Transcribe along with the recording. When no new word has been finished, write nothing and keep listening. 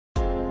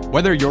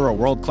Whether you're a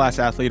world-class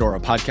athlete or a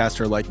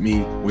podcaster like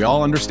me, we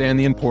all understand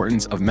the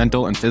importance of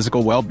mental and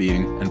physical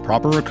well-being and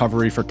proper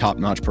recovery for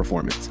top-notch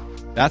performance.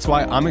 That's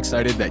why I'm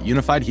excited that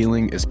Unified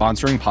Healing is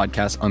sponsoring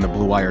podcasts on the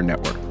Blue Wire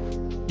Network.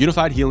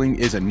 Unified Healing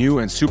is a new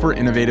and super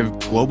innovative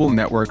global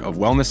network of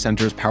wellness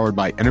centers powered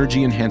by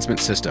Energy Enhancement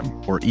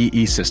System, or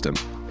EE System.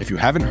 If you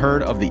haven't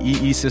heard of the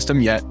EE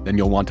System yet, then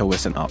you'll want to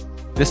listen up.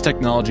 This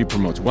technology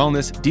promotes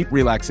wellness, deep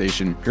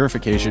relaxation,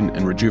 purification,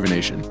 and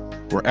rejuvenation.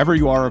 Wherever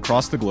you are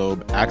across the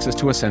globe, access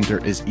to a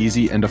center is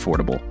easy and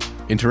affordable.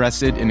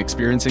 Interested in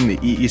experiencing the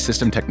EE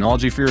System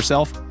technology for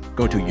yourself?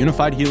 Go to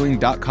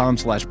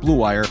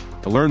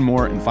unifiedhealing.com/bluewire to learn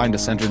more and find a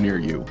center near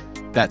you.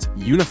 That's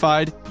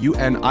unified,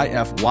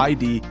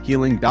 UNIFYD,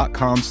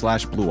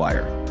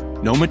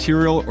 healing.com/bluewire. No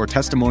material or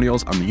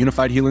testimonials on the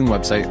Unified Healing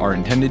website are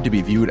intended to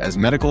be viewed as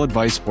medical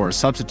advice or a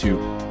substitute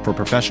for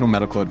professional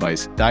medical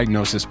advice,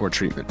 diagnosis, or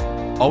treatment.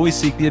 Always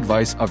seek the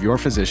advice of your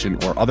physician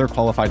or other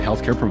qualified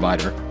healthcare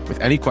provider with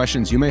any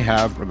questions you may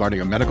have regarding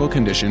a medical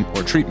condition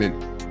or treatment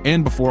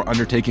and before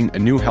undertaking a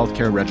new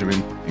healthcare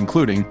regimen,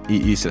 including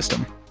EE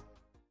System.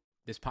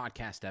 This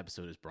podcast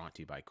episode is brought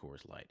to you by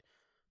Coors Light.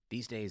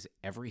 These days,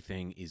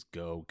 everything is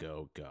go,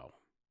 go, go.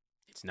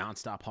 It's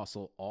nonstop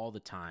hustle all the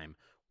time.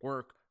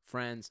 Work,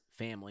 friends,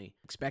 family,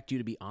 expect you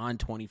to be on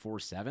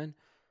 24/7?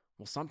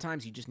 Well,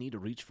 sometimes you just need to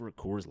reach for a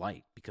Coors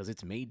Light because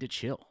it's made to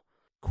chill.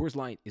 Coors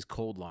Light is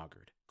cold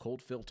lagered,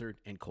 cold filtered,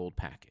 and cold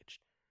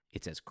packaged.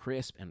 It's as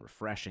crisp and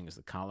refreshing as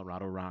the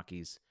Colorado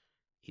Rockies.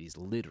 It is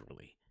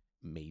literally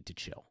made to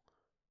chill.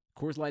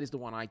 Coors Light is the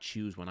one I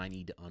choose when I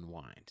need to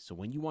unwind. So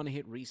when you want to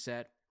hit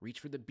reset,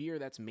 reach for the beer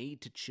that's made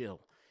to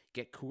chill.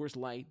 Get Coors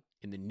Light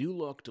in the new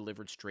look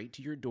delivered straight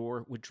to your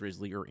door with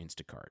Drizzly or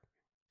Instacart.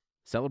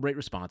 Celebrate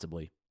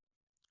responsibly.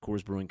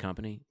 Coors Brewing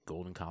Company,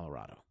 Golden,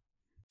 Colorado.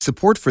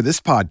 Support for this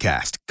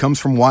podcast comes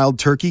from Wild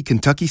Turkey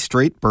Kentucky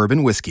Straight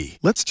Bourbon Whiskey.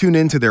 Let's tune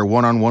in to their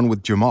one-on-one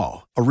with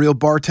Jamal, a real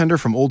bartender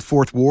from Old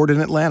Fourth Ward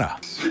in Atlanta.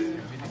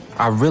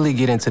 I really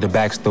get into the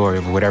backstory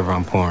of whatever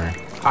I'm pouring,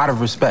 out of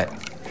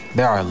respect.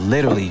 There are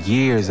literally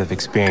years of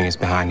experience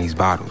behind these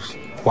bottles.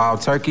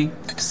 Wild Turkey,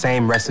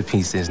 same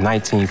recipe since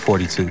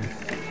 1942.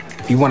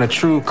 If you want a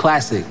true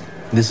classic,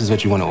 this is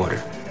what you want to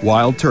order.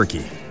 Wild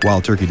Turkey.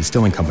 Wild Turkey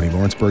Distilling Company,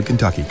 Lawrenceburg,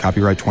 Kentucky.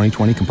 Copyright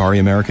 2020, Campari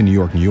American, New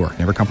York, New York.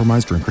 Never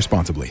compromise, drink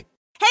responsibly.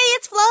 Hey,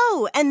 it's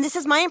Flo, and this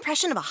is my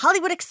impression of a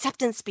Hollywood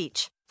acceptance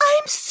speech.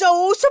 I'm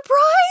so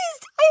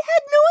surprised! I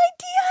had no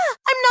idea!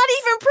 I'm not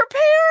even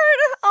prepared!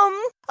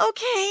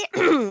 Okay.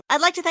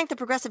 I'd like to thank the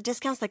Progressive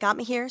discounts that got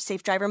me here.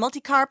 Safe Driver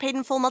Multi-Car, Paid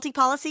in Full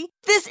Multi-Policy.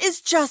 This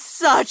is just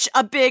such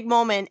a big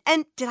moment.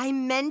 And did I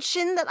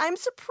mention that I'm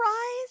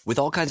surprised? With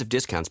all kinds of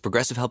discounts,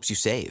 Progressive helps you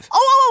save.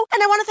 Oh,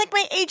 and I want to thank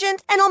my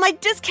agent and all my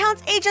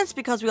discounts agents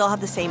because we all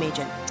have the same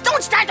agent.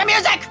 Don't start the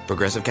music!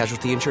 Progressive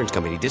Casualty Insurance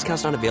Company.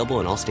 Discounts not available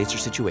in all states or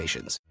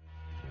situations.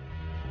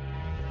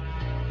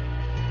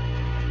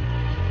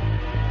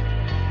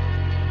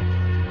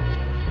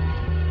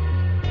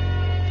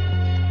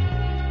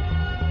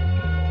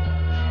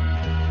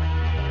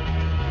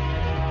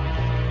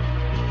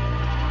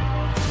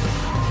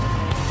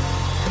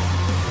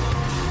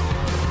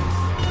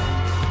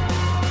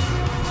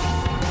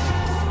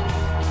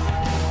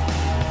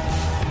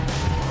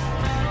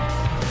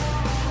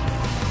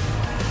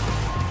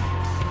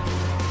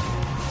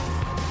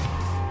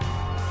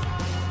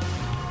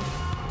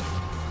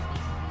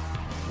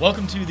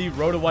 Welcome to the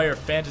RotoWire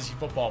Fantasy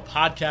Football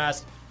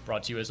Podcast,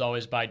 brought to you as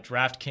always by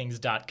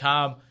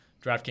DraftKings.com.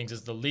 DraftKings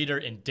is the leader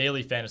in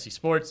daily fantasy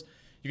sports.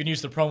 You can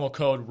use the promo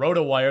code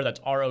RotoWire, that's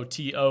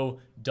ROTOWIRE,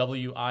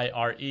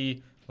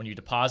 when you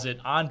deposit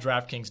on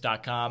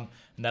DraftKings.com,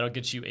 and that'll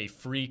get you a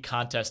free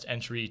contest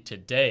entry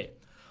today.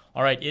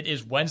 All right, it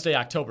is Wednesday,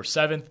 October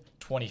 7th,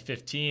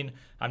 2015.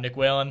 I'm Nick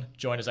Whalen,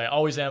 joined as I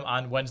always am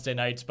on Wednesday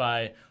nights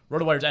by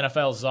RotoWire's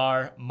NFL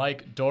czar,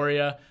 Mike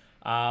Doria.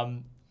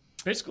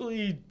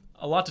 Basically,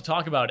 a lot to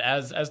talk about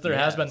as there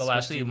has been the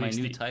last few weeks.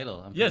 My new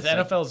title. Yes,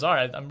 NFL czar.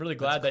 I'm really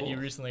glad that you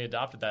recently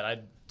adopted that. I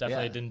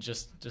definitely didn't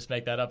just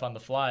make that up on the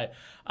fly.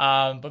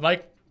 But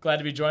Mike, glad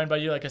to be joined by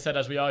you. Like I said,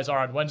 as we always are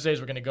on Wednesdays,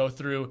 we're going to go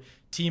through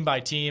team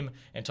by team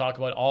and talk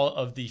about all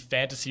of the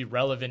fantasy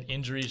relevant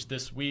injuries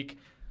this week.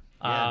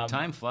 Yeah,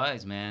 time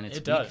flies, man. It's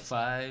week does.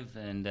 5,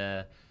 and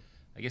I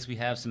guess we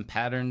have some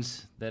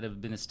patterns that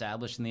have been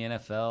established in the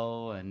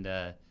NFL,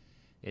 and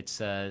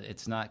it's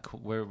not.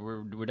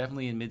 We're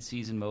definitely in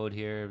mid-season mode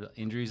here.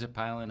 Injuries are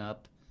piling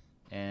up,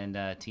 and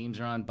teams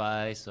are on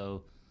bye,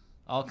 so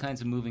all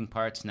kinds of moving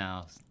parts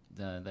now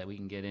that we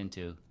can get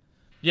into.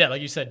 Yeah,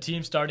 like you said,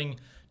 teams starting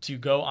to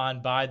go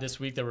on bye this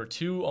week. There were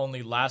 2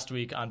 only last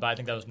week on bye. I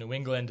think that was New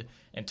England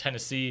and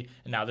Tennessee,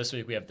 and now this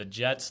week we have the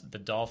Jets, the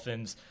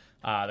Dolphins,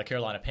 the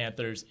Carolina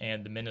Panthers,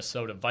 and the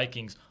Minnesota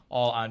Vikings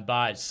all on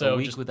bye. So a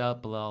week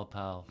without Bilal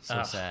Powell.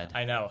 So sad.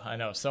 I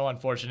know. So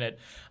unfortunate.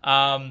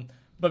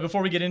 But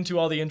before we get into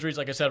all the injuries,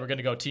 like I said, we're going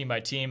to go team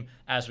by team,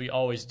 as we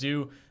always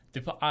do.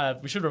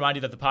 We should remind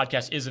you that the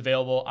podcast is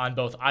available on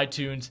both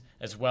iTunes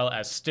as well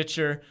as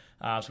Stitcher.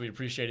 So we'd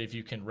appreciate it if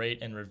you can rate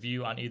and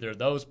review on either of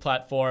those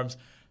platforms.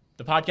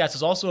 The podcast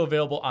is also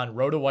available on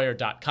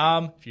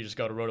rotowire.com. If you just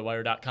go to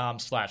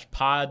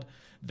rotowire.com/pod,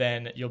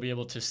 then you'll be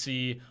able to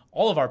see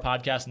all of our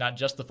podcasts, not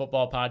just the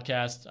football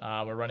podcast.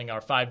 We're running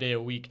our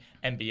 5-day-a-week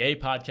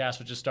NBA podcast,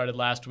 which just started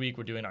last week.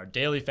 We're doing our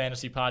daily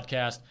fantasy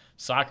podcast,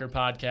 soccer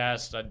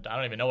podcast. I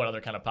don't even know what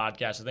other kind of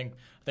podcast. I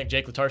think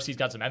Jake Latarski's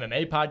got some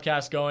MMA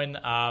podcasts going.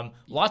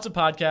 Lots of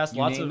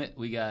podcasts.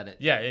 We got it.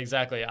 Yeah,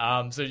 exactly.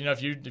 So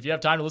if you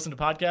have time to listen to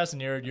podcasts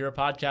and you're a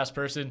podcast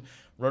person,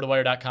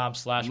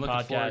 rotowire.com/podcast. I'm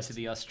looking forward to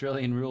the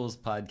Australian Rules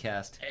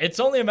podcast. It's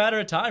only a matter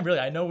of time, really.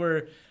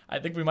 I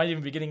think we might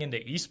even be getting into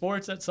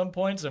esports at some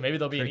point, so maybe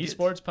there'll be an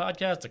esports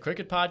podcast, a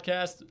cricket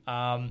podcast.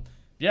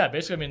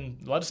 Basically,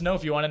 let us know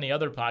if you want any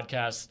other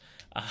podcasts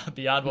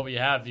beyond what we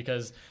have,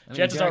 because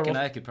chances Jack are and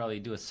I could probably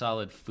do a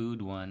solid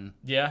food one.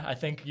 Yeah, I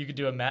think you could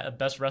do a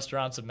best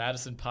restaurants of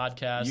Madison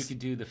podcast. You could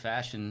do the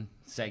fashion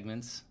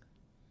segments.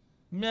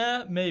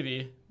 Yeah,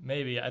 maybe.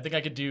 I think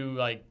I could do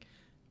like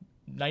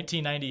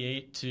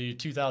 1998 to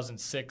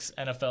 2006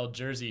 NFL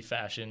jersey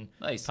fashion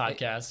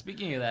podcast.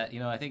 Speaking of that,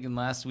 I think in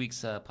last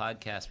week's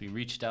podcast we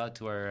reached out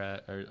to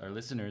our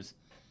listeners,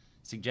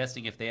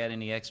 suggesting if they had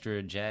any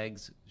extra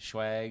Jags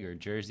swag or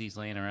jerseys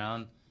laying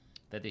around,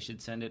 that they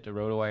should send it to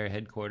RotoWire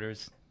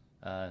headquarters,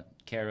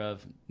 care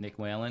of Nick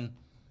Whalen,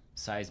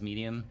 size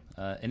medium.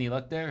 Any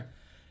luck there?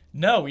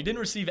 No, we didn't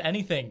receive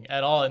anything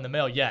at all in the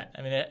mail yet.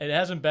 I mean, it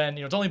hasn't been,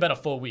 it's only been a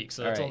full week,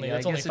 so it's only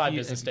 5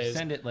 business days. If you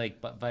send it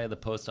via the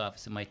post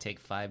office, it might take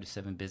 5 to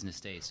 7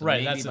 business days. So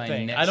right, that's the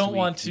thing. I don't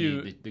want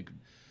to.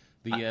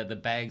 The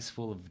bags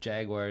full of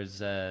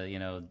Jaguars,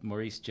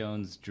 Maurice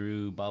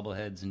Jones-Drew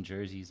bobbleheads and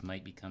jerseys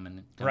might be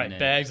coming right, in.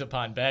 Bags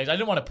upon bags. I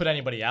didn't want to put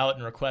anybody out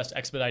and request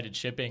expedited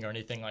shipping or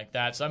anything like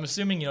that. So I'm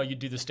assuming, you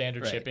do the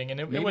standard shipping, and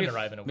it wouldn't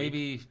arrive in a week.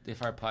 Maybe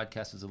if our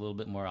podcast was a little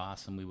bit more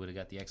awesome, we would have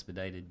got the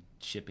expedited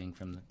shipping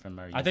from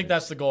our users. I think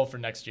that's the goal for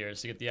next year,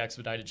 is to get the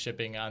expedited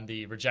shipping on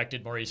the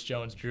rejected Maurice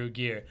Jones-Drew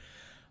gear.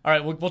 All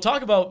right, we'll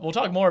talk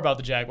more about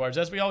the Jaguars,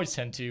 as we always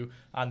tend to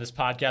on this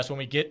podcast when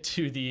we get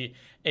to the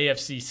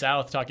AFC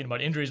South, talking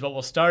about injuries. But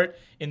we'll start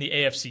in the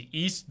AFC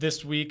East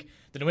this week.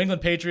 The New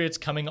England Patriots,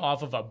 coming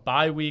off of a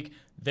bye week,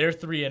 they're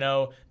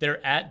 3-0.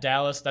 They're at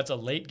Dallas. That's a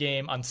late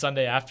game on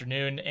Sunday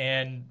afternoon.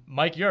 And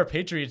Mike, you're a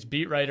Patriots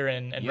beat writer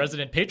and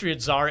resident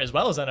Patriots czar as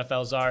well as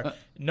NFL czar.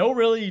 No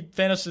really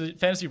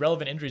fantasy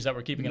relevant injuries that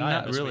we're keeping an eye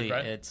on this week,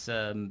 right? It's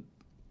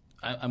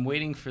I'm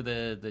waiting for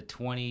the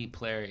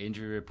 20-player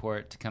injury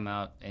report to come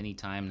out any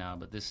time now.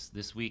 But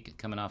this week,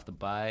 coming off the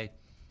bye,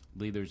 I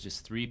believe there's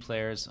just 3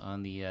 players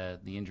on the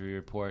injury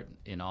report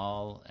in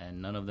all,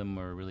 and none of them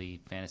were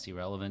really fantasy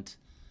relevant.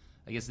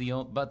 I guess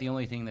about the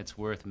only thing that's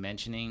worth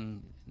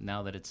mentioning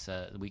now that it's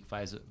week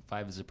 5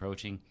 is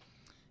approaching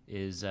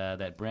is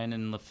that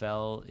Brandon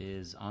LaFell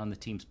is on the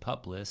team's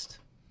PUP list.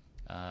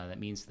 That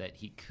means that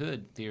he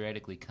could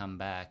theoretically come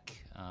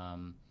back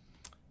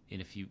in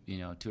a few,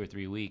 2 or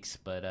 3 weeks.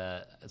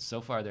 But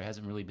so far there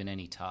hasn't really been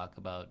any talk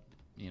about,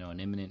 an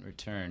imminent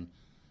return.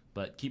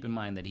 But keep in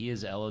mind that he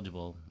is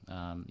eligible.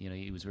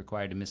 He was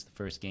required to miss the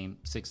first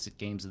 6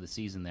 games of the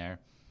season there.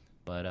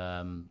 But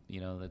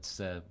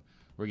that's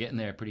we're getting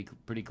there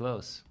pretty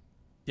close.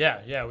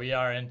 Yeah, we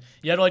are. And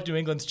you had to like New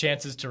England's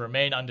chances to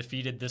remain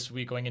undefeated this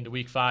week going into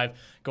week 5,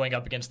 going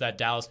up against that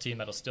Dallas team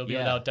that'll still be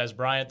without Des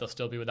Bryant. They'll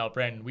still be without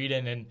Brandon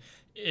Weeden. And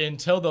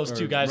until those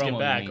two guys get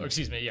back,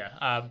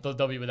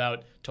 they'll be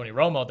without Tony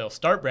Romo. They'll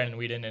start Brandon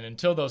Weeden. And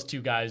until those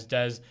two guys,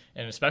 Des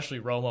and especially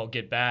Romo,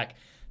 get back,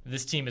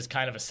 this team is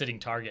kind of a sitting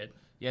target.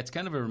 Yeah, it's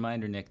kind of a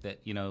reminder, Nick, that,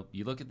 you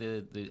look at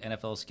the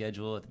NFL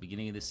schedule at the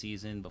beginning of the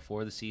season,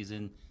 before the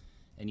season,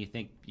 and you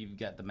think you've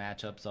got the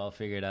matchups all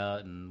figured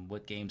out and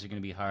what games are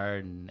going to be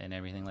hard and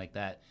everything like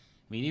that.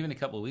 I mean, even a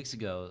couple of weeks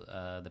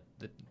ago,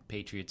 the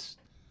Patriots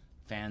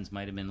fans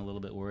might have been a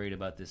little bit worried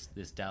about this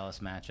Dallas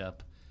matchup.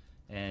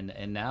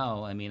 And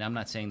now, I mean, I'm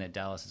not saying that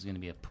Dallas is going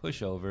to be a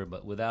pushover,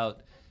 but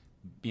without,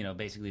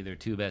 basically their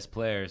 2 best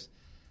players,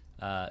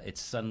 it's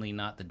suddenly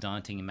not the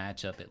daunting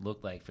matchup it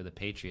looked like for the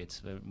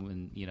Patriots.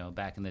 When,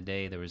 back in the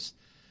day,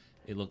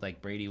 it looked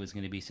like Brady was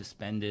going to be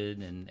suspended,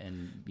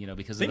 and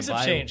because things of the bye,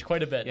 have changed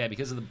quite a bit. Yeah,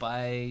 because of the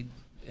bye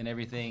and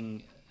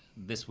everything,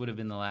 this would have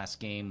been the last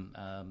game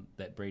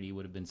that Brady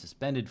would have been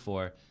suspended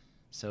for.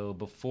 So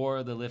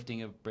before the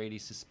lifting of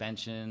Brady's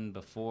suspension,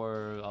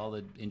 before all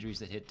the injuries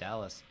that hit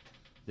Dallas,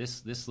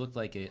 this looked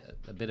like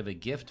a bit of a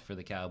gift for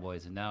the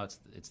Cowboys, and now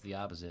it's the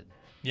opposite.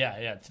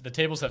 Yeah. The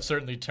tables have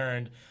certainly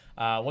turned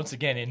once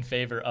again in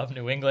favor of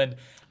New England.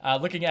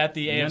 Looking at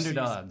the AFC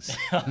underdogs.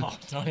 Oh,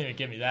 don't even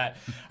give me that.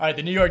 All right,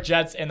 the New York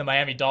Jets and the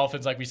Miami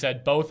Dolphins, like we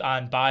said, both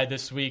on bye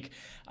this week.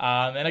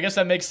 And I guess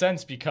that makes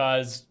sense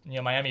because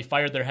Miami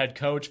fired their head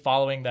coach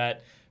following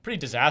that pretty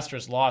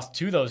disastrous loss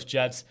to those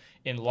Jets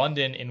in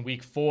London in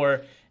week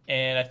 4.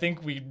 And I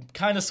think we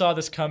kind of saw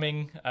this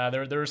coming.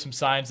 There were some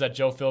signs that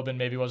Joe Philbin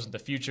maybe wasn't the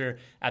future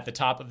at the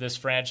top of this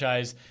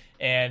franchise.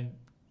 And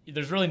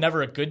there's really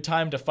never a good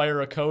time to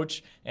fire a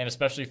coach, and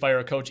especially fire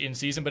a coach in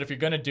season. But if you're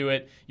going to do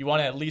it, you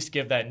want to at least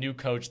give that new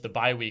coach the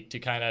bye week to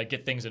kind of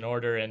get things in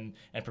order and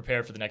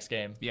prepare for the next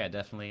game. Yeah,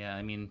 definitely.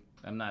 I mean,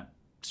 I'm not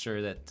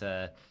sure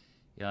that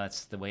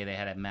that's the way they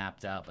had it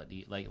mapped out. But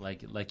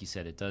like you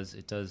said, it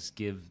does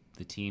give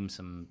the team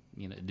some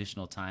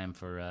additional time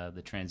for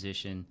the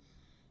transition,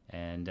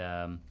 and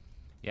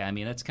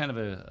that's kind of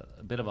a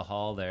bit of a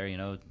haul there,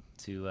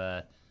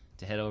 to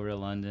head over to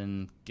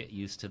London, get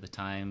used to the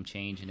time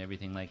change and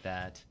everything like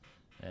that,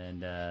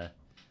 and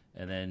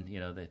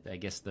then I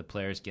guess the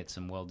players get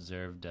some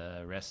well-deserved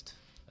rest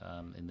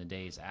in the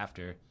days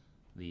after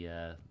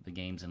the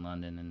games in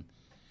London.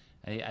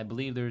 And I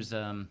believe there's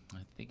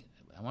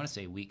I want to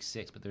say week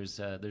 6, but there's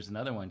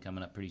another one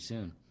coming up pretty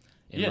soon.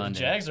 London. The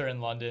Jags are in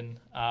London.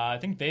 I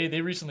think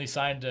they recently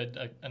signed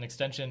an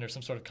extension or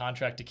some sort of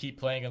contract to keep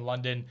playing in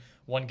London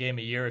one game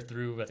a year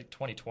through, I think,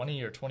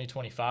 2020 or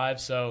 2025.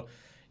 So,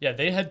 yeah,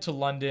 they head to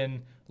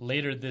London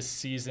later this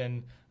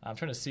season. I'm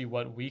trying to see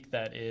what week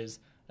that is.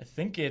 I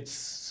think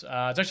it's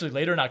actually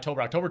later in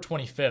October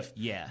 25th.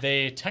 Yeah.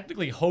 They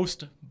technically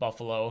host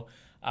Buffalo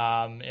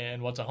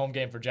in what's a home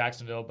game for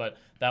Jacksonville, but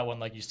that one,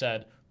 like you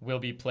said, will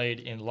be played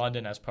in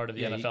London as part of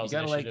the NFL's you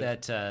gotta initiative.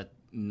 Like that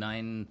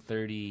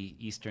 9:30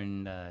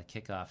 Eastern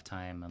kickoff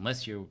time,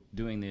 unless you're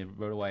doing the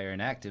RotoWire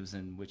Inactives,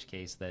 in which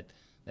case that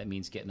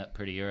means getting up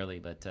pretty early.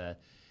 But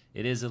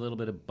it is a little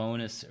bit of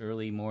bonus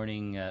early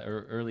morning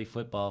or early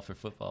football for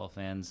football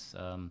fans,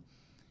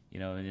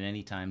 in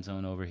any time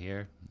zone over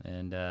here.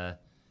 And,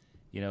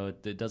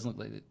 it doesn't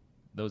look like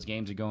those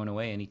games are going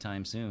away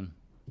anytime soon.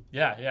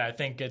 Yeah, I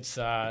think it's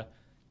one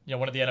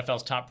of the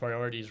NFL's top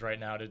priorities right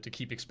now to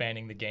keep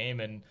expanding the game,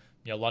 and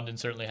London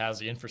certainly has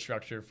the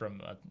infrastructure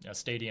from a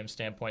stadium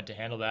standpoint to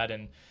handle that.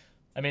 And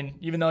I mean,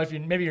 even though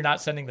maybe you're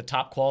not sending the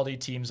top quality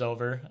teams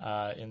over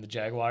in the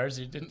Jaguars,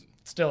 it's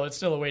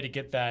still a way to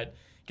get that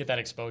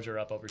exposure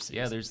up overseas.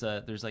 Yeah,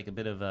 there's like a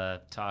bit of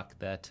a talk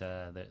that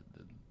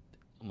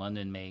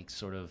London may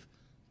sort of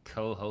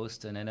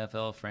co-host an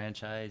NFL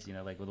franchise,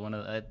 like with one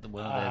of the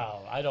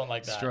I don't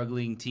like that.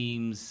 Struggling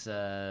teams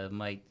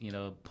might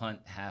punt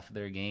half of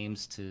their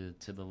games to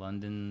the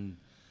London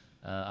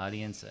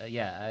audience.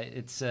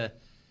 It's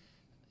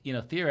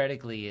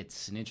theoretically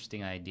it's an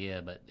interesting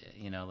idea, but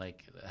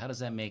how does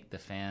that make the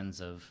fans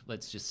of,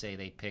 let's just say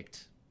they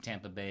picked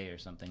Tampa Bay or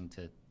something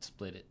to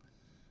split it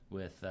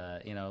with?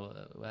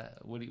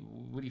 What do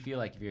you feel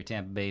like if you're a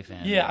Tampa Bay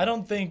fan? Yeah,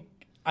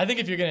 I think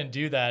if you're going to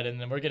do that, and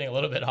then we're getting a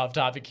little bit off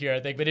topic here, I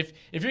think, but if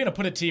you're going to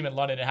put a team in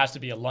London, it has to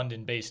be a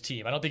London-based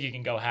team. I don't think you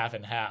can go half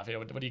and half.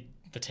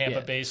 The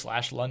Tampa Bay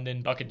 /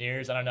 London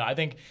Buccaneers? I don't know. I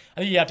think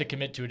you have to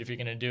commit to it if you're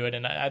going to do it,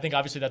 and I think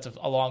obviously that's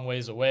a long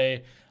ways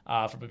away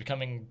from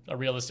becoming a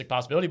realistic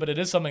possibility, but it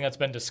is something that's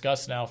been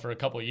discussed now for a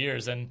couple of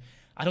years, and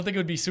I don't think it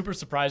would be super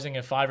surprising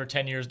if 5 or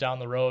 10 years down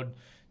the road,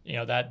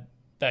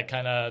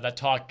 that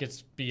talk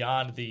gets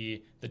beyond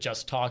the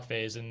just talk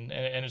phase, and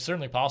it's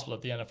certainly possible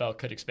that the NFL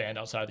could expand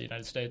outside of the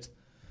United States.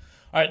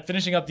 All right,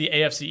 finishing up the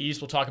AFC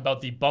East, we'll talk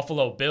about the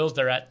Buffalo Bills.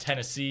 They're at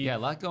Tennessee. Yeah, a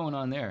lot going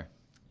on there.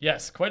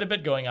 Yes, quite a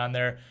bit going on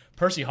there.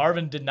 Percy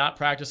Harvin did not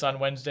practice on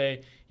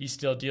Wednesday. He's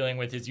still dealing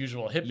with his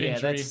usual hip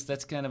injury. Yeah,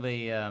 that's kind of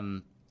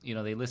a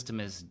they list him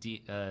as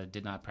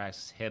did not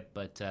practice hip,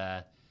 but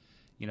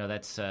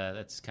that's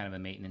kind of a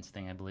maintenance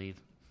thing, I believe.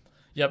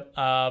 Yep,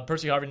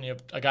 Percy Harvin,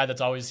 a guy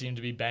that's always seemed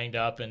to be banged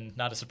up, and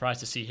not a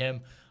surprise to see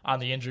him on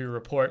the injury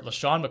report.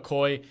 LaShawn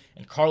McCoy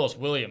and Carlos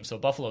Williams, so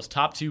Buffalo's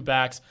top 2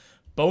 backs,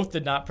 both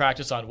did not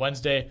practice on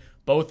Wednesday.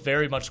 Both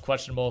very much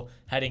questionable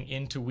heading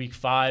into Week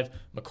 5.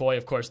 McCoy,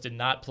 of course, did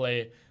not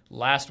play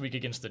last week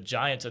against the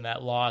Giants in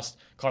that loss.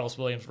 Carlos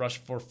Williams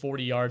rushed for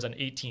 40 yards on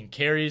 18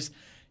 carries.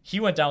 He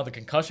went down with a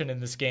concussion in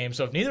this game,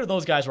 so if neither of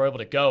those guys were able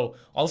to go,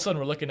 all of a sudden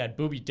we're looking at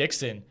Boobie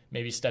Dixon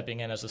maybe stepping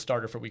in as a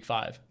starter for Week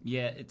 5.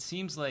 Yeah, it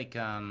seems like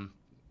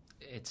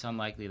it's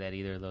unlikely that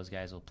either of those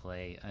guys will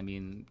play. I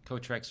mean,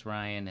 Coach Rex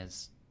Ryan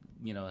has,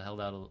 held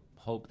out a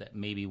hope that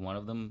maybe one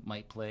of them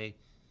might play,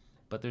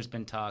 but there's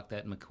been talk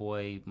that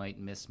McCoy might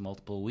miss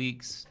multiple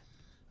weeks.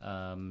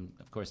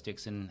 Of course,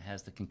 Dixon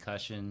has the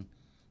concussion.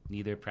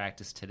 Neither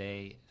practiced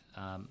today.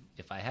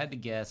 If I had to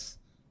guess,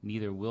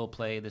 neither will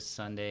play this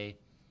Sunday.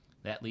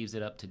 That leaves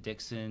it up to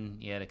Dixon.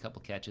 He had a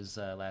couple catches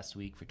last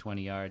week for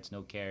 20 yards,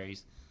 no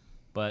carries.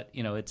 But,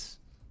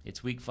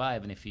 it's Week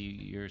 5, and if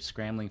you're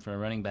scrambling for a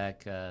running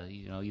back,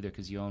 either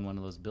because you own one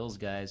of those Bills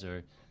guys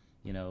or,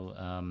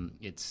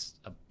 it's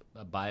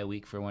a bye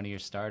week for one of your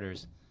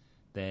starters,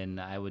 then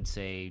I would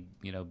say,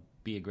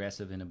 be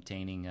aggressive in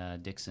obtaining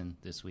Dixon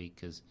this week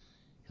because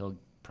he'll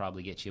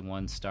probably get you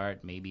one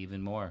start, maybe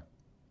even more.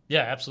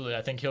 Yeah, absolutely.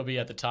 I think he'll be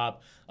at the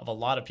top of a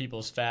lot of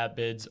people's fab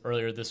bids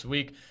earlier this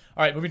week.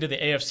 All right, moving to the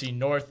AFC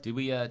North. Did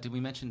we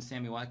mention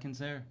Sammy Watkins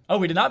there? Oh,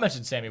 we did not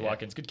mention Sammy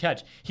Watkins. Good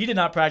catch. He did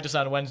not practice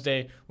on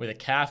Wednesday with a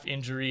calf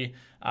injury.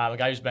 A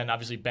guy who's been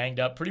obviously banged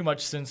up pretty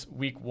much since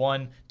Week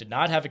 1. Did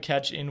not have a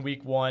catch in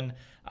Week 1.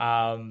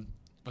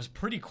 Was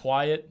pretty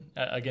quiet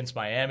against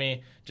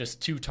Miami.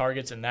 Just 2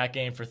 targets in that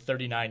game for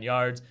 39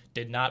 yards.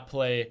 Did not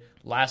play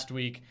last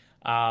week.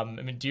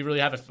 Do you really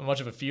have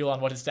much of a feel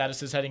on what his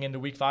status is heading into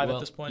Week 5 at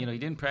this point? He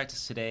didn't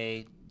practice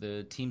today.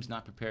 The team's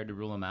not prepared to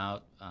rule him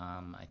out.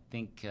 I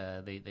think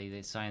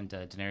they signed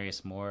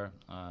Denarius Moore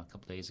a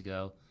couple days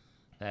ago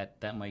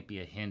that might be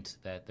a hint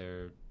that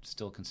they're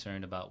still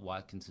concerned about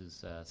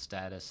Watkins'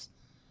 status.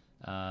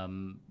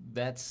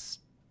 That's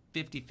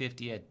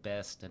 50-50 at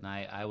best, and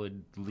I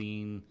would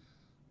lean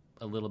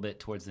a little bit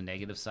towards the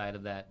negative side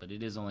of that, but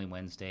it is only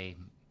Wednesday.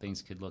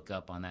 Things could look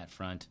up on that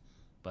front,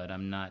 but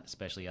I'm not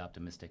especially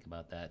optimistic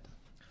about that.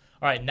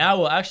 All right, now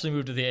we'll actually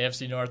move to the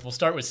AFC North. We'll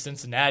start with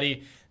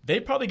Cincinnati.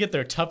 They probably get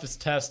their toughest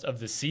test of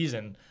the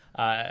season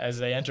as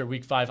they enter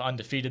Week 5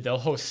 undefeated. They'll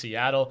host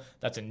Seattle.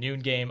 That's a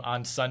noon game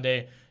on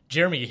Sunday.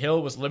 Jeremy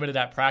Hill was limited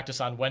at practice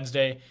on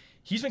Wednesday.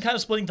 He's been kind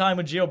of splitting time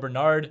with Gio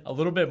Bernard a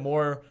little bit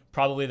more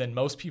probably than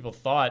most people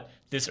thought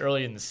this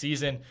early in the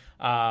season.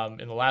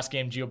 In the last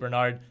game, Gio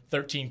Bernard,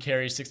 13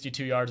 carries,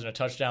 62 yards, and a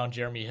touchdown.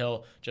 Jeremy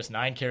Hill, just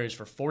 9 carries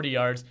for 40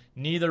 yards.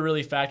 Neither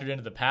really factored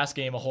into the pass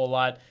game a whole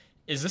lot.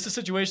 Is this a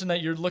situation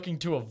that you're looking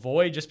to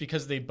avoid just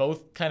because they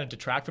both kind of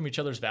detract from each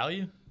other's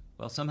value?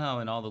 Well, somehow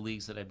in all the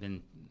leagues that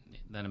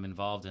I'm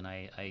involved in,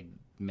 I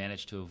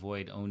managed to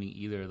avoid owning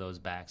either of those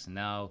backs, and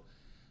now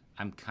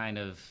I'm kind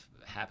of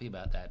happy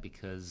about that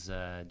because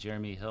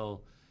Jeremy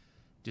Hill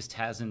just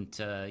hasn't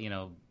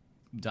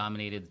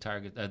dominated the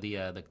target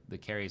the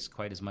carries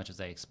quite as much as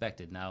I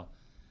expected. Now,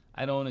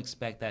 I don't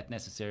expect that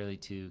necessarily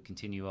to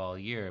continue all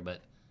year,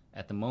 but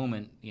at the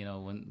moment,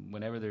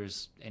 whenever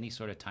there's any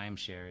sort of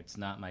timeshare, it's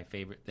not my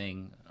favorite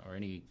thing or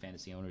any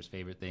fantasy owner's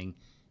favorite thing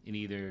in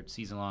either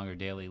season-long or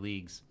daily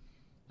leagues.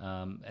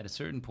 At a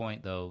certain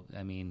point, though,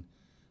 I mean,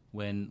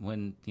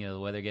 when the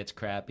weather gets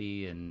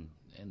crappy and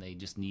they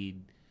just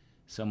need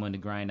someone to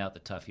grind out the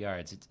tough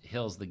yards,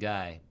 Hill's the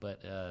guy,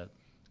 but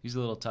he's a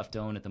little tough to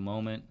own at the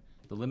moment.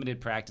 The limited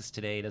practice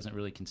today doesn't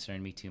really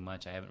concern me too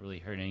much. I haven't really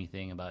heard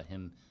anything about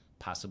him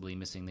possibly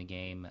missing the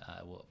game.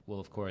 We'll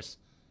of course,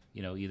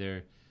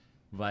 either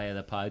via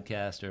the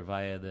podcast or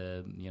via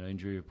the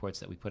injury reports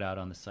that we put out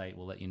on the site,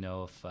 we'll let you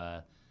know if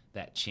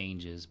that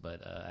changes.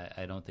 But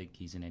I don't think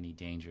he's in any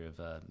danger of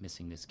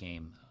missing this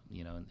game,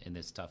 in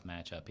this tough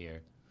matchup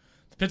here.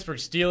 The Pittsburgh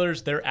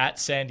Steelers, they're at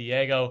San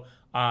Diego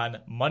on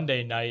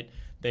Monday night.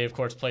 They, of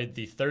course, played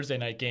the Thursday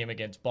night game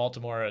against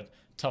Baltimore, a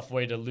tough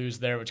way to lose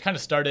there, which kind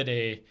of started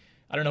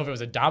I don't know if it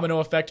was a domino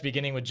effect,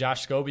 beginning with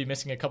Josh Scobie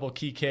missing a couple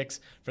key kicks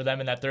for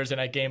them in that Thursday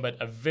night game, but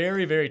a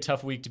very, very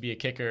tough week to be a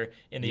kicker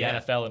in the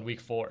NFL in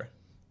Week 4.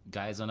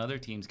 Guys on other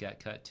teams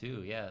got cut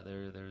too. Yeah,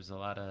 there's a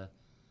lot of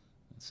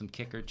some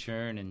kicker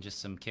churn and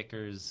just some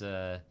kickers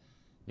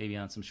maybe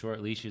on some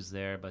short leashes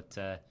there. But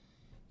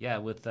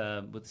with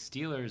the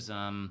Steelers,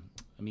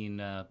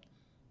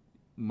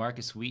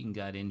 Marcus Wheaton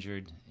got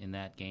injured in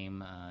that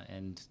game,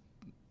 and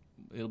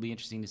it'll be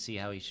interesting to see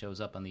how he shows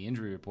up on the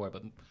injury report.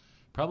 But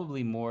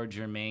probably more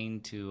germane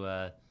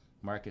to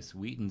Marcus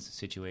Wheaton's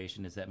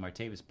situation is that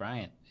Martavis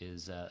Bryant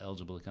is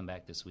eligible to come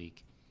back this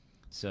week.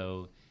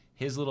 So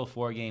his little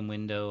 4-game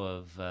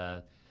window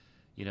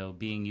of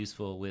being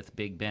useful with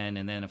Big Ben,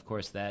 and then of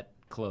course that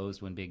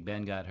closed when Big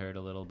Ben got hurt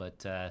a little.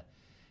 But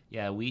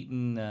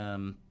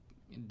Wheaton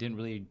didn't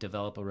really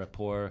develop a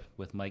rapport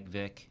with Mike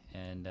Vick,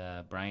 and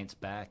Bryant's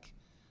back.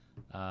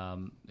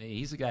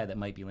 He's a guy that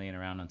might be laying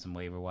around on some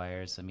waiver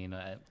wires. I mean,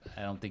 I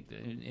don't think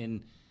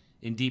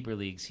in deeper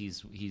leagues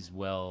he's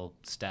well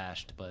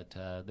stashed, but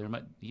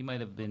he might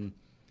have been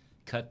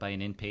cut by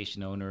an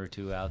impatient owner or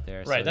two out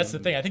there. Right, so that's the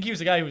thing. I think he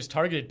was a guy who was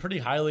targeted pretty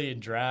highly in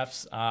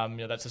drafts.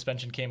 That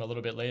suspension came a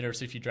little bit later,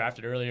 so if you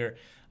drafted earlier,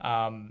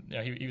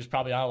 he was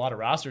probably on a lot of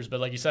rosters.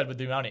 But like you said, with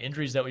the amount of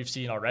injuries that we've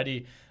seen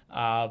already,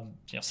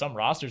 some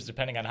rosters,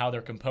 depending on how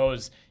they're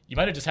composed, you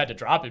might have just had to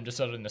drop him just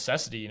out of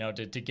necessity,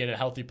 to get a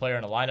healthy player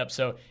in a lineup.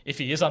 So if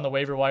he is on the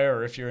waiver wire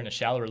or if you're in a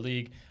shallower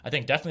league, I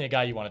think definitely a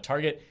guy you want to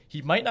target.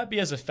 He might not be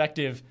as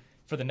effective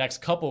for the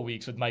next couple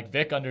weeks with Mike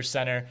Vick under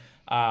center,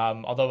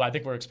 although I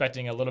think we're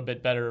expecting a little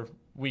bit better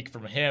week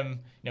from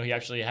him. He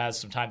actually has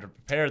some time to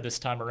prepare this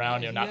time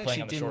around. Not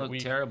playing on the short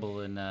week. He didn't look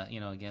terrible in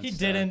against. He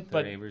didn't,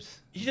 but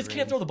he just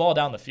can't throw the ball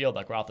down the field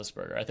like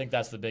Roethlisberger. I think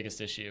that's the biggest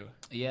issue.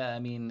 Yeah, I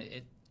mean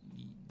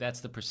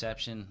that's the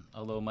perception.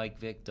 Although Mike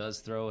Vick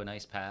does throw a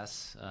nice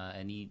pass,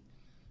 and he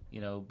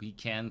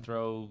can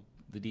throw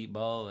the deep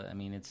ball. I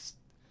mean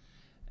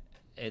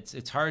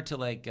it's hard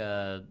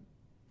to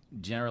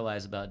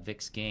generalize about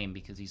Vick's game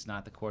because he's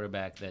not the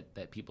quarterback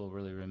that people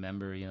really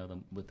remember.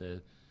 With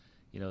the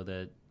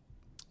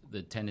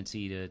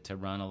tendency to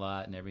run a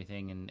lot and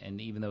everything,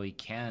 and even though he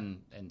can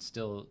and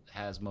still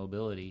has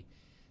mobility,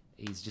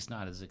 he's just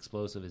not as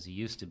explosive as he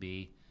used to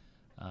be.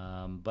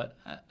 But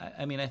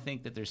I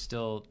think that there's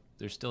still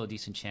a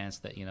decent chance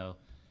that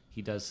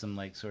he does some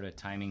sort of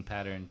timing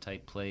pattern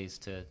type plays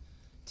to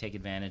take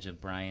advantage of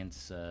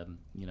Bryant's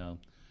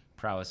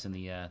prowess in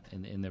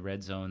the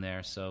red zone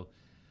there. So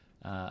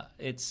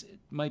it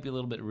might be a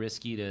little bit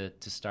risky to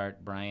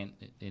start Bryant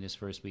in his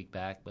first week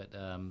back, but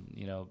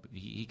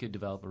he could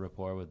develop a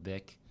rapport with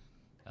Vick.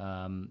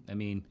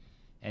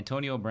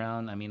 Antonio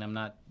Brown, I'm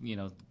not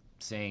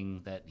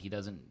saying that he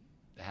doesn't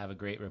have a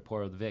great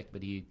rapport with Vick,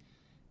 but he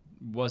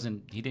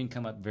didn't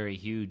come up very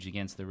huge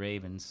against the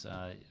Ravens.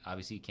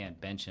 Obviously you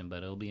can't bench him,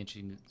 but it'll be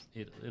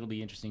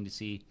interesting to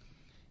see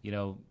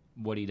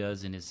what he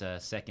does in his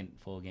second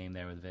full game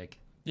there with Vick.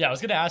 Yeah, I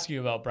was going to ask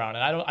you about Brown,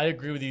 and I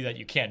agree with you that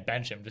you can't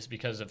bench him just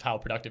because of how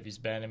productive he's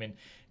been. I mean,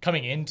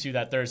 coming into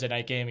that Thursday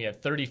night game, he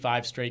had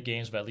 35 straight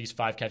games with at least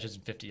 5 catches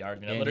and 50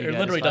 yards. I mean, it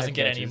literally doesn't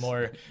get any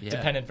more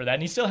dependent for that.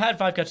 And he still had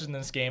 5 catches in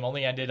this game,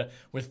 only ended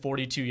with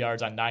 42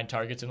 yards on 9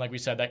 targets. And like we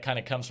said, that kind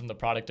of comes from the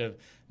product of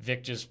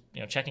Vic just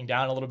checking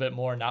down a little bit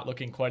more, not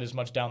looking quite as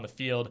much down the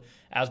field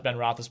as Ben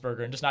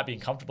Roethlisberger, and just not being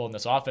comfortable in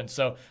this offense.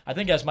 So I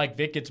think as Mike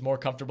Vick gets more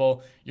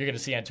comfortable, you're going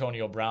to see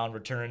Antonio Brown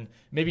return,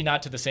 maybe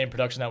not to the same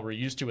production that we're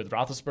used to with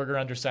Roethlisberger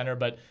under center,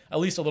 but at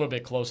least a little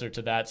bit closer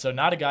to that. So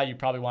not a guy you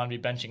probably want to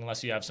be benching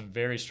unless you have some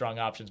very strong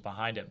options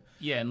behind him.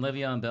 Yeah, and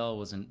Le'Veon Bell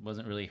wasn't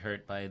really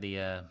hurt by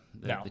the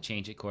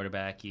change at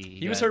quarterback.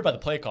 He was hurt by the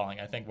play calling,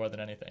 I think, more than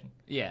anything.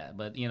 Yeah,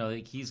 but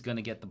he's going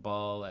to get the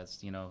ball as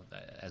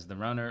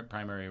the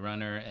primary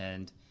runner,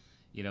 and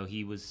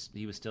he was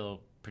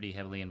still pretty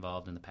heavily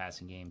involved in the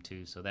passing game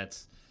too. So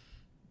that's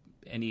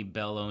any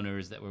Bell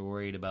owners that were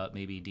worried about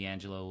maybe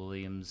D'Angelo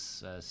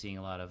Williams seeing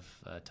a lot of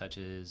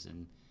touches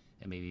and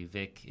maybe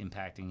Vic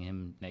impacting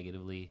him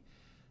negatively.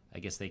 I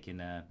guess they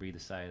can breathe a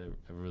sigh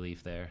of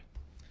relief there.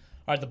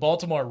 All right, the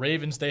Baltimore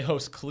Ravens, they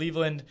host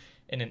Cleveland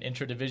in an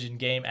intra-division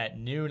game at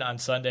noon on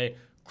Sunday.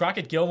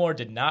 Crockett Gilmore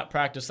did not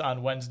practice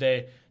on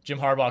Wednesday. Jim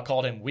Harbaugh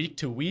called him week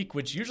to week,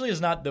 which usually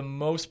is not the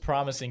most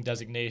promising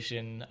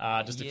designation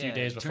just a few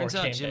days before game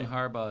day. Turns out Jim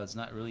Harbaugh is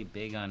not really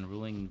big on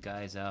ruling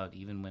guys out,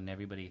 even when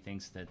everybody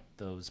thinks that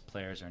those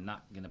players are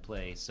not going to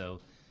play.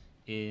 So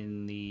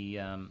in the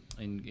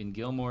in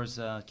Gilmore's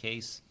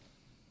case,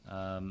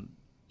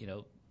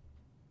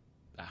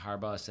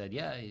 Harbaugh said,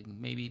 yeah,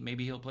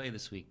 maybe he'll play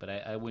this week, but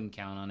I wouldn't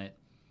count on it.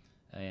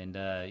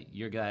 And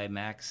your guy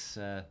Max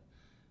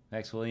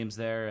Williams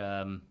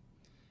there,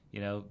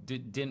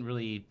 didn't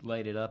really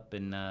light it up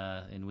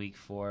in week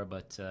 4,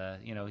 but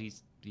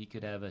he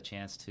could have a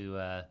chance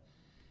to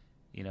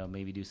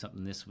maybe do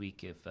something this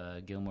week if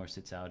Gilmore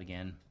sits out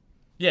again.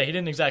 Yeah, he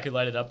didn't exactly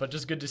light it up, but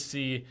just good to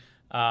see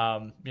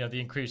the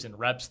increase in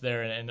reps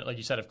there. And like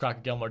you said, if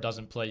Crockett Gilmore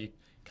doesn't play, you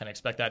kind of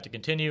expect that to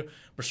continue.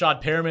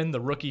 Rashad Perriman, the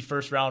rookie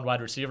first-round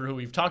wide receiver, who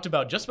we've talked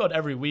about just about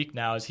every week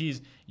now, as he's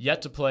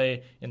yet to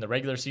play in the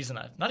regular season.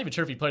 I'm not even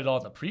sure if he played at all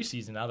in the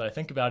preseason now that I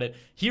think about it.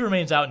 He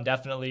remains out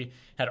indefinitely,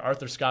 had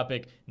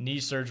arthroscopic knee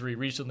surgery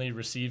recently,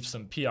 received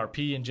some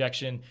PRP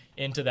injection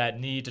into that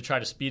knee to try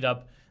to speed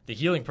up the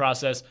healing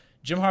process.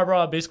 Jim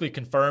Harbaugh basically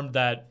confirmed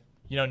that,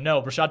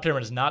 no, Rashad Perriman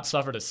has not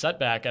suffered a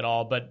setback at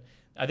all, but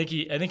I think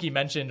he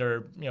mentioned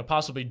or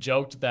possibly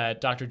joked that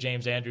Dr.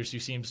 James Andrews, who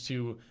seems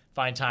to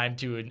find time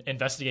to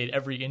investigate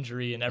every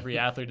injury in every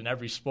athlete in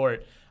every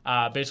sport,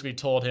 basically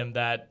told him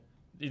that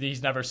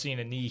he's never seen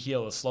a knee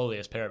heal as slowly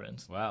as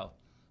Perriman's. Wow.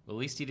 Well, at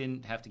least he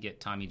didn't have to get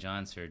Tommy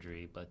John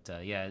surgery. But,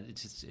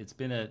 it's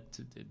been a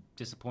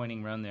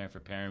disappointing run there for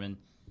Perriman.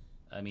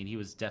 I mean, he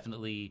was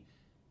definitely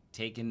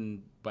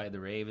taken by the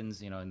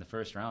Ravens, in the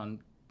first round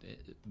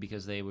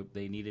because they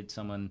needed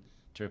someone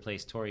to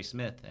replace Torrey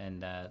Smith,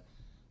 and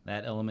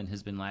that element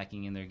has been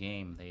lacking in their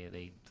game.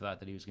 They thought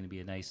that he was going to be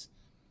a nice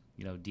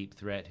deep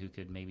threat who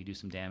could maybe do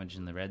some damage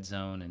in the red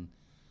zone.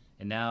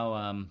 And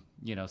now,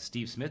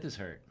 Steve Smith is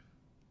hurt.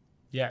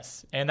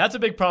 Yes, and that's a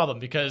big problem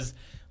because,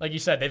 like you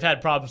said, they've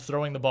had problems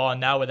throwing the ball, and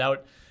now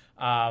without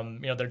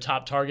their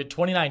top target,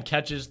 29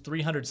 catches,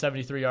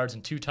 373 yards,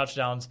 and 2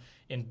 touchdowns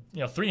in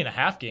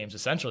 3.5 games,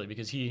 essentially,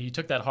 because he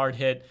took that hard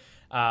hit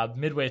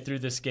midway through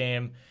this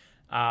game.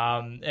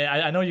 And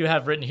I know you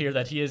have written here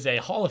that he is a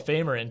Hall of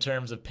Famer in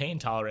terms of pain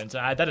tolerance.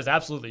 That is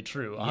absolutely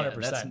true,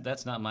 100%. Yeah,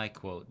 that's not my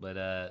quote,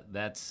 but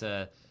that's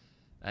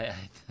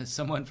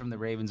someone from the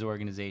Ravens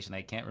organization.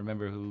 I can't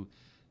remember who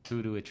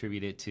to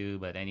attribute it to,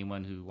 but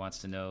anyone who wants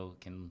to know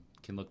can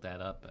look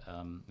that up,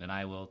 and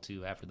I will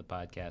too after the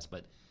podcast.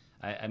 But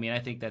I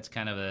think that's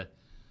kind of a,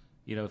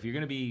 if you're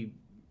going to be,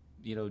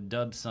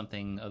 dubbed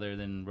something other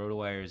than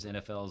RotoWire's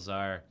NFL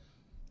czar,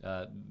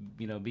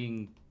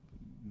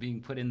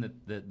 being put in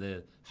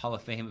the Hall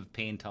of Fame of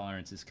pain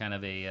tolerance is kind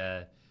of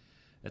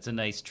that's a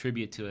nice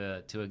tribute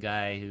to a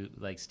guy who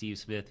like Steve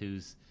Smith,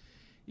 who's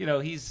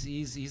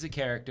he's a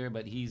character,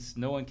 but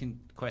no one can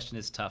question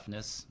his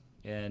toughness,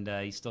 and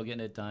he's still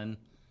getting it done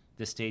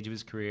this stage of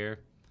his career.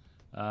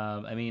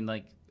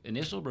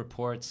 Initial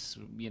reports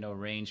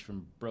range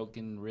from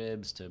broken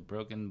ribs to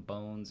broken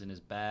bones in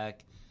his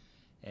back,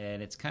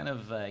 and it's kind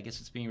of I guess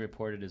it's being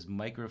reported as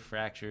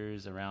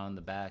microfractures around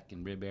the back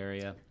and rib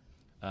area.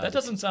 That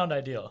doesn't sound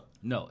ideal.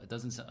 No, it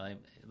doesn't sound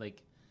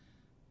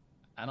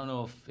I don't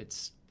know if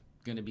it's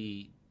going to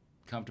be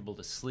comfortable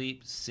to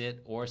sleep,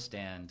 sit, or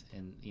stand,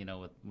 and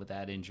with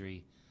that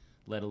injury,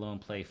 let alone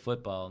play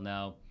football.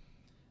 Now,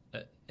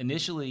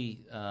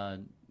 initially,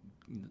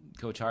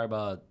 Coach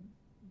Harbaugh,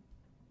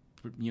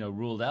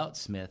 ruled out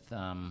Smith.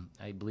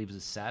 I believe it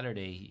was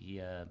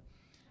Saturday.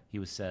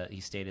 He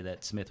stated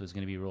that Smith was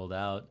going to be ruled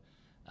out.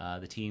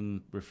 The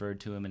team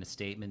referred to him in a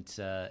statement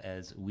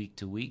as week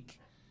to week.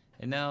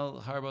 And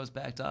now Harbaugh's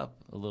backed up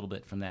a little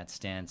bit from that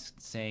stance,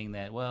 saying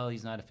that, well,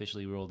 he's not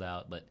officially ruled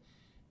out, but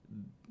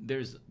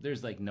there's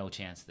no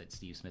chance that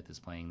Steve Smith is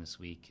playing this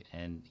week.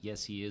 And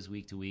yes, he is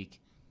week to week.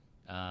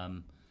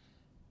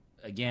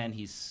 again,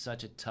 he's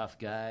such a tough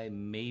guy.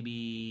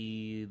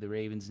 Maybe the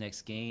Ravens'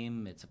 next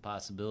game, it's a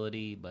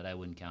possibility, but I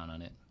wouldn't count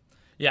on it.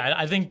 Yeah,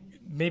 I think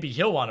maybe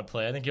he'll want to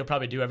play. I think he'll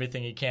probably do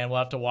everything he can. We'll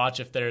have to watch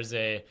if there's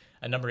a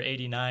number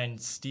 89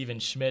 Steven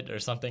Schmidt or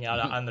something out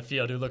on the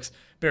field who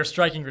bears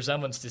striking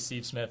resemblance to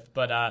Steve Smith.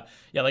 But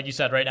yeah, like you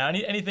said, right now,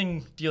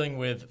 anything dealing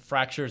with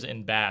fractures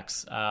in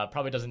backs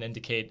probably doesn't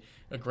indicate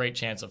a great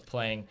chance of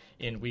playing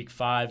in Week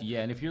 5.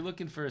 Yeah, and if you're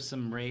looking for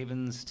some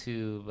Ravens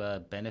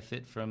to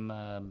benefit from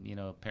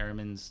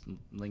Perriman's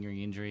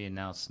lingering injury and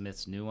now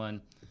Smith's new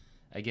one,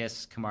 I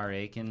guess Kamar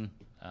Aiken.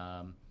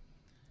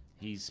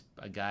 He's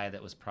a guy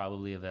that was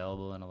probably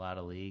available in a lot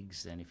of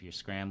leagues, and if you're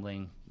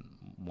scrambling,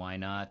 why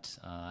not?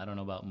 I don't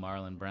know about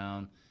Marlon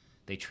Brown.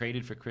 They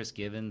traded for Chris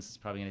Givens. It's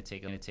probably going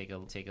to take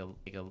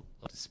a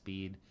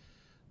speed,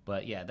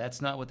 but yeah, that's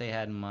not what they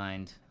had in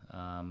mind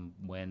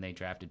when they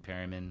drafted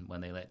Perriman, when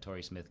they let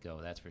Torrey Smith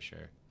go. That's for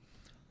sure.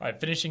 All right,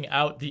 finishing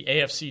out the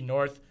AFC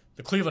North,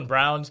 the Cleveland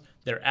Browns.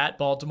 They're at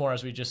Baltimore,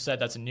 as we just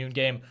said. That's a noon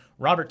game.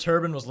 Robert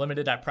Turbin was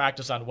limited at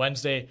practice on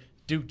Wednesday.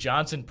 Duke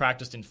Johnson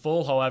practiced in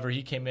full. However,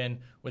 he came in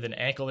with an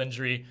ankle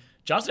injury.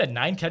 Johnson had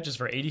 9 catches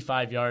for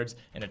 85 yards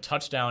and a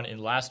touchdown in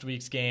last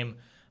week's game.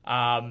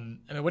 I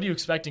mean, what are you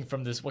expecting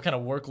from this? What kind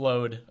of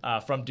workload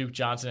from Duke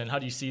Johnson, and how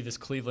do you see this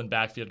Cleveland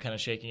backfield kind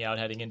of shaking out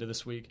heading into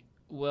this week?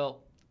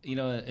 Well,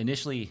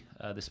 initially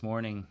this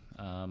morning,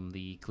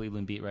 the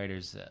Cleveland beat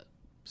writers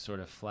sort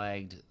of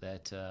flagged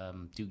that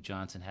Duke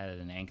Johnson had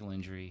an ankle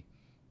injury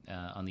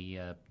on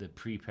the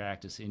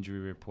pre-practice injury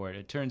report.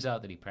 It turns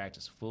out that he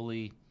practiced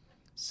fully.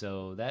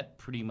 So that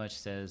pretty much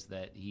says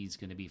that he's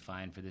going to be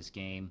fine for this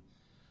game.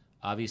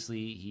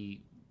 Obviously,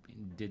 he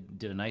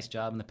did a nice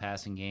job in the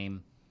passing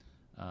game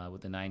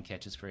with the 9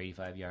 catches for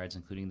 85 yards,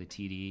 including the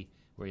TD,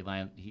 where he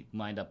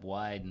lined up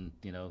wide and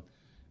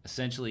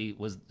essentially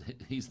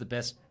he's the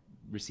best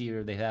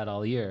receiver they've had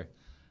all year.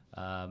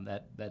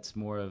 That's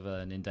more of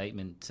an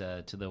indictment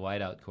to the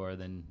wideout core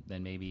than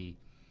maybe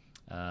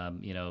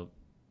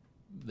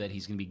that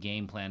he's going to be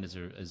game planned as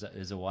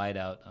a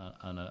wideout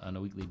on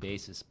a weekly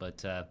basis,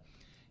 but.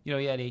 He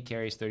had 8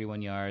 carries,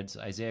 31 yards.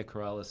 Isaiah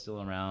Crowell is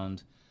still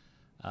around.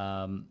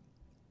 I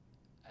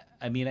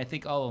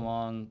think all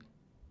along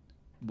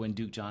when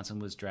Duke Johnson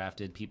was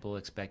drafted, people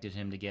expected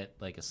him to get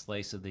like a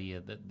slice of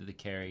the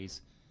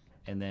carries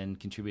and then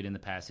contribute in the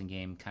passing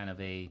game, kind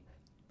of a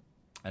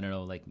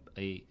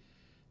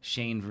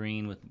Shane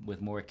Vereen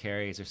with more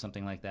carries or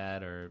something like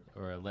that, or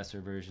a lesser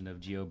version of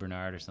Gio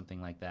Bernard or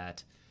something like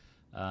that.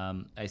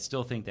 I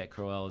still think that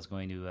Crowell is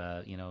going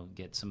to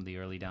get some of the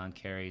early down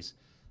carries.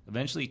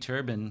 Eventually,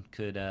 Turbin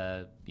could,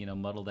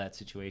 muddle that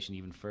situation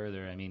even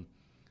further. I mean,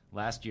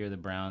 last year the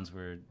Browns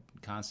were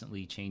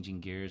constantly changing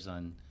gears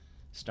on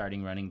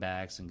starting running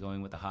backs and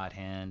going with a hot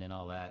hand and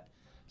all that.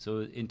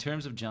 So in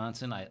terms of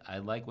Johnson, I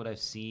like what I've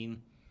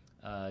seen.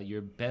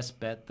 Your best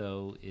bet,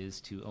 though,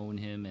 is to own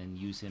him and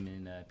use him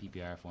in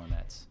PPR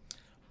formats.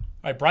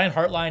 All right, Brian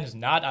Hartline is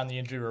not on the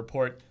injury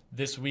report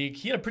this week.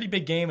 He had a pretty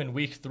big game in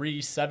Week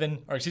 3,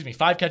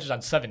 5 catches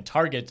on 7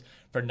 targets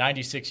for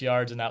 96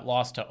 yards in that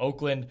loss to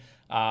Oakland.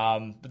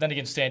 But then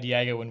against San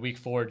Diego in Week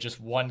 4,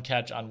 just 1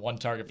 catch on 1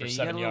 target for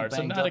 7 yards.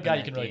 So not a guy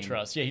you can really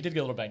trust. Yeah, he did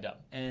get a little banged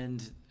up.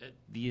 And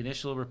the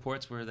initial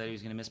reports were that he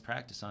was going to miss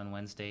practice on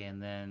Wednesday.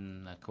 And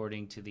then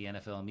according to the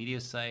NFL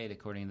media site,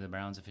 according to the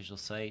Browns official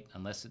site,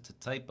 unless it's a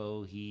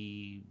typo,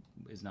 he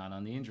is not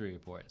on the injury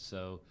report.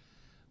 So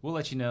we'll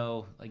let you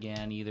know,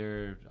 again,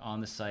 either on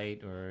the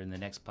site or in the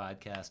next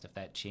podcast if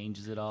that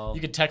changes at all.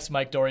 You can text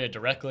Mike Doria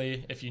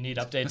directly if you need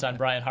updates on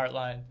Brian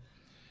Hartline.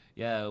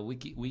 Yeah, we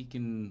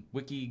can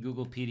Wiki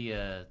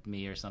Googlepedia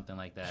me or something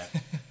like that.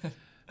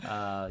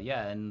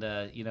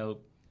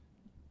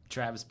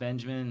 Travis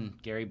Benjamin,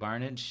 Gary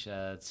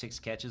Barnidge, 6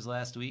 catches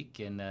last week,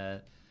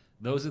 and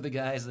those are the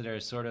guys that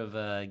are sort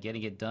of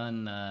getting it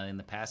done in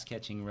the pass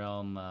catching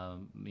realm.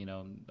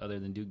 Other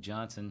than Duke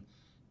Johnson,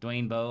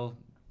 Dwayne Bowe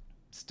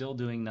still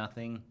doing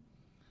nothing.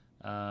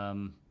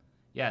 Gary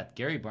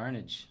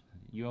Barnidge.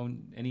 You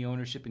own any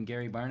ownership in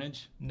Gary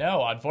Barnidge?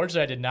 No,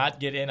 unfortunately, I did not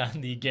get in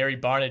on the Gary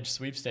Barnidge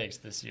sweepstakes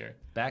this year.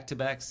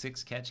 Back-to-back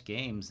 6-catch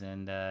games,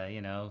 and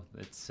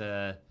it's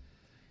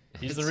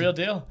he's the real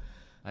deal.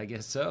 I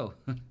guess so.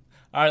 All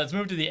right, let's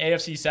move to the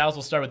AFC South.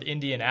 We'll start with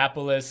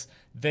Indianapolis.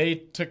 They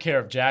took care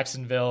of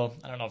Jacksonville.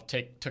 I don't know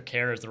if took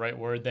care is the right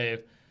word.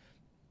 They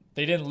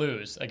didn't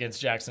lose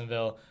against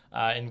Jacksonville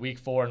in Week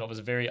 4, and it was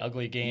a very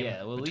ugly game.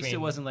 Yeah, well, at least it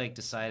wasn't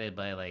decided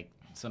by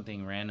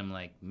something random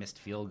like missed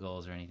field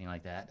goals or anything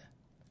like that.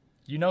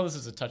 You know this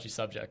is a touchy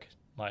subject,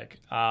 Mike.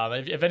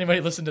 If anybody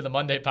listened to the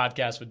Monday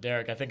podcast with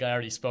Derek, I think I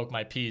already spoke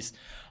my piece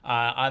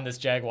on this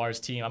Jaguars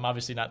team. I'm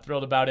obviously not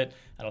thrilled about it.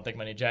 I don't think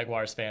many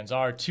Jaguars fans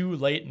are. 2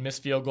 late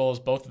missed field goals.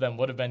 Both of them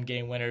would have been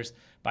game winners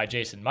by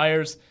Jason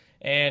Myers.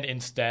 And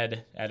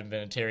instead, Adam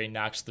Vinatieri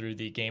knocks through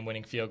the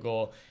game-winning field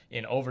goal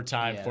in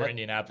overtime for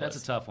Indianapolis.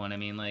 That's a tough one. I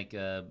mean,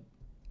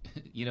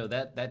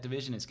 that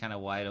division is kind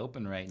of wide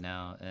open right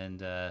now.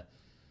 And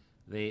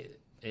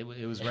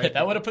it was right.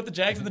 That would have put the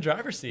Jags in the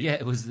driver's seat. Yeah,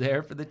 it was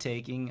there for the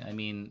taking. I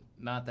mean,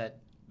 not that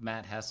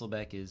Matt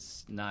Hasselbeck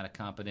is not a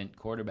competent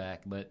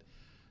quarterback, but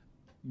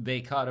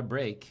they caught a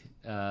break,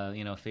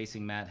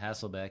 facing Matt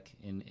Hasselbeck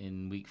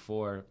in Week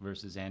 4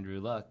 versus Andrew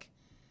Luck,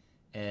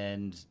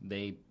 and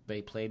they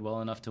played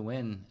well enough to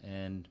win.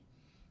 And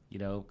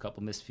a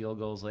couple missed field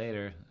goals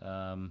later,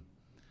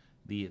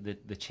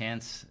 the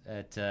chance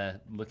at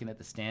looking at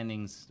the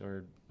standings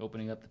or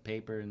opening up the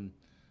paper and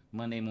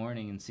Monday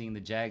morning and seeing the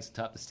Jags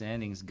top the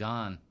standings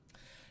gone.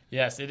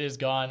 Yes, it is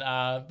gone,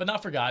 but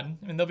not forgotten.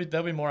 I mean,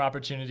 there'll be more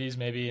opportunities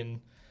maybe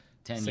in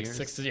 10 years.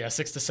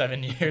 6 to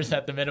 7 years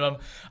at the minimum.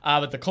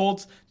 But the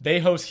Colts, they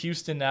host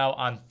Houston now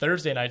on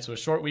Thursday night, so a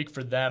short week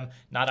for them.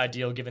 Not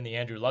ideal given the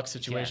Andrew Luck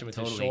situation with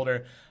his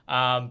shoulder.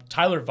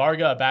 Tyler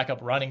Varga, a backup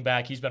running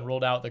back, he's been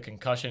ruled out with a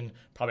concussion.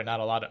 Probably not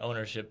a lot of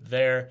ownership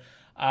there.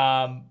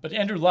 But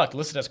Andrew Luck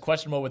listed as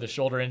questionable with a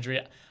shoulder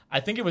injury. I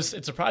think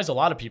it surprised a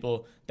lot of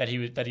people that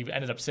he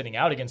ended up sitting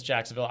out against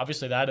Jacksonville.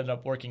 Obviously, that ended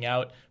up working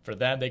out for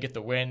them. They get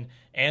the win,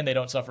 and they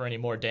don't suffer any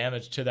more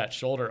damage to that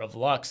shoulder of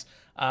Luck's.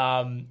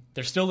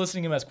 They're still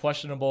listing him as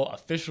questionable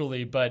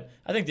officially, but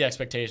I think the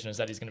expectation is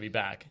that he's going to be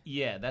back.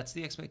 Yeah, that's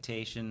the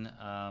expectation.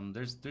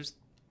 There's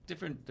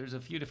a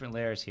few different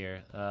layers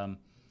here.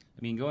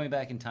 Going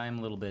back in time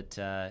a little bit,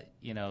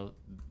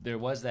 there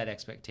was that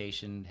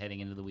expectation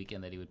heading into the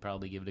weekend that he would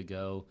probably give it a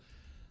go.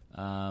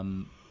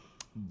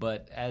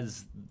 But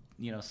as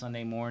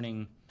Sunday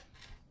morning,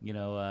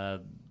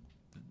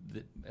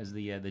 as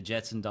the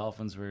Jets and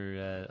Dolphins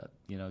were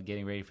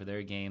getting ready for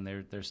their game,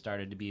 there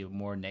started to be a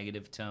more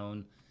negative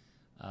tone,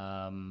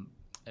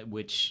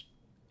 which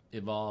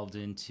evolved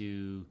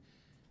into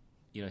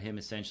him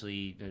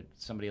essentially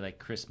somebody like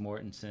Chris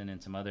Mortensen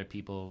and some other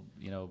people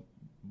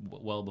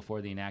well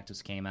before the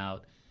inactives came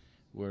out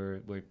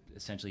were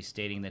essentially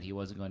stating that he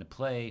wasn't going to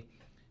play,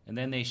 and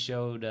then they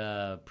showed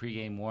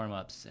pregame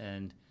warm-ups,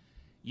 and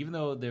even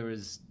though there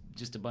was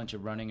just a bunch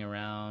of running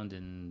around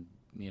and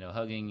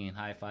hugging and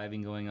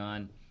high-fiving going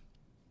on,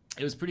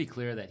 it was pretty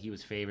clear that he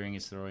was favoring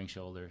his throwing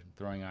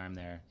arm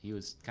there. He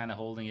was kind of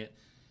holding it,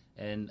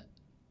 and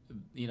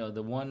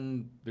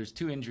there's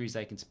two injuries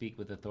I can speak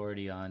with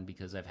authority on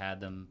because I've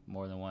had them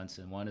more than once,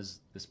 and one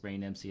is the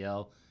sprained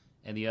MCL,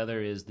 and the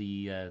other is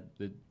the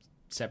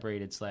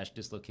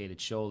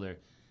separated/dislocated shoulder.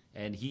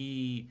 And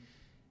he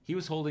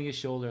was holding his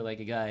shoulder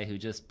like a guy who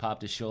just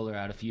popped his shoulder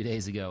out a few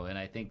days ago, and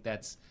I think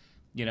that's,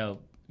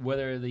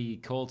 whether the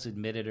Colts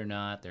admit it or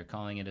not, they're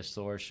calling it a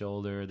sore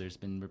shoulder. There's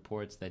been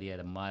reports that he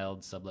had a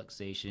mild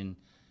subluxation,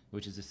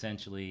 which is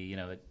essentially,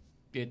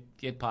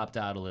 it popped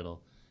out a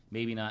little.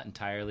 Maybe not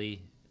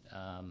entirely,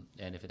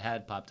 and if it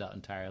had popped out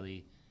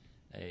entirely,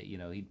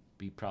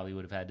 he probably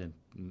would have had to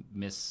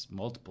miss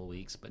multiple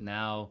weeks. But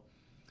now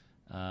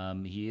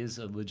he is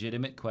a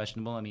legitimate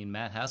questionable. I mean,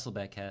 Matt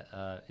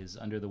Hasselbeck is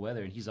under the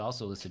weather, and he's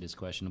also listed as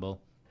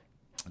questionable.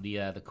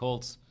 The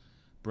Colts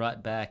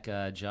brought back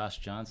Josh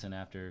Johnson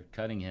after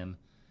cutting him,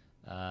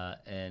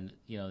 and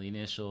the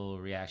initial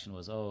reaction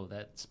was, oh,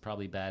 that's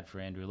probably bad for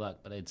Andrew Luck.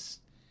 But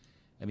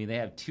they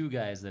have two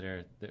guys that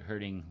are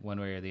hurting one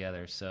way or the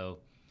other. So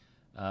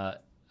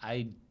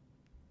I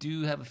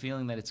do have a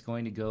feeling that it's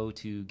going to go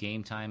to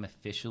game time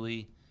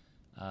officially.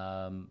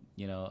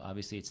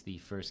 Obviously it's the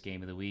first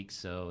game of the week,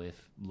 so if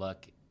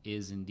Luck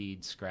is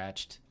indeed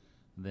scratched,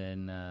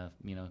 then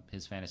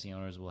his fantasy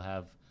owners will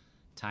have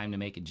time to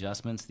make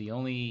adjustments. The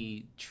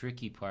only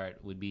tricky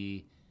part would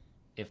be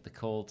if the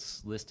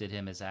Colts listed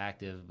him as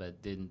active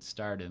but didn't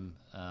start him.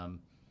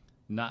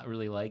 Not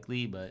really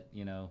likely, but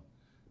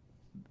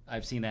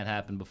I've seen that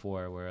happen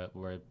before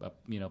where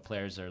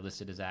players are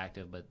listed as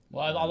active, but a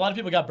lot of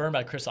people got burned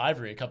by Chris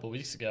Ivory a couple of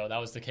weeks ago. That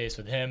was the case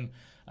with him,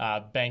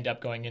 banged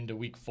up going into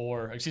week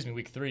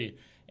 3,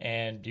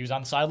 and he was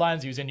on the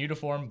sidelines. He was in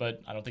uniform,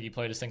 but I don't think he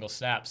played a single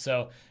snap.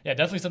 So yeah,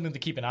 definitely something to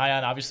keep an eye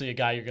on. Obviously, a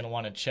guy you're going to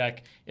want to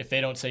check if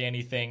they don't say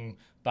anything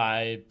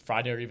by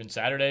Friday or even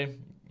Saturday.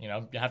 You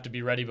have to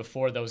be ready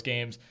before those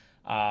games.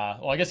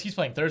 I guess he's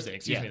playing Thursday,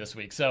 this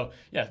week. So,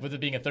 yeah, with it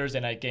being a Thursday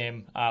night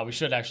game, we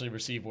should actually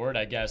receive word,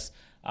 I guess,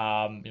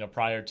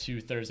 prior to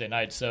Thursday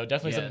night. So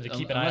definitely something to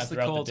keep an eye on throughout the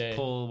day. Unless the Colts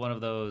pull one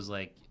of those,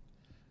 like,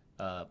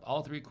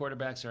 all three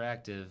quarterbacks are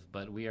active,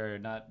 but we are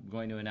not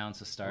going to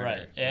announce a starter.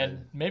 Right,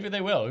 and maybe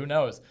they will. Who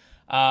knows?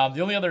 The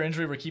only other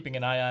injury we're keeping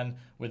an eye on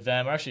with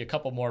them, or actually a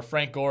couple more,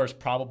 Frank Gore is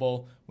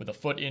probable with a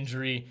foot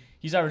injury.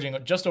 He's averaging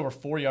just over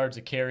 4 yards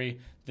a carry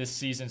this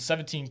season,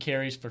 17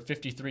 carries for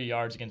 53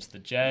 yards against the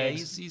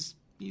Jags. Yeah,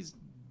 he's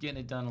getting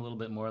it done a little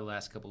bit more the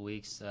last couple of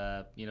weeks.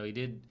 He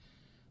did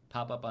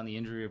pop up on the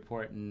injury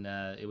report, and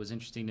it was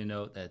interesting to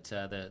note that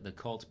the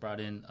Colts brought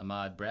in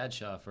Ahmad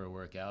Bradshaw for a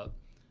workout.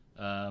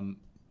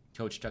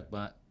 Coach Chuck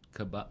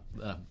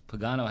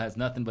Pagano has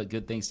nothing but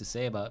good things to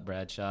say about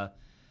Bradshaw,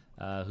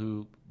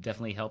 who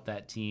definitely helped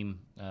that team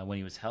when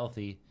he was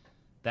healthy.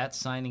 That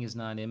signing is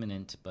not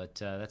imminent, but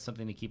that's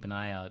something to keep an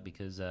eye out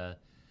because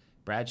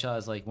Bradshaw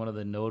is like one of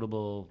the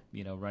notable,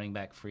 running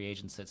back free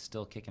agents that's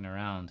still kicking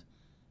around,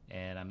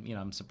 and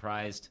I'm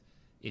surprised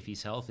if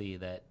he's healthy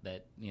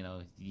that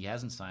he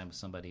hasn't signed with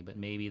somebody. But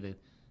maybe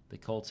the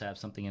Colts have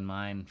something in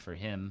mind for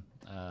him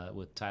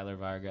with Tyler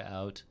Varga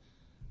out.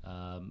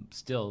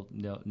 Still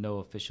no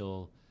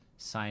official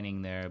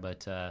signing there,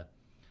 but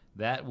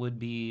that would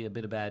be a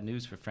bit of bad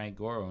news for Frank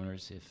Gore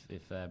owners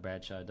if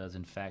Bradshaw does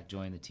in fact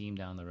join the team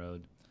down the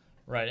road.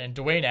 Right, and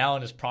Dwayne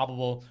Allen is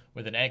probable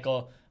with an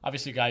ankle.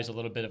 Obviously, guy's a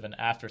little bit of an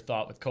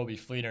afterthought with Kobe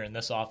Fleener in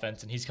this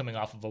offense, and he's coming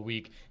off of a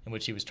week in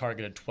which he was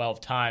targeted 12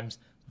 times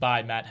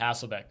by Matt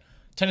Hasselbeck.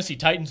 Tennessee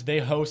Titans, they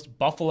host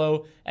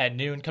Buffalo at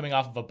noon, coming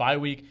off of a bye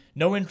week.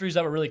 No injuries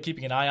that we're really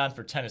keeping an eye on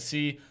for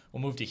Tennessee.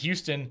 We'll move to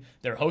Houston.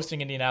 They're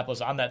hosting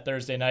Indianapolis on that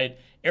Thursday night.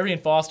 Arian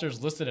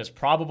Foster's listed as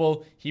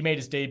probable. He made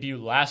his debut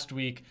last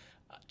week.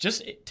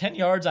 Just 10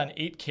 yards on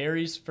 8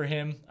 carries for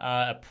him.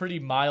 A pretty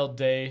mild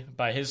day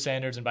by his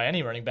standards and by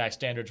any running back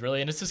standards,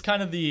 really. And this is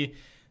kind of the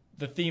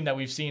theme that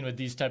we've seen with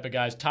these type of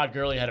guys. Todd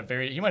Gurley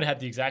he might have had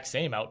the exact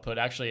same output,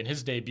 actually, in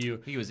his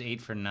debut. He was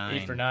 8 for 9.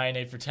 8 for 9,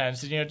 8 for 10.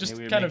 So, just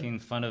we were kind making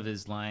fun of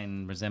his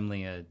line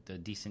resembling a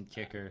decent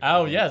kicker.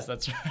 Oh, yes,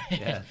 that's right.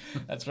 Yeah.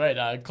 That's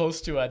right.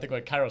 Close to, I think,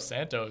 what Cairo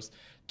Santos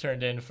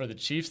turned in for the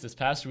Chiefs this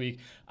past week.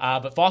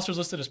 But Foster's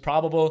listed as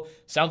probable.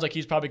 Sounds like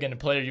he's probably going to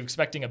play. Are you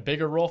expecting a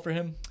bigger role for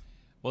him?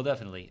 Well,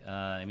 definitely.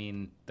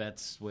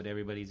 That's what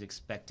everybody's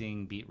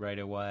expecting, beat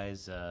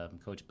writer-wise.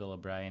 Coach Bill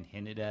O'Brien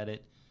hinted at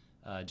it.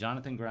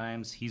 Jonathan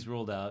Grimes, he's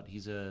ruled out.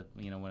 He's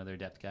one of their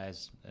depth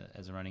guys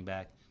as a running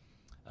back.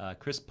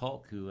 Chris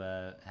Polk, who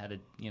had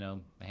a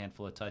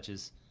handful of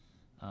touches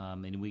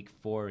in Week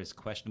 4, is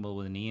questionable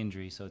with a knee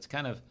injury. So it's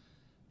kind of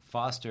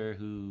Foster,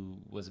 who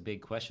was a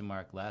big question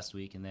mark last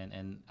week,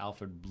 and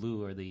Alfred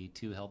Blue are the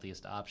two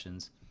healthiest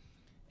options.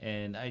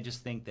 And I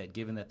just think that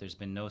given that there's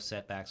been no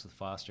setbacks with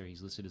Foster,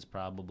 he's listed as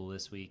probable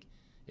this week,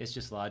 it's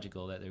just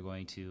logical that they're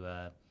going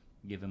to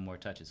give him more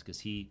touches because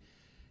he,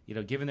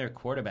 given their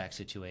quarterback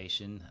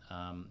situation,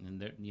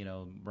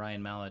 and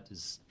Ryan Mallett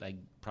is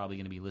probably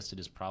going to be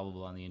listed as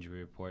probable on the injury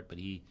report, but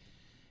he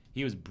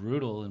was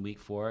brutal in Week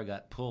 4,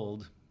 got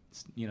pulled,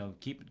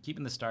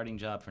 keeping the starting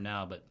job for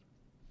now. But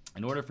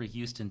in order for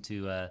Houston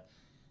to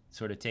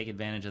sort of take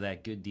advantage of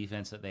that good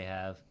defense that they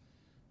have,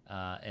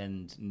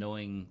 and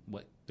knowing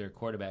what their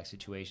quarterback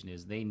situation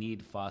is, they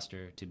need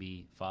Foster to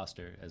be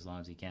Foster as long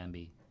as he can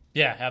be.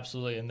 Yeah,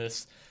 absolutely. And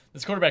this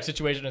quarterback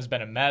situation has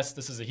been a mess.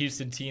 This is a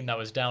Houston team that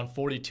was down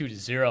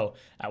 42-0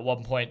 at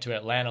one point to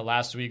Atlanta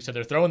last week. So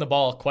they're throwing the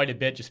ball quite a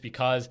bit just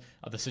because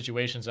of the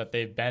situations that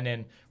they've been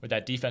in with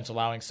that defense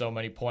allowing so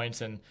many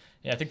points. And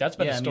I think that's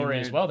been the story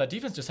as well. That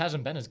defense just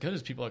hasn't been as good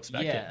as people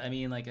expected. Yeah,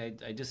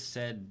 I just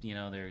said,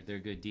 they're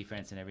good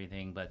defense and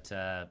everything, but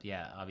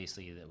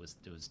obviously it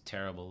was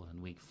terrible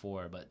in Week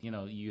 4. But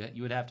you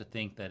would have to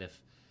think that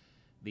if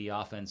the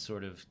offense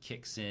sort of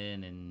kicks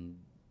in and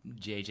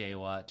J.J.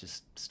 Watt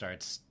just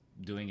starts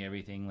doing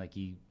everything like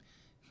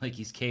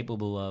he's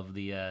capable of,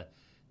 the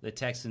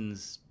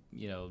Texans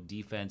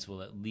defense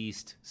will at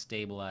least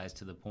stabilize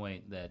to the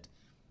point that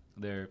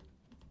they're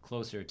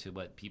closer to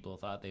what people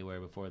thought they were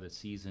before the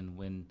season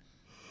when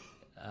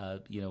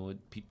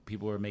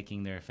people were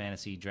making their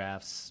fantasy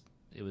drafts.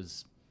 It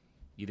was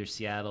either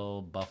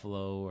Seattle,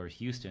 Buffalo, or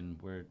Houston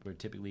were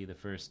typically the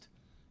first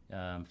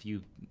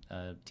few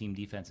team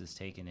defenses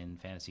taken in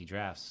fantasy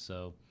drafts.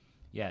 So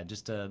yeah,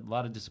 just a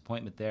lot of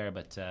disappointment there.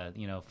 But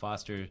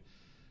Foster,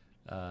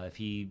 if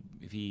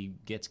he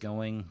gets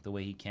going the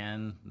way he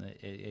can,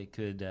 it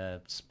could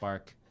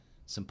spark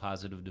some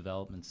positive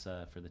developments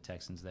for the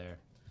Texans there.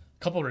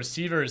 A couple of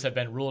receivers have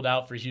been ruled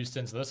out for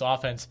Houston, so this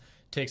offense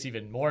takes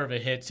even more of a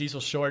hit. Cecil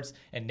Shorts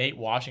and Nate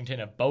Washington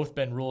have both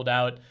been ruled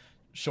out.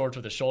 Shorts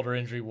with a shoulder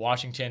injury,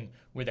 Washington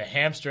with a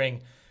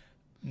hamstring.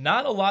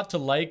 Not a lot to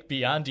like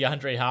beyond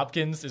DeAndre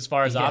Hopkins as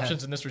far as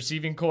options in this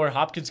receiving core.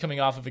 Hopkins coming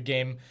off of a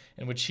game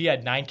in which he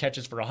had 9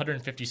 catches for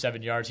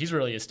 157 yards. He's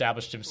really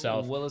established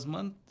himself. Well, as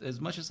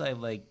much as I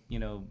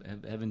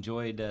have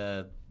enjoyed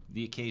the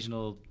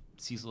occasional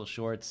Cecil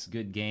Shorts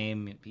good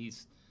game,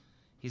 he's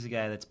a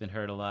guy that's been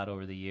hurt a lot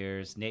over the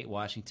years. Nate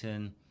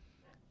Washington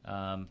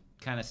kind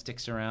of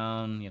sticks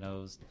around,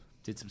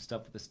 did some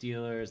stuff with the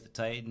Steelers, the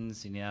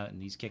Titans, and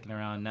he's kicking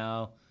around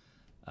now.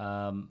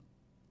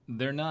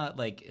 They're not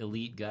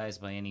elite guys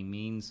by any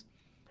means.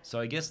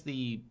 So I guess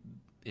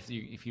if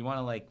you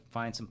want to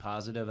find some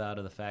positive out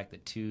of the fact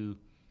that two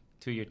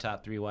of your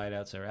top 3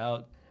 wideouts are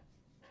out,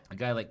 a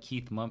guy like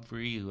Keith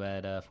Mumphrey, who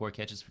had 4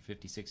 catches for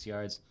 56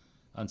 yards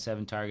on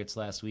 7 targets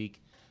last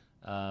week,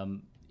 he's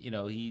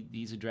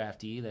a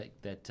draftee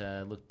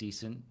that looked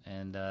decent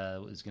and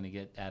was going to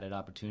get added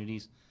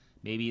opportunities.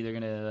 Maybe they're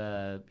going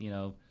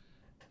to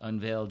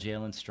unveil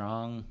Jalen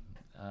Strong.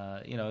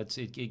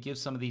 It gives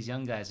some of these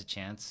young guys a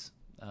chance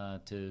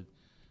to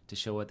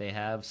show what they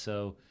have.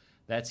 So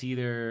that's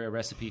either a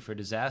recipe for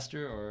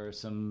disaster or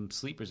some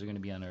sleepers are going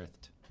to be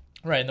unearthed.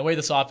 Right, and the way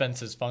this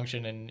offense has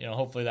functioned, and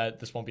hopefully that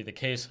this won't be the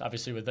case.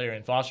 Obviously, with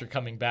Arian Foster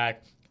coming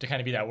back to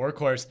kind of be that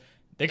workhorse,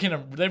 they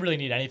really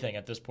need anything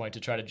at this point to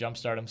try to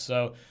jumpstart him.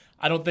 So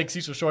I don't think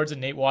Cecil Shorts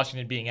and Nate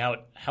Washington being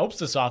out helps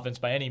this offense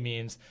by any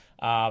means.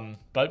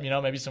 But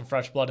maybe some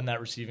fresh blood in that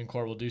receiving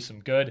core will do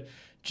some good.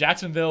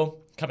 Jacksonville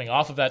coming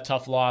off of that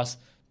tough loss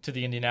to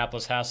the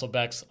Indianapolis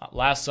Hasselbecks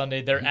last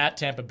Sunday. They're at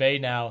Tampa Bay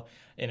now.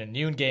 in a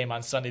noon game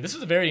on Sunday. This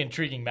is a very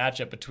intriguing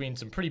matchup between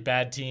some pretty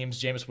bad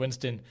teams. Jameis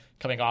Winston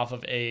coming off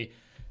of a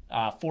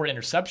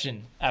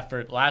 4-interception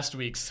effort last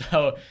week.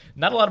 So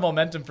not a lot of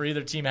momentum for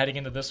either team heading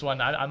into this one.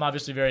 I'm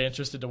obviously very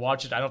interested to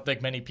watch it. I don't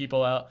think many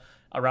people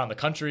around the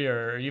country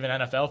or even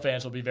NFL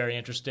fans will be very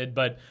interested,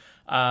 but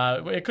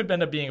it could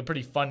end up being a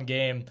pretty fun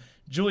game.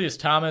 Julius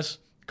Thomas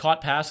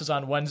caught passes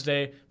on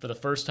Wednesday for the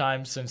first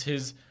time since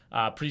his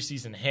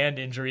preseason hand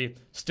injury.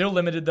 Still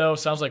limited, though.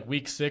 Sounds like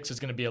week 6 is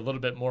going to be a little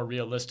bit more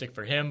realistic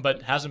for him,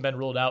 but hasn't been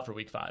ruled out for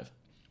week 5.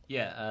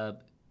 Yeah,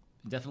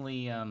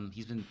 definitely.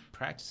 He's been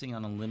practicing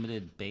on a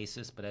limited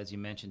basis, but as you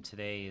mentioned,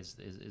 today is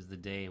the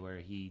day where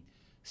he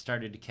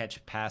started to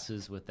catch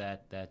passes with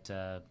that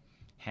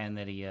hand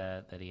that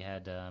he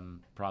had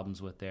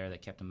problems with there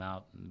that kept him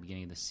out in the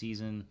beginning of the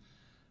season.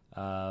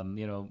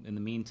 In the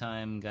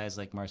meantime, guys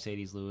like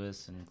Mercedes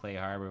Lewis and Clay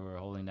Harbor were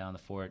holding down the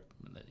fort,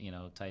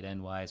 tight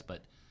end wise,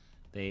 but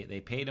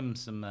they paid him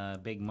some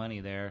big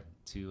money there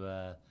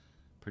to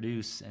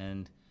produce,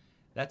 and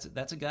that's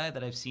a guy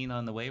that I've seen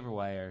on the waiver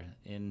wire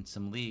in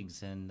some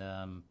leagues, and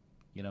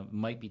it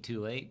might be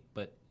too late,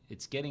 but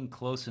it's getting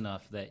close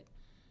enough that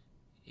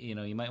you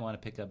might want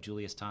to pick up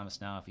Julius Thomas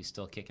now if he's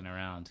still kicking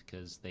around,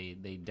 because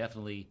they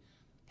definitely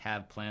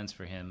have plans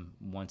for him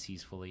once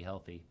he's fully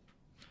healthy.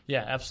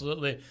 Yeah,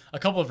 absolutely. A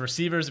couple of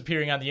receivers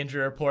appearing on the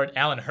injury report.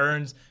 Allen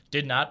Hurns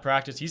did not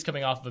practice. He's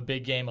coming off of a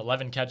big game,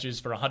 11 catches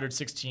for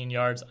 116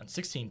 yards on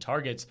 16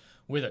 targets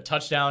with a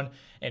touchdown.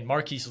 And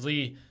Marquise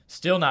Lee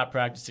still not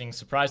practicing.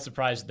 Surprise,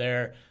 surprise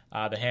there.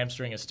 The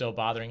hamstring is still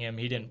bothering him.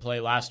 He didn't play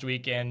last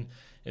week and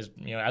is,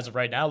 as of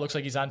right now, looks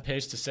like he's on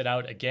pace to sit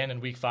out again in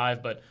week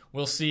 5. But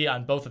we'll see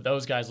on both of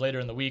those guys later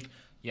in the week.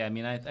 Yeah,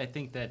 I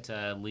think that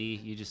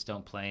Lee, you just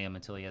don't play him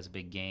until he has a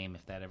big game.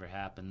 If that ever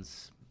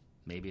happens,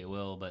 maybe it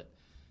will, but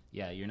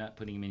yeah, you're not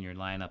putting him in your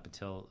lineup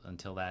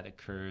until that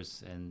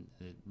occurs. And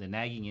the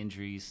nagging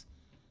injuries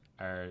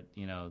are,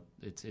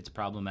 it's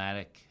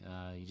problematic.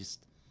 You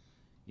just,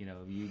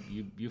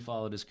 you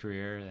followed his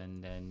career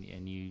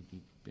and you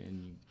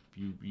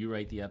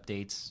write the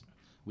updates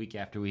week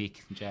after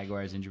week.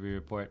 Jaguars injury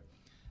report.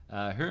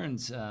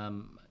 Hurns,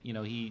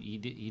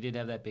 he did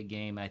have that big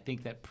game. I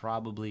think that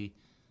probably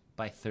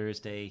by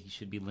Thursday he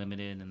should be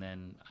limited, and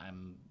then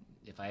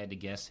if I had to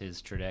guess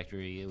his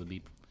trajectory, it would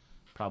be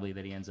probably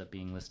that he ends up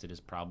being listed as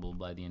probable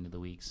by the end of the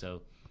week.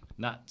 So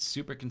not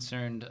super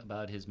concerned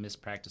about his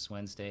missed practice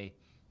Wednesday.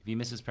 If he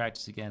misses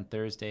practice again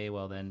Thursday,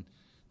 well, then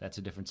that's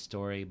a different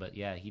story. But,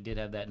 yeah, he did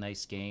have that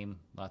nice game,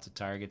 lots of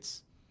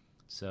targets.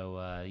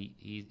 So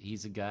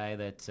he's a guy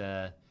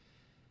that,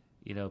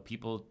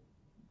 people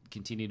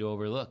continue to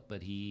overlook.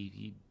 But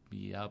he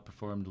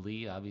outperformed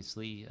Lee,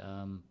 obviously,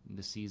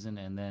 this season.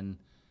 And then,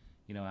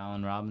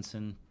 Allen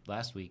Robinson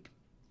last week.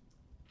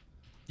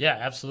 Yeah,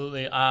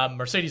 absolutely.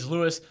 Mercedes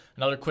Lewis,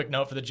 another quick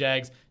note for the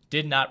Jags,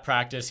 did not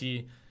practice.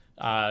 He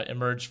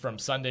emerged from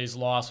Sunday's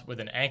loss with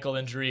an ankle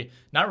injury.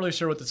 Not really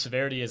sure what the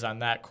severity is on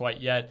that quite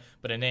yet,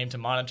 but a name to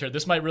monitor.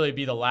 This might really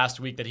be the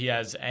last week that he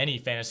has any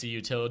fantasy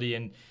utility,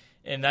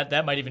 and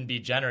that might even be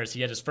generous.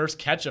 He had his first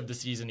catch of the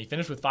season. He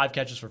finished with 5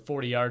 catches for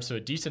 40 yards, so a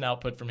decent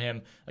output from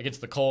him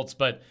against the Colts,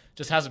 but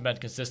just hasn't been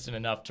consistent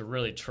enough to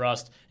really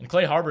trust. And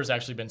Clay Harbor's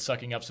actually been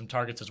sucking up some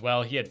targets as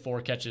well. He had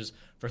 4 catches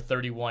for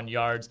 31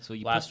 yards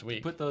last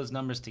week. Put those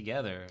numbers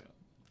together.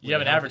 You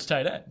have an average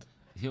tight end.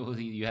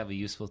 You have a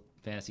useful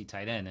fantasy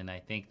tight end, and I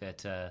think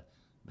that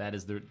that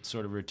is the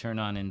sort of return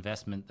on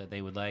investment that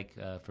they would like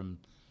from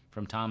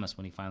Thomas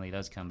when he finally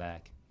does come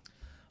back.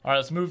 All right,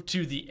 let's move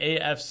to the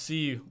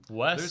AFC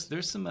West.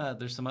 There's some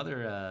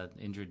other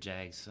injured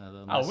Jags.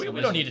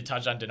 We don't need to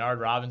touch on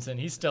Denard Robinson.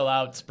 He's still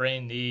out,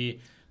 sprained knee.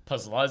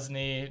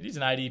 Puslesny, he's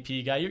an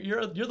IDP guy.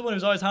 You're the one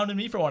who's always hounding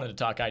me for wanting to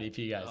talk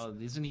IDP guys. Oh,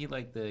 isn't he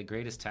like the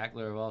greatest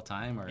tackler of all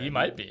time? Or he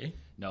might be.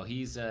 No,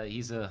 he's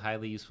a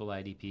highly useful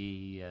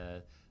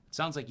IDP.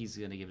 Sounds like he's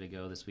going to give it a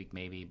go this week,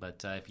 maybe.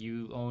 But if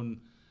you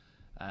own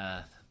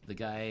the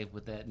guy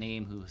with that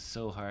name who is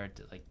so hard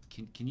to, like,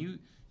 can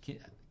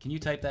you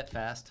type that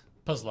fast?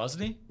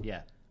 Puslesny?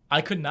 Yeah.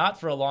 I could not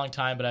for a long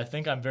time, but I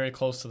think I'm very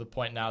close to the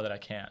point now that I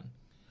can.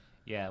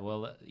 Yeah,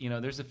 well,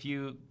 there's a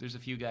few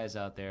guys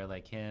out there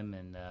like him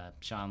and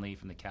Sean Lee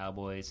from the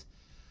Cowboys.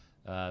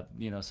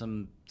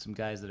 Some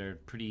guys that are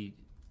pretty,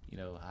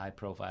 high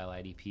profile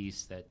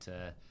IDPs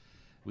that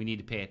we need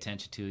to pay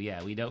attention to.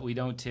 Yeah, we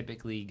don't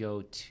typically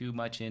go too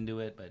much into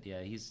it, but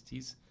yeah,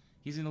 he's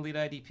an elite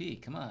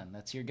IDP. Come on,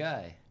 that's your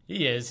guy.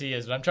 He is,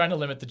 but I'm trying to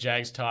limit the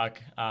Jags talk.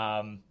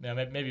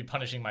 Maybe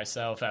punishing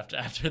myself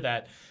after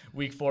that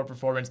Week 4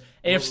 performance.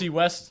 Well, AFC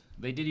West.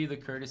 They did you the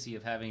courtesy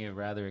of having a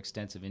rather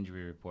extensive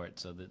injury report,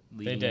 so that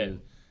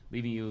leaving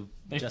you.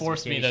 They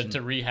forced me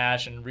to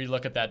rehash and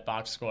relook at that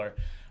box score.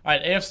 All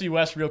right, AFC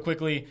West real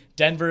quickly.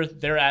 Denver,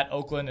 they're at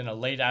Oakland in a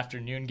late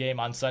afternoon game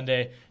on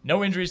Sunday.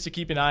 No injuries to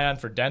keep an eye on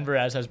for Denver,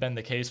 as has been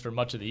the case for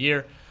much of the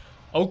year.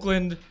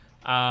 Oakland.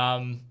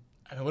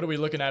 What are we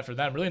looking at for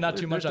them? Really not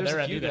too much on their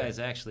end either. There's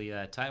a few guys, actually.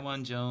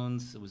 Taiwan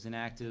Jones was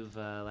inactive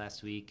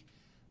last week.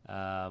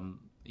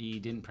 He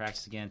didn't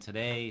practice again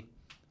today.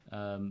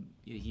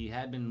 He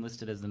had been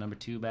listed as the number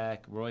 2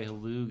 back. Roy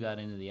Halou got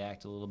into the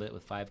act a little bit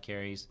with 5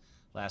 carries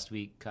last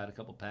week, caught a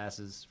couple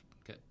passes,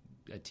 got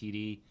a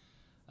TD.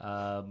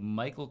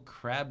 Michael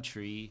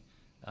Crabtree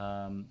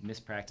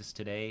missed practice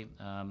today.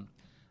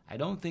 I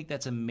don't think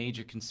that's a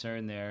major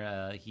concern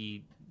there.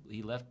 He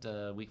left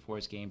Week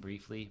 4's game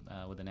briefly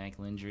with an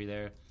ankle injury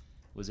there.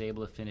 Was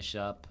able to finish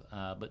up,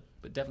 but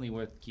definitely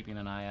worth keeping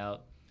an eye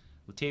out.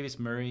 Latavius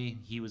Murray,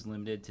 he was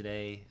limited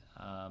today.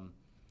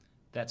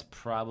 That's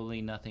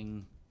probably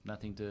nothing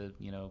to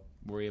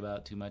worry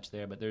about too much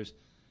there. But there's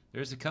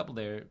a couple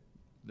there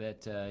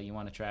that you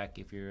want to track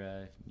if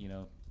you're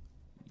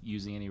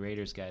using any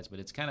Raiders guys. But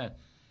it's kind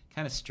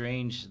of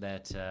strange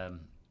that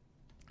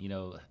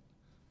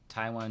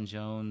Taiwan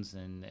Jones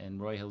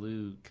and Roy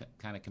Halou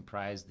kind of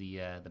comprise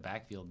the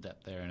backfield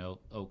depth there in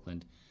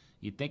Oakland.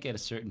 You'd think at a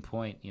certain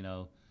point,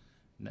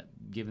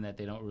 given that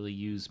they don't really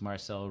use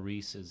Marcel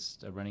Reese as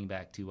a running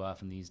back too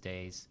often these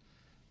days,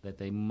 that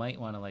they might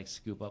want to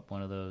scoop up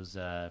one of those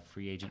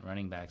free agent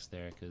running backs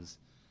there, because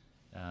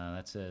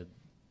it's a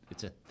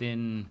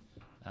thin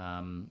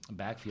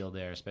backfield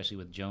there, especially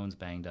with Jones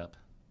banged up.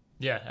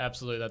 Yeah,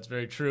 absolutely. That's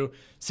very true.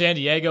 San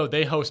Diego,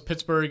 they host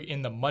Pittsburgh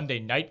in the Monday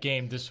night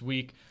game this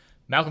week.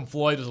 Malcolm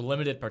Floyd was a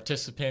limited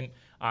participant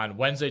on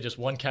Wednesday, just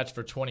 1 catch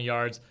for 20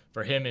 yards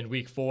for him in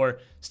Week 4.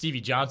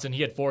 Stevie Johnson,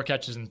 he had 4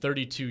 catches and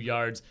 32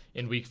 yards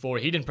in Week 4.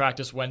 He didn't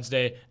practice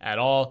Wednesday at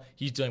all.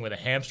 He's dealing with a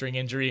hamstring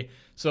injury.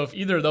 So if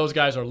either of those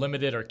guys are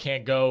limited or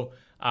can't go,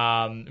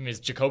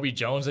 is Jacoby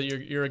Jones that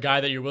you're a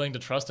guy that you're willing to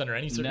trust under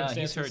any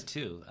circumstances? No, he's hurt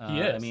too. He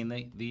is. I mean,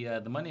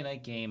 the Monday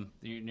night game,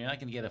 you're not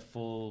going to get a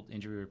full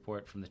injury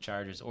report from the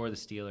Chargers or the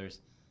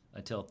Steelers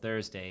until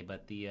Thursday,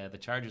 but the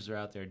Chargers are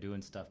out there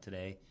doing stuff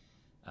today.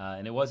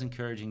 And it was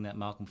encouraging that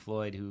Malcolm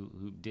Floyd,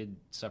 who did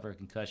suffer a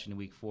concussion in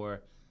Week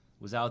 4,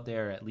 was out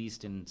there at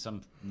least in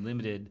some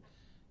limited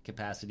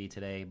capacity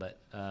today. But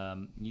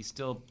he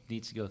still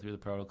needs to go through the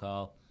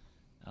protocol.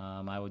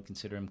 I would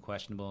consider him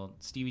questionable.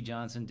 Stevie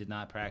Johnson did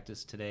not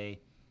practice today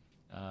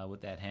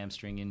with that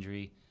hamstring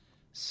injury.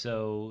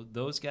 So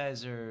those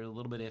guys are a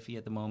little bit iffy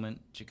at the moment.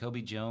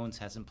 Jacoby Jones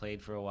hasn't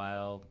played for a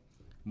while.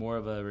 More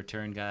of a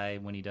return guy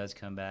when he does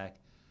come back.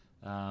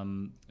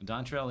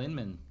 Dontrell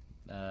Inman,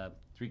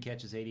 3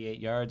 catches, 88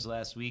 yards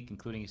last week,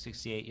 including a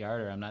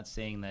 68-yarder. I'm not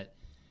saying that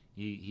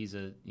he's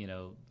a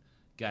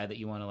guy that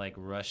you want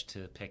to rush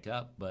to pick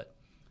up, but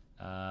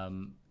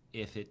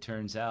if it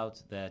turns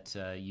out that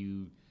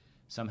you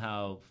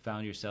somehow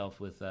found yourself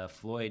with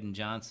Floyd and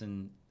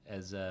Johnson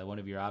as one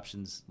of your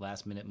options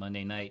last minute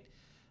Monday night,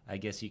 I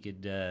guess you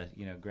could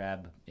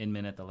grab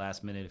Inman at the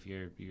last minute if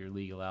your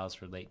league allows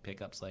for late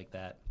pickups like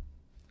that.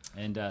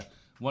 And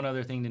one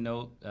other thing to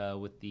note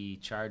with the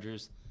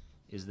Chargers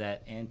is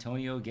that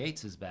Antonio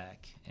Gates is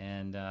back,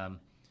 and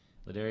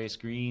Ladarius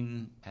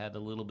Green had a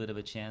little bit of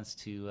a chance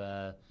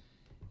to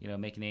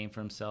make a name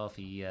for himself.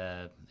 He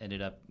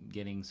ended up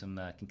getting some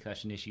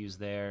concussion issues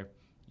there.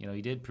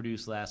 He did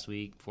produce last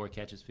week, 4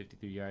 catches,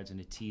 53 yards, and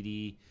a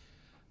TD.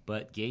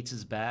 But Gates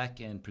is back,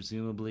 and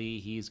presumably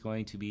he's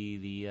going to be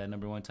the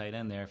number 1 tight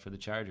end there for the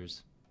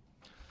Chargers.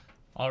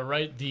 All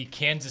right, the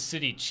Kansas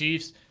City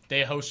Chiefs,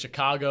 they host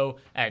Chicago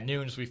at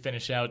noon as we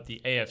finish out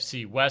the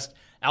AFC West.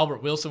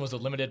 Albert Wilson was a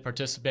limited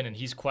participant, and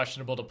he's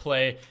questionable to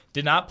play.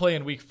 Did not play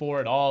in Week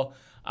 4 at all.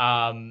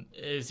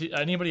 Is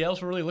anybody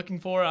else we're really looking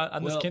for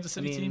on this Kansas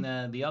City team?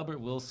 The Albert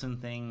Wilson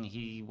thing,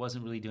 he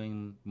wasn't really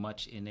doing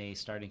much in a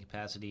starting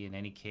capacity in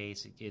any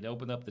case. It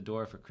opened up the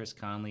door for Chris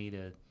Conley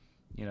to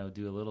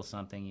do a little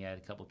something. He had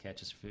a couple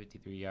catches for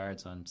 53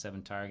 yards on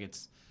 7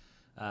 targets.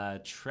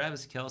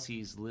 Travis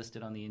Kelce's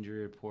listed on the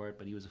injury report,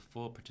 but he was a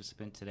full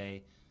participant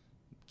today.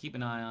 Keep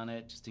an eye on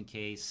it just in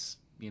case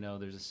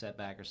there's a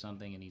setback or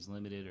something and he's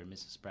limited or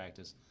misses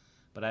practice.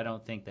 But I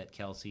don't think that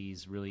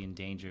Kelce's really in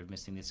danger of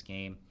missing this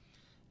game.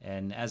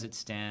 And as it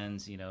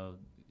stands, we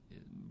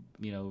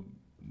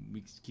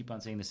keep on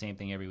saying the same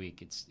thing every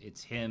week.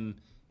 It's him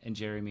and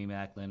Jeremy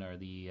Maclin are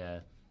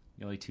the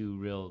only 2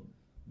 real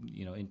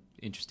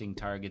interesting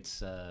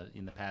targets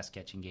in the pass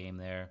catching game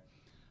there.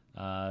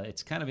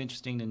 It's kind of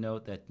interesting to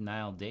note that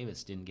Niall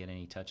Davis didn't get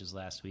any touches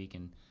last week,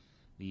 and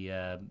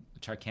the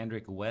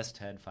Charkandrick West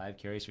had 5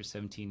 carries for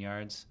 17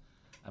 yards.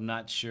 I'm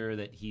not sure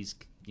that he's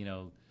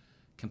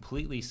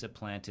completely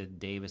supplanted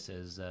Davis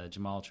as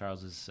Jamal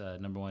Charles's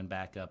number 1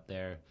 backup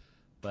there,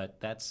 but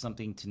that's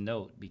something to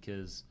note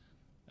because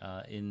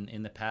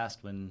in the past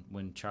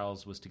when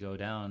Charles was to go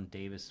down,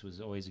 Davis was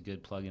always a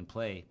good plug and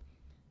play,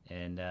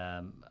 and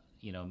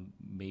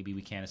maybe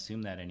we can't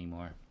assume that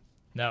anymore.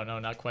 No,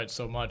 not quite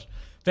so much.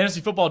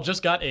 Fantasy football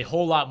just got a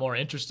whole lot more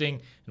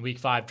interesting. In Week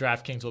 5,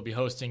 DraftKings will be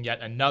hosting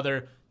yet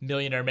another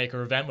Millionaire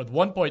Maker event with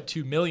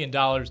 $1.2 million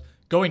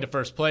going to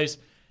first place.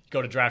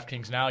 Go to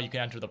DraftKings now. You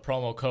can enter the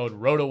promo code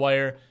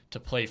ROTOWIRE to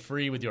play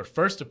free with your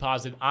first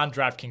deposit on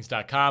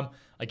DraftKings.com.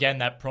 Again,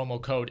 that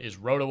promo code is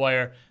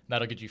ROTOWIRE.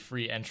 That'll get you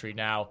free entry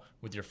now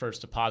with your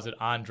first deposit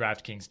on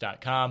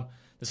DraftKings.com.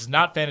 This is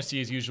not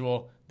fantasy as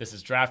usual. This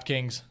is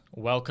DraftKings.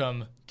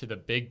 Welcome to the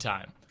big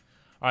time.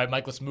 All right,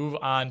 Mike, let's move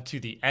on to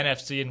the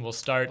NFC, and we'll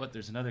start. What,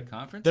 there's another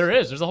conference? There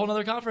is. There's a whole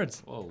other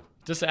conference. Whoa.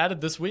 Just added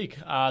this week.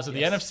 So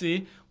the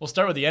NFC, we'll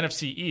start with the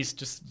NFC East,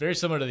 just very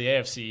similar to the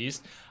AFC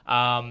East.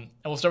 And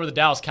we'll start with the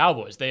Dallas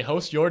Cowboys. They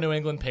host your New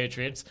England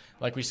Patriots.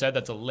 Like we said,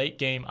 that's a late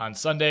game on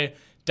Sunday.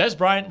 Dez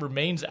Bryant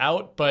remains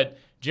out, but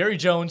Jerry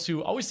Jones,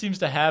 who always seems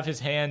to have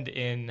his hand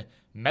in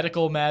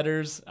medical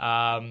matters,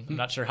 I'm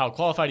not sure how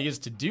qualified he is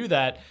to do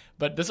that,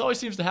 but this always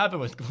seems to happen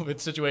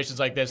with situations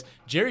like this.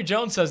 Jerry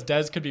Jones says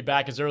Dez could be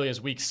back as early as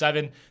Week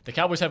 7. The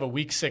Cowboys have a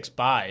Week 6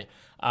 bye.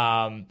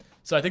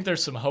 So I think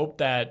there's some hope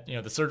that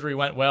the surgery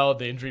went well.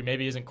 The injury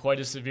maybe isn't quite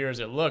as severe as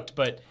it looked.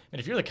 But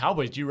if you're the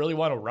Cowboys, do you really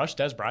want to rush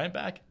Dez Bryant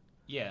back?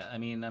 Yeah, I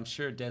mean, I'm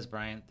sure Dez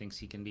Bryant thinks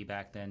he can be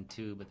back then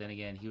too. But then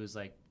again, he was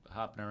like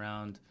hopping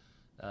around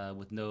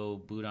with no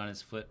boot on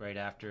his foot right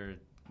after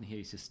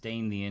he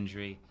sustained the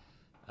injury.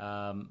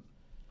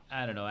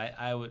 I don't know.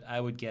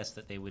 I would guess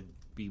that they would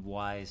be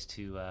wise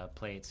to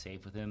play it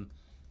safe with him.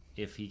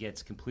 If he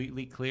gets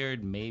completely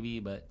cleared, maybe,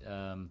 but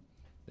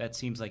that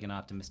seems like an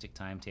optimistic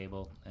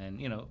timetable. And,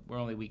 we're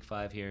only Week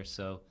 5 here,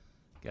 so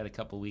got a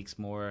couple weeks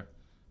more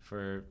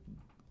for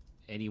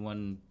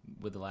anyone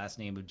with the last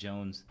name of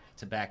Jones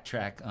to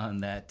backtrack on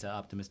that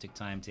optimistic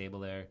timetable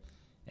there.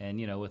 And,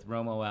 with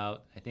Romo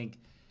out, I think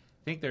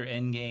their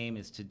end game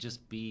is to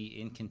just be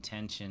in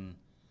contention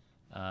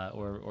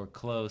or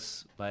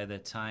close by the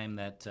time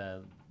that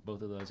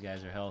both of those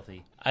guys are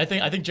healthy. I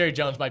think Jerry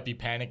Jones might be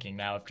panicking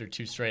now after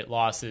 2 straight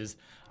losses,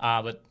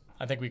 but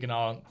I think we can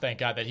all thank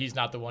God that he's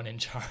not the one in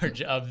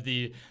charge of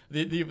the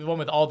one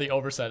with all the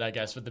oversight, I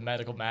guess, with the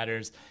medical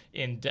matters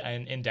in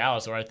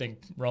Dallas, or I think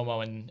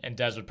Romo and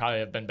Dez would probably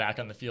have been back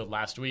on the field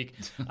last week.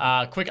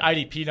 Quick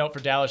IDP note for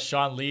Dallas: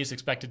 Sean Lee is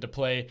expected to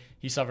play.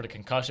 He suffered a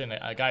concussion,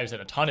 a guy who's had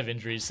a ton of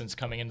injuries since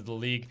coming into the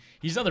league.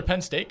 He's another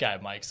Penn State guy,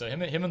 Mike, so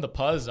him and the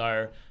Puzz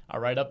are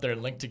right up there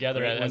linked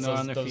together as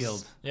on their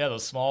field. Yeah,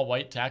 those small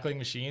white tackling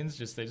machines.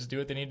 They just do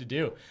what they need to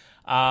do.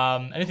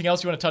 Anything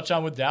else you want to touch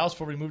on with Dallas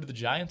before we move to the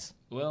Giants?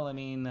 Well, I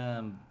mean,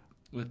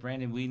 with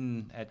Brandon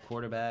Weeden at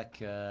quarterback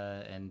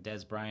and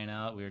Dez Bryant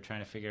out, we were trying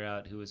to figure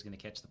out who was going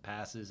to catch the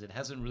passes. It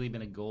hasn't really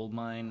been a gold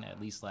mine,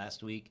 at least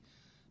last week.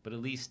 But at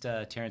least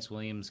Terrence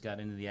Williams got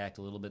into the act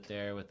a little bit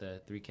there with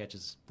 3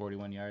 catches,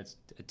 41 yards,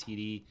 a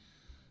TD.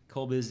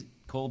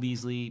 Cole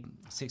Beasley,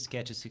 6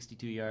 catches,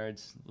 62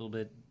 yards, a little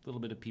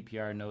bit of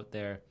PPR note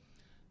there.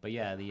 But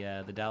yeah,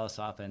 the Dallas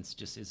offense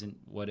just isn't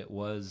what it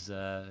was,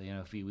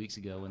 a few weeks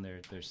ago when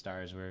their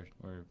stars were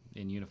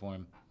in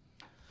uniform.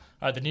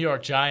 The New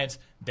York Giants,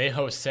 they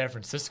host San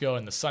Francisco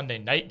in the Sunday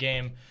night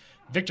game.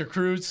 Victor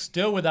Cruz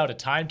still without a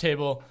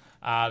timetable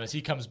as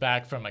he comes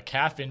back from a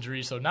calf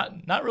injury, so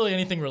not really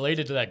anything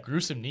related to that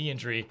gruesome knee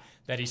injury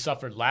that he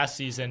suffered last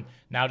season.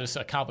 Now just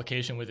a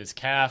complication with his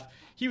calf.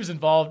 He was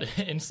involved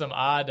in some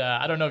odd,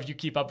 I don't know if you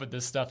keep up with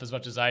this stuff as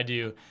much as I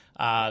do,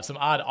 some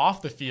odd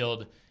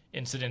off-the-field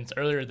incidents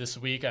earlier this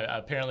week.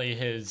 Apparently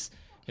his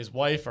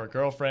wife or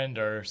girlfriend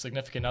or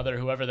significant other,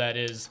 whoever that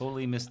is,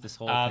 totally missed this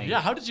whole thing. Yeah,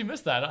 how did you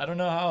miss that? I don't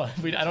know how.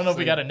 I don't know if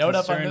we got a note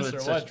up on this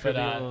or what.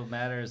 Trivial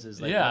matters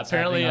is like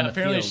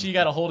apparently she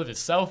got a hold of his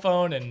cell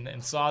phone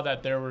and saw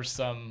that there were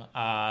some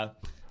how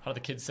do the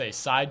kids say,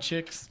 side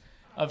chicks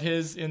of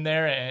his in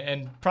there,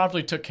 and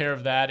promptly took care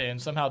of that,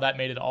 and somehow that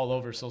made it all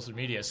over social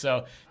media.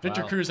 So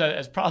Victor Cruz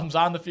has problems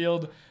on the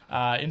field,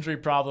 injury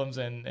problems,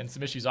 and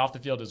some issues off the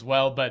field as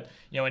well. But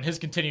in his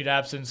continued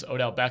absence,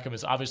 Odell Beckham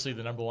is obviously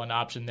the number 1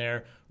 option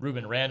there.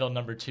 Ruben Randall,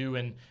 number 2,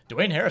 and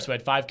Dwayne Harris, who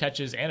had 5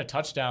 catches and a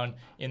touchdown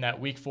in that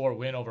Week 4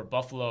 win over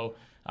Buffalo,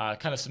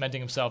 kind of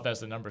cementing himself as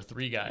the number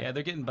 3 guy. Yeah,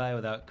 they're getting by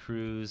without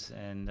Cruz,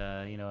 and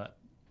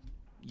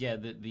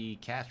the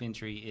calf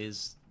injury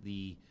is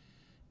the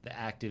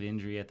active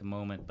injury at the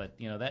moment, but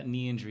that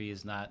knee injury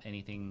is not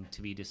anything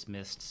to be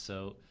dismissed.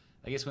 So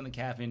I guess when the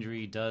calf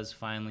injury does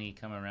finally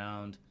come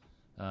around,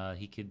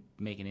 he could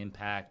make an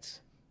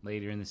impact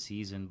later in the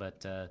season.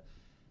 But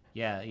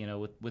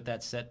with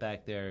that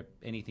setback there,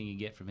 anything you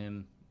get from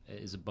him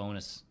is a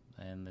bonus,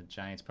 and the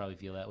Giants probably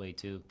feel that way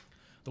too.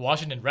 The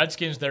Washington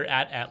Redskins, they're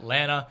at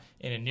Atlanta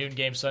in a noon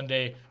game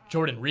Sunday.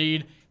 Jordan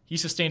Reed, he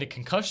sustained a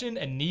concussion,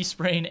 a knee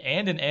sprain,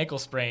 and an ankle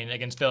sprain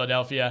against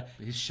Philadelphia.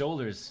 His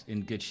shoulder's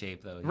in good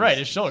shape, though. Right,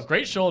 his shoulder,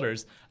 great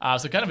shoulders.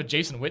 So kind of a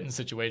Jason Witten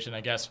situation,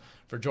 I guess,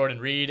 for Jordan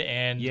Reed.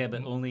 Yeah,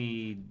 but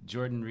only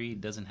Jordan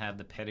Reed doesn't have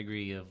the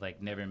pedigree of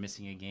never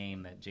missing a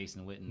game that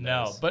Jason Witten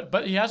does. No,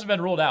 but he hasn't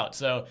been ruled out,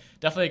 so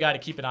definitely a guy to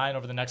keep an eye on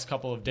over the next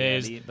couple of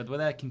days. Yeah, but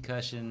with that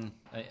concussion,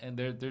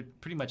 they're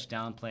pretty much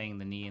downplaying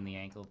the knee and the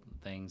ankle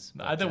things.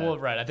 But, I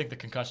think the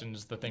concussion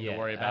is the thing to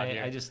worry about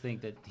here. I just think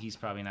that he's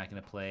probably not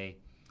going to play.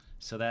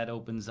 So that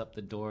opens up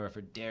the door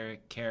for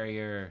Derek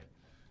Carrier,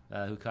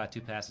 who caught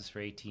 2 passes for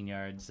 18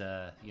 yards,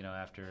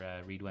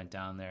 after Reed went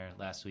down there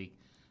last week.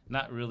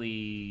 Not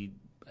really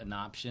an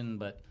option,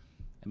 but,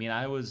 I mean,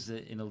 I was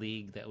in a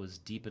league that was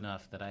deep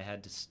enough that I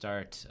had to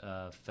start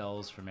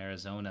Fells from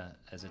Arizona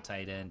as a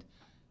tight end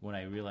when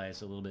I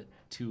realized a little bit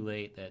too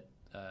late that,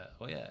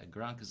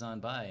 Gronk is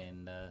on by,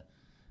 and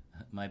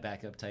my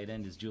backup tight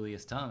end is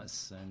Julius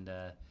Thomas. And,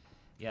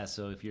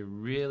 so if you're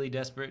really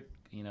desperate,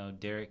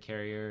 Derek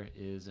Carrier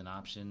is an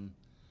option.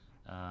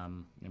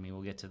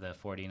 We'll get to the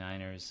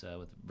 49ers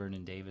with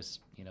Vernon Davis,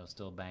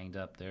 still banged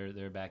up.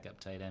 Their backup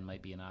tight end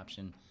might be an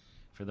option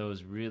for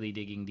those really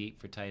digging deep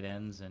for tight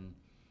ends. And,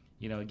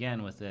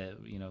 again, with a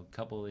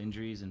couple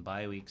injuries and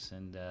bye weeks,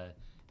 and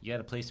you got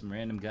to play some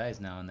random guys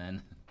now and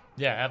then.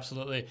 Yeah,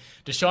 absolutely.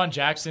 Deshaun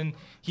Jackson,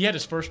 he had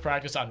his first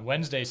practice on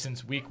Wednesday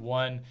since week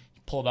 1.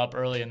 He pulled up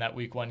early in that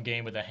week 1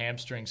 game with a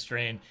hamstring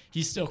strain.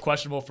 He's still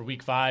questionable for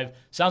week 5.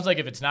 Sounds like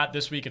if it's not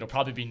this week, it'll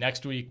probably be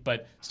next week,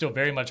 but still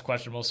very much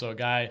questionable. So a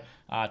guy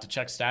to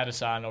check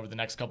status on over the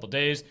next couple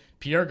days.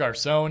 Pierre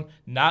Garçon,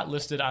 not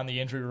listed on the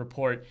injury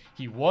report.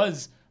 He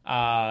was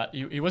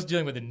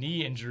dealing with a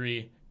knee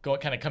injury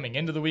kind of coming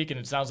into the week, and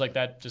it sounds like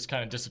that just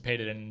kind of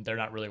dissipated, and they're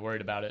not really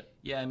worried about it.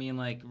 Yeah,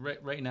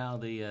 right now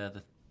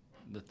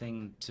the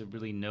thing to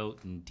really note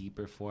in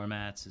deeper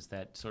formats is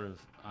that sort of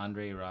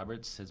Andre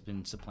Roberts has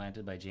been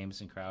supplanted by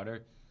Jamison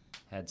Crowder.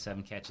 Had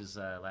 7 catches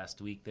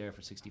last week there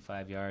for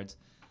 65 yards.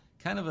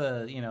 Kind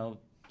of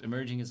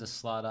emerging as a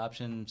slot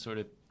option, sort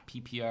of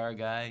PPR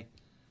guy,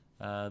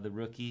 the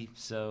rookie.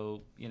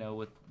 So,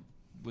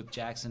 with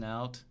Jackson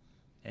out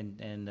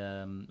and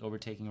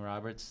overtaking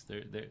Roberts,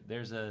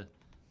 there's a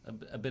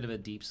bit of a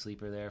deep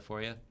sleeper there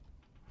for you.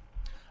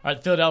 All right,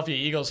 the Philadelphia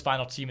Eagles,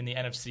 final team in the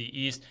NFC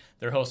East.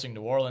 They're hosting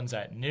New Orleans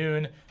at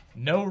noon.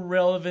 No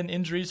relevant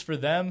injuries for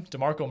them.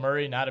 DeMarco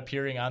Murray not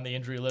appearing on the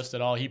injury list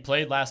at all. He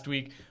played last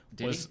week.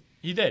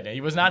 He did.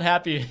 He was not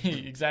happy.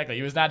 Exactly.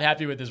 He was not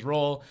happy with his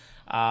role.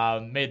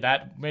 Made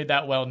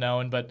that well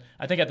known. But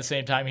I think at the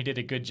same time, he did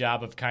a good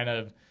job of kind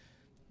of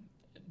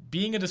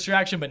being a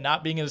distraction, but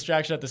not being a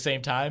distraction at the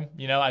same time.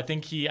 I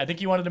think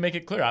he wanted to make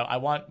it clear. I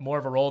want more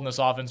of a role in this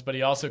offense, but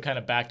he also kind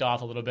of backed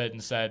off a little bit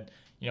and said,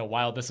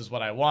 while this is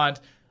what I want,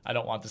 I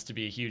don't want this to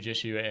be a huge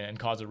issue and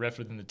cause a rift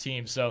within the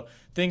team. So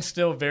things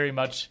still very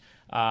much,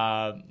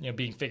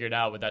 being figured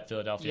out with that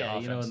Philadelphia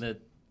offense. And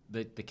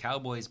the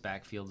Cowboys'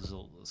 backfield is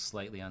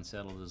slightly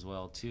unsettled as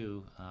well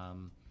too.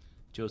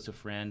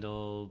 Joseph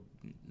Randle,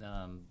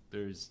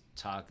 there's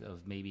talk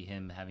of maybe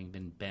him having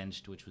been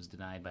benched, which was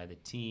denied by the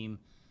team.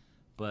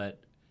 But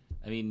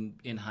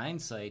in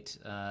hindsight,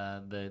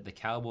 the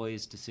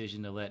Cowboys'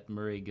 decision to let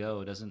Murray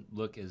go doesn't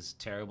look as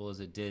terrible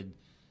as it did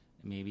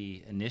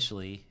maybe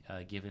initially,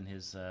 given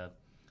his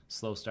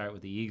slow start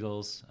with the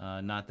Eagles.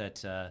 Not that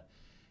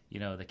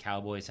the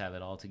Cowboys have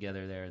it all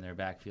together there in their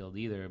backfield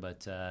either,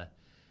 but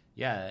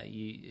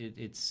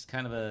it's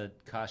kind of a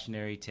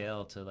cautionary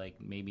tale to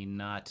maybe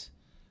not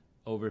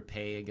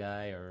overpay a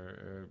guy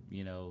or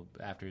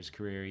after his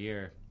career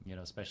year,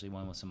 especially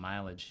one with some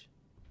mileage.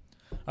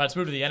 All right, let's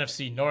move to the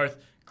NFC North.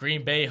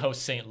 Green Bay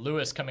hosts St.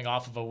 Louis coming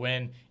off of a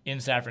win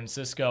in San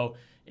Francisco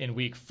in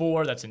week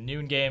 4. That's a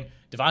noon game.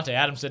 Devontae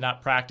Adams did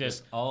not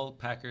practice. All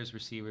Packers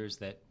receivers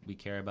that we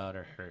care about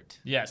are hurt.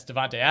 Yes,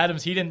 Devontae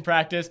Adams, he didn't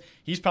practice.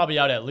 He's probably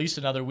out at least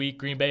another week.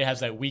 Green Bay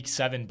has that week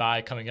 7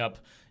 bye coming up,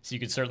 so you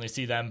could certainly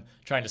see them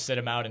trying to sit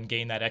him out and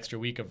gain that extra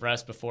week of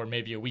rest before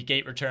maybe a week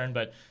 8 return,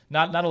 but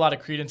not a lot of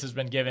credence has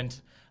been given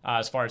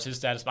as far as his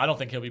status, but I don't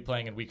think he'll be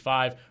playing in week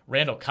 5.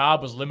 Randall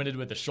Cobb was limited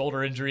with a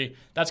shoulder injury.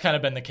 That's kind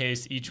of been the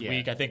case each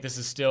week. I think this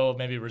is still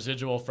maybe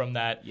residual from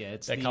that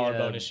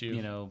collarbone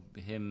issue.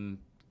 Him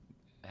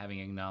having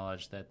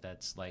acknowledged that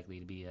that's likely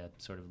to be a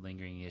sort of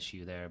lingering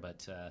issue there,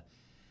 but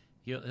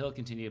he'll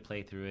continue to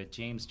play through it.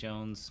 James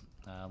Jones,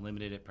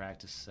 limited at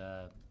practice.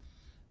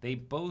 They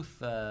both,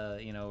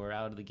 were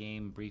out of the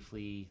game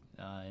briefly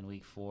in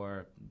week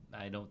 4.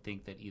 I don't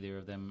think that either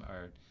of them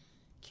are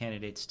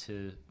candidates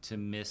to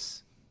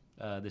miss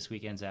this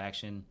weekend's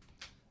action.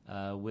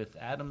 With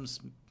Adams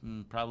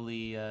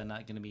probably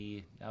not going to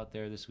be out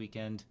there this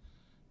weekend.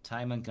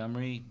 Ty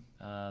Montgomery,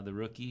 the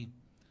rookie,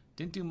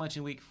 didn't do much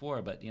in week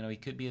 4, but he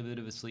could be a bit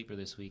of a sleeper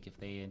this week if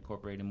they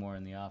incorporate him more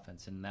in the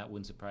offense, and that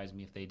wouldn't surprise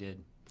me if they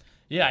did.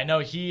 Yeah, I know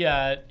he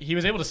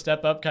was able to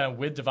step up kind of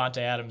with Devontae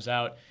Adams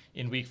out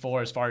in week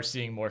 4 as far as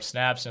seeing more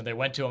snaps. And they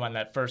went to him on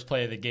that first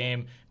play of the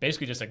game,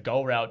 basically just a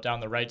go route down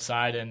the right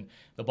side, and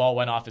the ball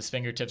went off his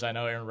fingertips. I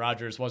know Aaron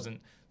Rodgers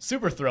wasn't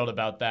super thrilled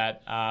about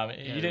that.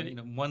 He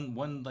did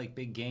one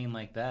big gain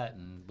like that,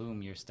 and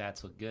boom, your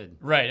stats look good.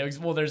 Right.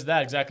 Well, there's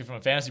that exactly from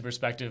a fantasy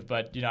perspective,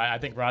 but I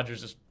think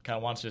Rodgers just kind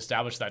of wants to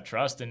establish that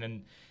trust, and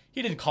then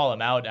he didn't call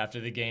him out after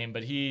the game,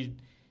 but he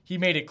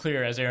made it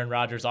clear, as Aaron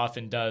Rodgers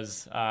often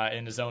does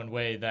in his own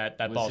way, that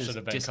ball should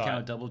have been discount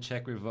caught. Double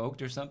check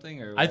revoked or something?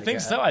 Or I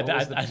think so. I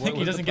think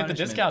he doesn't get the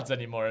discounts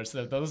anymore.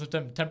 So those are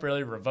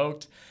temporarily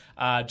revoked.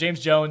 James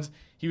Jones,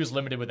 he was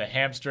limited with a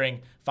hamstring,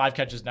 5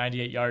 catches,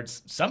 98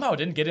 yards. Somehow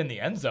didn't get in the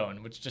end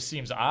zone, which just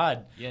seems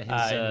odd in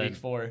week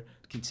 4.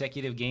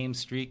 Consecutive game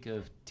streak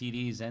of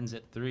TDs ends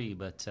at 3,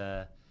 but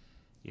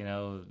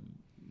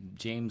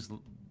James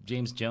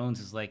Jones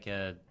is like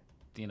a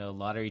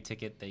lottery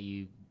ticket that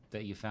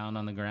you found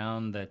on the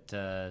ground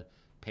that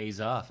pays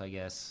off, I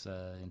guess,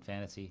 in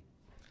fantasy.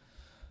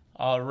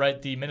 All right,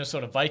 the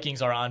Minnesota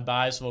Vikings are on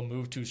bye, so we'll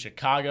move to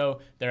Chicago.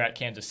 They're at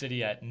Kansas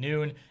City at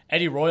noon.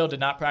 Eddie Royal did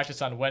not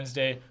practice on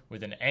Wednesday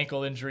with an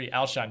ankle injury.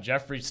 Alshon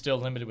Jeffrey still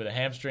limited with a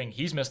hamstring.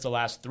 He's missed the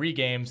last 3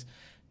 games.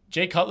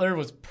 Jay Cutler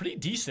was pretty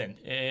decent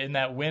in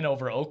that win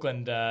over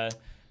Oakland.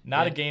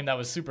 Not a game that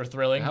was super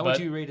thrilling. How would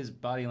you rate his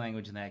body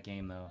language in that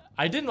game, though?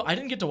 I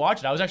didn't get to watch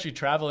it. I was actually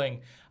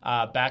traveling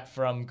back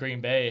from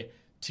Green Bay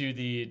to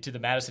the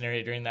Madison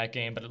area during that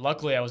game, but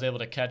luckily I was able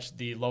to catch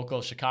the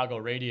local Chicago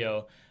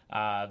radio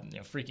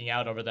freaking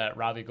out over that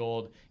Robbie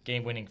Gould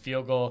game-winning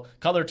field goal.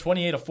 Cutler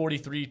 28 of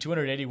 43,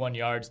 281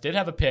 yards, did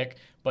have a pick,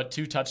 but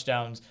 2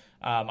 touchdowns.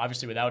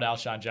 Obviously without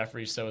Alshon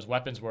Jeffrey, so his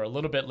weapons were a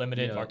little bit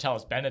limited. Yeah.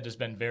 Martellus Bennett has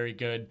been very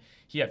good.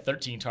 He had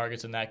 13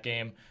 targets in that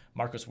game.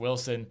 Marcus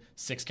Wilson,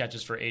 6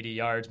 catches for 80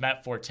 yards.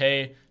 Matt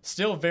Forte,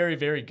 still very,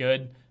 very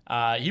good.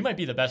 He might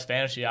be the best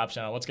fantasy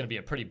option on what's going to be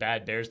a pretty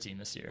bad Bears team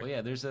this year. Well,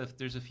 yeah, there's a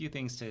few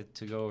things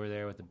to go over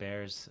there with the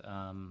Bears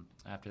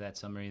after that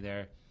summary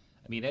there.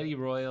 I mean, Eddie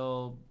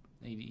Royal,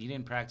 he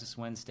didn't practice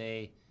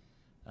Wednesday.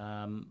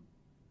 Don't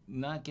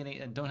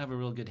have a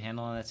real good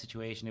handle on that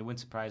situation. It wouldn't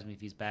surprise me if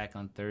he's back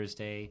on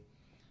Thursday.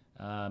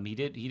 He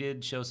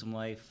did show some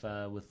life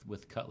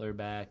with Cutler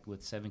back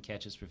with 7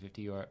 catches for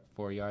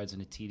 54 yards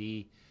and a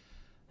TD.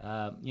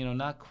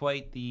 Not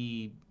quite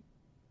the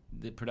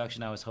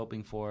production I was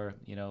hoping for,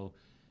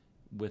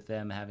 with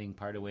them having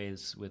parted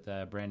ways with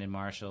Brandon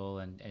Marshall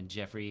and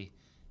Jeffrey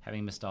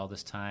having missed all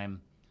this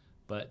time.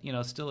 But,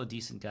 still a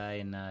decent guy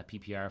in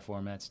PPR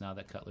formats now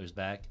that Cutler's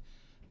back.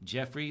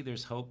 Jeffrey,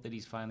 there's hope that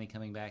he's finally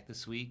coming back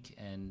this week.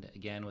 And,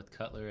 again, with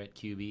Cutler at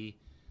QB,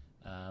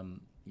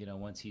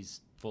 once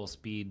he's full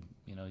speed,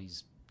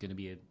 he's going to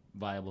be a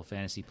viable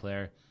fantasy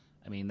player.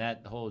 I mean,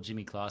 that whole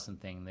Jimmy Clausen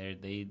thing,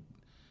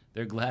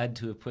 they're glad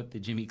to have put the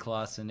Jimmy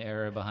Clausen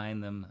era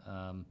behind them.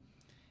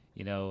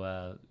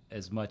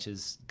 As much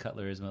as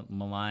Cutler is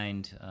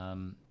maligned,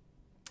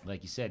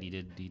 like you said, he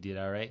did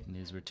all right in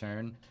his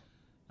return.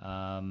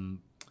 And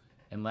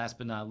last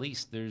but not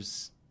least,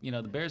 there's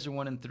the Bears are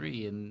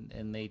 1-3,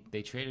 and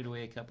they traded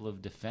away a couple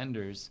of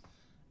defenders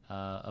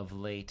of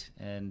late,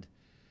 and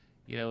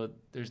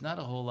there's not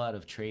a whole lot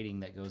of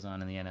trading that goes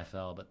on in the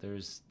NFL, but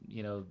there's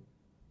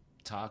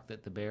talk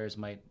that the Bears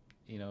might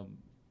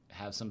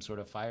have some sort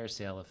of fire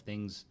sale if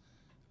things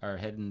are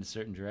heading in a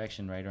certain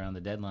direction right around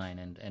the deadline.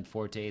 And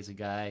Forte is a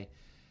guy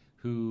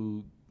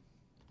who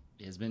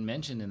has been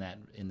mentioned in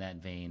that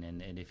vein.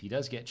 And if he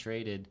does get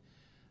traded,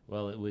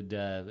 well, it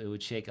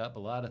would shake up a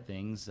lot of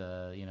things.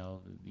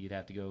 You'd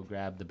have to go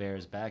grab the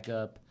Bears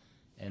backup,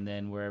 and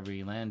then wherever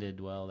he landed,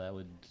 well, that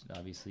would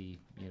obviously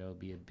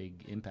be a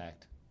big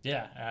impact.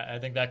 Yeah, I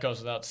think that goes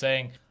without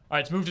saying. All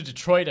right, let's move to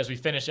Detroit as we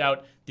finish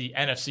out the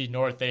NFC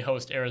North. They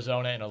host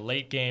Arizona in a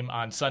late game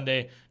on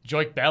Sunday.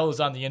 Joique Bell is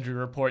on the injury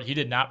report. He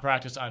did not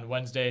practice on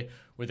Wednesday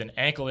with an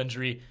ankle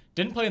injury.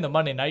 Didn't play in the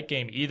Monday night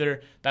game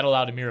either. That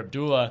allowed Amir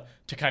Abdullah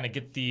to kind of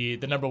get the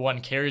number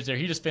one carries there.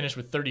 He just finished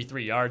with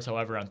 33 yards,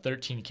 however, on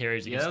 13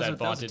 carries against that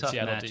vaunted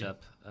Seattle team.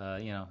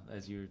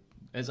 Matchup.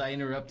 As I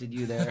interrupted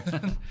you there.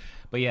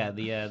 But yeah,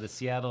 the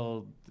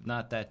Seattle,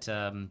 not that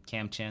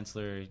Cam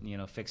Chancellor,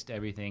 fixed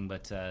everything,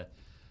 but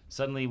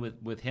suddenly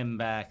with him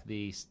back,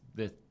 the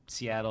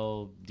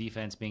Seattle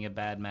defense being a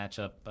bad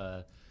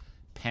matchup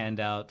panned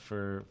out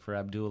for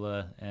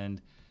Abdullah.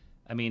 And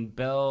I mean,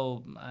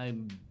 Bell, I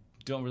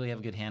don't really have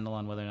a good handle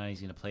on whether or not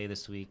he's going to play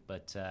this week,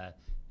 but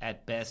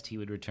at best he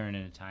would return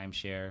in a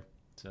timeshare.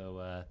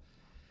 So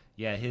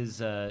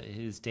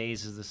his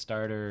days as a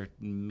starter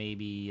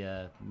maybe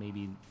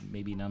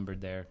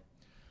numbered there.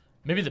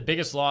 Maybe the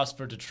biggest loss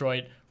for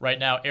Detroit right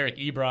now, Eric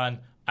Ebron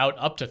out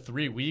up to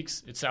 3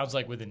 weeks. It sounds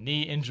like with a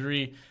knee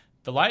injury.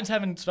 The Lions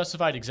haven't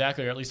specified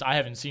exactly, or at least I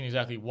haven't seen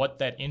exactly what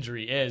that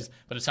injury is,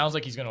 but it sounds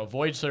like he's going to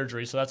avoid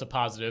surgery, so that's a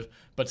positive.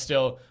 But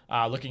still,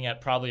 looking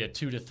at probably a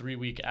 2 to 3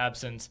 week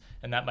absence,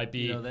 and that might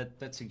be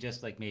that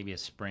suggests like maybe a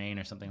sprain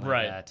or something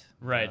like that.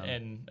 Right,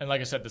 and like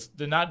I said,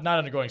 the not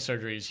undergoing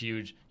surgery is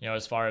huge,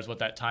 as far as what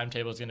that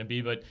timetable is going to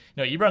be. But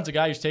Ebron's a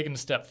guy who's taken a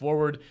step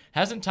forward,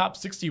 hasn't topped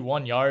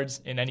 61 yards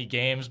in any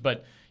games,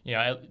 but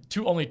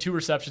only 2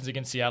 receptions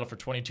against Seattle for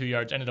 22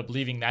 yards. Ended up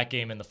leaving that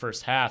game in the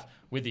first half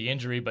with the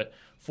injury, but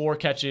 4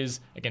 catches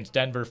against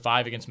Denver,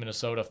 5 against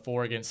Minnesota,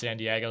 4 against San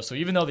Diego. So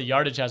even though the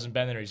yardage hasn't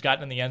been there, he's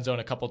gotten in the end zone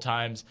a couple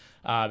times,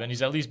 and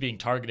he's at least being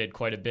targeted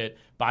quite a bit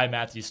by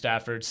Matthew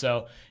Stafford.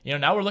 So,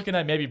 now we're looking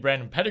at maybe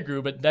Brandon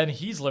Pettigrew, but then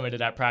he's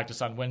limited at practice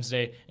on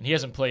Wednesday, and he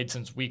hasn't played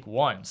since week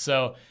 1.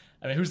 So,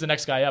 I mean, who's the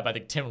next guy up? I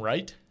think Tim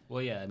Wright.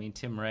 Well, yeah, I mean,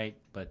 Tim Wright,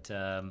 but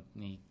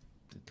he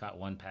caught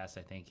 1 pass,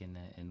 I think, in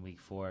week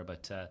 4.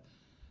 But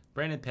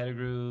Brandon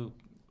Pettigrew,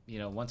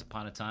 once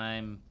upon a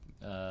time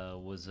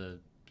was a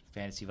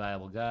fantasy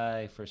viable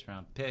guy,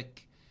 first-round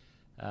pick.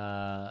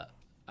 I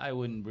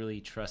wouldn't really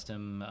trust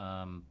him,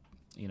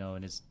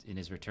 in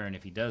his return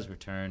if he does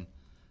return.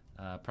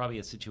 Probably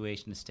a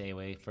situation to stay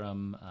away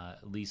from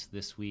at least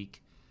this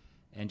week,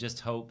 and just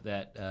hope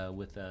that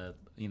with a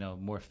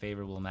more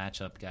favorable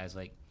matchup, guys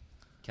like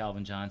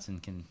Calvin Johnson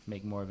can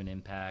make more of an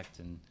impact,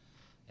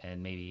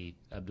 and maybe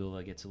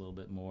Abdullah gets a little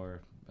bit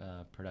more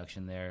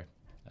production there.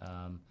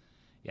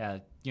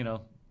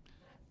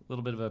 A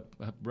little bit of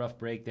a rough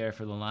break there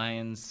for the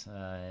Lions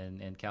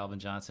and Calvin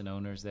Johnson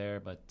owners there.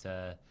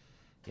 But,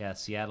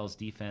 Seattle's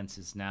defense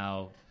is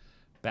now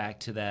back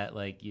to that,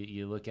 like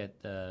you look at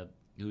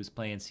who's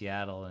playing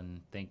Seattle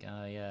and think,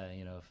 oh yeah,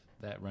 if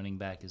that running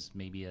back is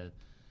maybe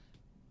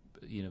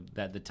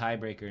that the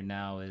tiebreaker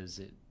now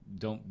is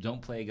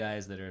don't play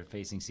guys that are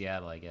facing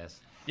Seattle, I guess.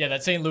 Yeah,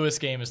 that St. Louis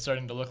game is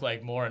starting to look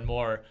like more and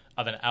more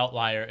of an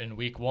outlier in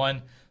Week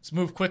 1. Let's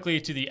move quickly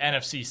to the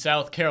NFC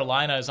South.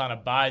 Carolina is on a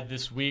bye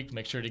this week.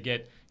 Make sure to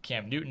get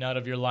Cam Newton out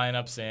of your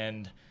lineups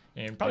and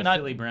probably not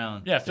Philly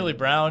Brown. Yeah, Philly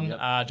Brown,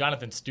 Yep.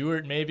 Jonathan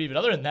Stewart maybe. But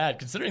other than that,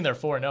 considering they're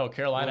 4-0,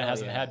 Carolina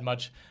hasn't had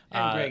much.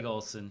 And Greg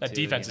Olsen, that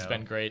too, defense has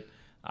been great.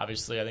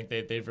 Obviously, I think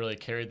they've really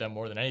carried them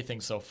more than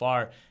anything so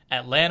far.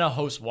 Atlanta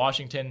hosts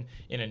Washington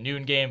in a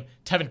noon game.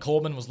 Tevin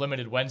Coleman was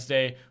limited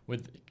Wednesday.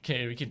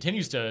 He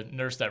continues to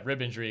nurse that rib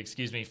injury,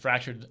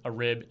 fractured a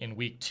rib in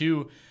Week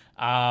 2.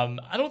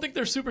 I don't think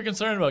they're super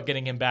concerned about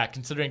getting him back,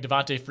 considering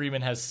Devontae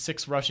Freeman has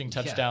 6 rushing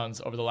touchdowns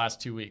over the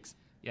last 2 weeks.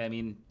 Yeah, I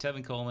mean,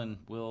 Tevin Coleman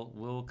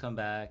will come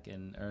back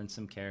and earn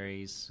some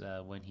carries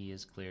when he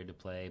is cleared to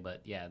play.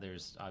 But, yeah,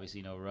 there's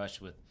obviously no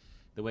rush with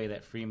the way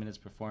that Freeman has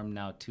performed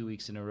now 2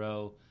 weeks in a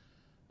row.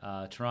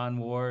 Teron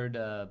Ward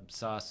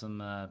saw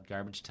some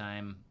garbage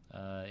time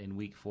in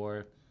Week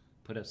 4,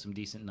 put up some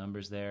decent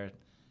numbers there.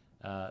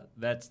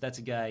 That's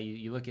a guy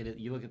you look at it.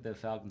 You look at the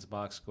Falcons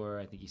box score.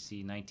 I think you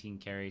see 19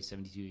 carries,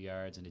 72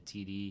 yards, and a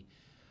TD,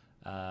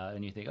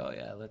 and you think, oh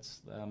yeah,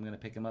 I'm going to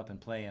pick him up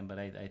and play him. But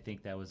I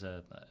think that was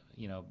a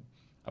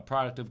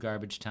product of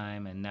garbage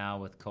time. And now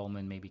with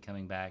Coleman maybe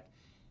coming back,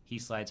 he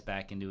slides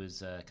back into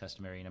his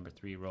customary number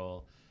 3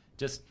 role.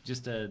 Just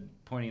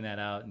pointing that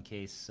out in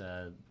case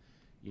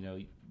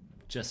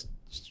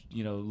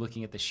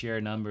looking at the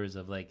sheer numbers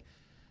of like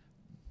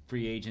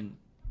free agent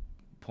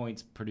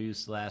points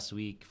produced last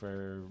week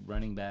for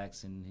running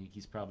backs, and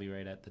he's probably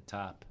right at the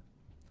top.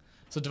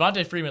 So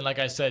Devontae Freeman, like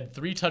I said,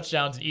 3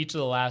 touchdowns in each of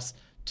the last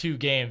 2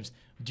 games.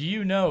 Do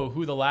you know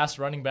who the last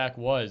running back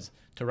was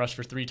to rush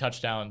for 3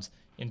 touchdowns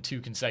in 2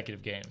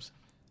 consecutive games?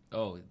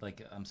 Oh,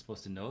 like I'm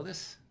supposed to know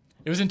this?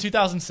 It was in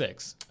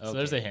 2006. Okay. So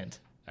there's a hint.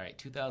 All right,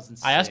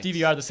 2006. I asked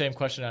DVR the same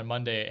question on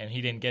Monday, and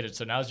he didn't get it.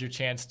 So now's your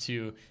chance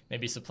to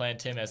maybe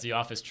supplant him as the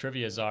office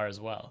trivia czar as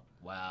well.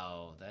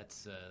 Wow,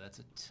 that's a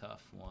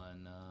tough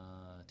one.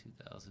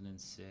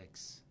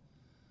 2006.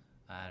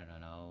 I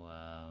don't know.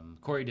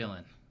 Corey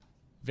Dillon.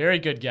 Very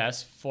good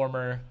guess.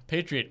 Former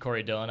Patriot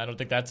Corey Dillon. I don't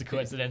think that's a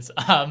coincidence.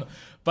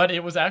 But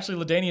it was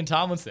actually LaDainian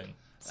Tomlinson.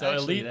 So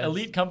actually,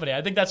 elite company.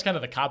 I think that's kind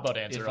of the cop-out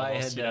answer.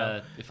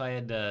 If I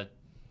had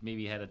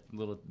maybe had a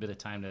little bit of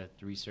time to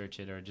research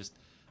it or just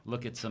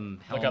look at some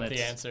helmets. Look up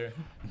the answer.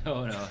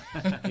 No.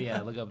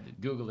 Yeah,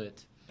 Google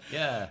it.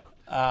 Yeah.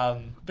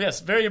 But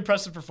yes, very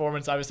impressive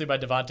performance, obviously, by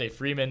Devontae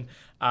Freeman.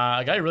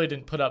 A guy who really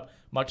didn't put up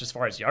much as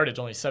far as yardage,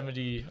 only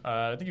 70.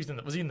 I think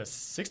was he in the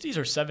 60s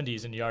or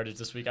 70s in yardage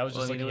this week? I was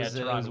looking at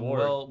Teron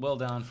Ward. Well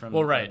down from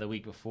the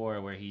week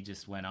before where he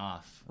just went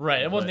off.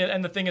 Right,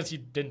 and the thing is, he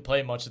didn't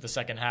play much of the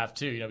second half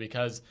too.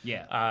 Because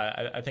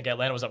I think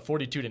Atlanta was up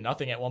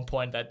 42-0 at one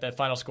point. That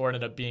final score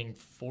ended up being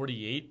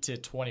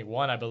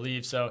 48-21, I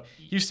believe. So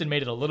Houston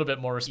made it a little bit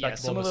more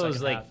respectable. Some of in the those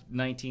second half.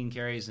 19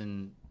 carries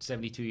and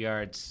 72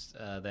 yards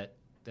that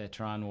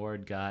Teron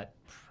Ward got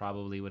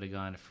probably would have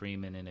gone to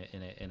Freeman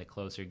in a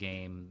closer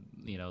game,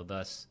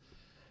 thus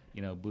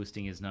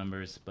boosting his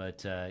numbers.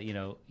 But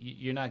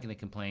you're not going to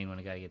complain when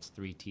a guy gets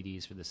 3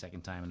 TDs for the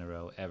second time in a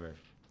row ever.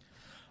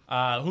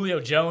 Julio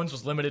Jones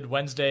was limited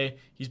Wednesday.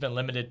 He's been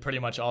limited pretty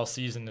much all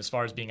season as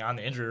far as being on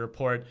the injury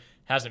report.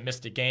 Hasn't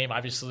missed a game.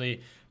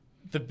 Obviously,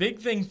 the big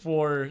thing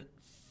for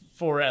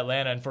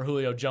Atlanta and for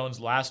Julio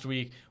Jones last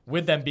week,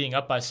 with them being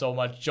up by so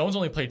much, Jones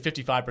only played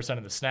 55%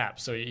 of the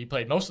snaps. So he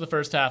played most of the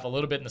first half, a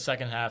little bit in the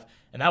second half,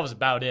 and that was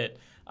about it.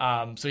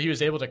 So he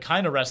was able to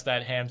kind of rest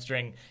that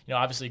hamstring.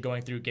 Obviously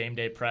going through game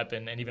day prep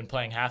and even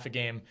playing half a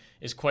game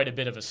is quite a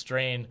bit of a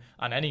strain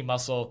on any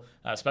muscle,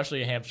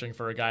 especially a hamstring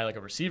for a guy like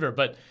a receiver.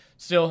 But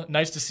still,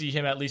 nice to see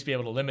him at least be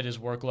able to limit his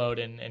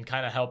workload and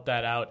kind of help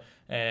that out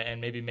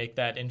and maybe make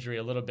that injury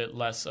a little bit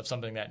less of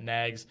something that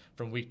nags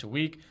from week to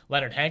week.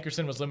 Leonard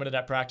Hankerson was limited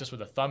at practice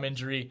with a thumb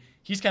injury.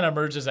 He's kind of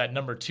emerged as at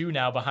number 2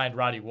 now behind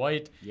Roddy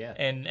White. Yeah.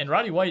 And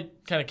Roddy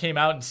White kind of came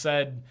out and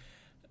said,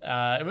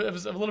 it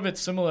was a little bit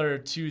similar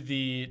to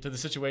the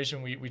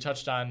situation we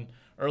touched on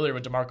earlier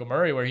with DeMarco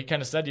Murray, where he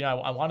kind of said,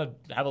 I want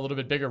to have a little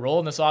bit bigger role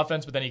in this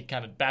offense, but then he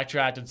kind of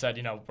backtracked and said,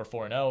 we're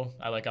 4-0.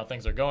 I like how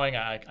things are going.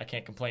 I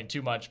can't complain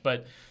too much.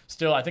 But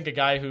still, I think a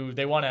guy who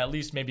they want to at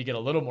least maybe get a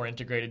little more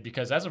integrated,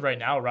 because as of right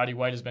now, Roddy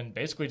White has been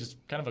basically just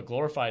kind of a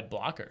glorified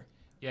blocker.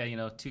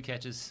 Yeah, 2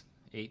 catches,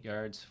 8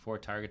 yards, 4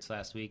 targets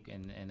last week.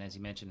 And as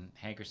you mentioned,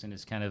 Hankerson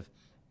has kind of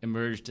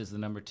emerged as the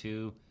number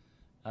 2.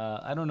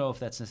 I don't know if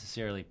that's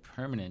necessarily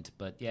permanent,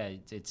 but yeah,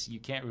 it's you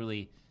can't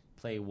really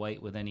play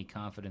White with any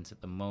confidence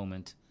at the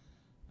moment.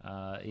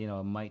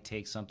 It might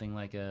take something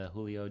like a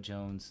Julio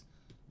Jones,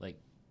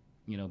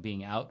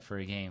 being out for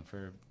a game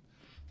for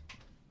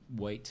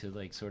White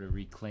to sort of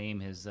reclaim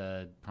his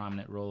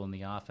prominent role in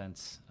the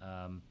offense.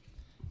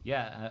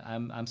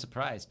 I'm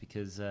surprised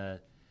because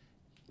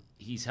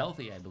he's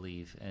healthy, I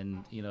believe,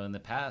 and in the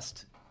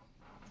past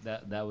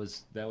that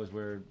was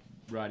where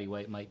Roddy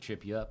White might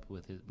trip you up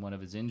with one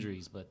of his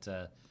injuries, but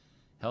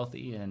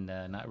healthy and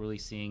not really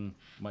seeing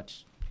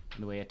much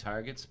in the way of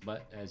targets.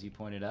 But as you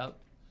pointed out,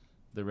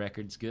 the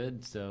record's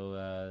good,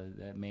 so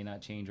that may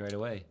not change right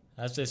away.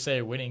 As they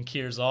say, winning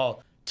cures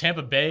all.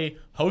 Tampa Bay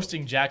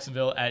hosting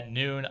Jacksonville at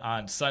noon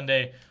on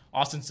Sunday.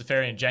 Austin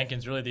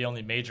Seferian-Jenkins, really the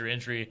only major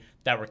injury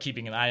that we're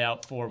keeping an eye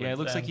out for. Yeah, it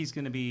looks like he's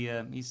going to be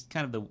he's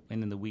kind of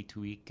in the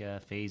week-to-week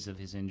phase of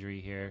his injury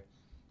here.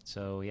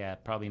 So, yeah,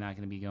 probably not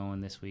going to be going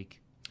this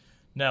week.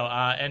 No,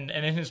 and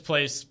in his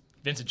place,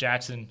 Vincent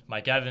Jackson,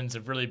 Mike Evans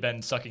have really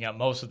been sucking up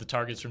most of the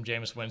targets from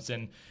Jameis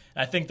Winston.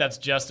 And I think that's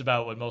just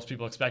about what most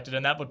people expected,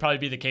 and that would probably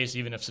be the case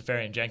even if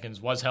Seferian-Jenkins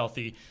was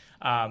healthy.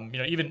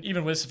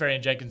 Even with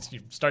Seferian-Jenkins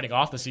starting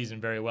off the season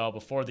very well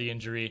before the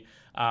injury,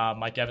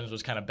 Mike Evans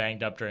was kind of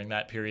banged up during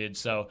that period,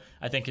 so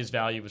I think his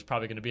value was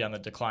probably going to be on the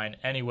decline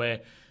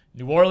anyway.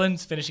 New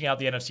Orleans finishing out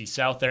the NFC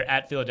South. They're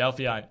at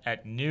Philadelphia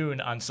at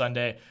noon on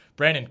Sunday.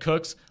 Brandon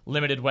Cooks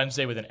limited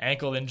Wednesday with an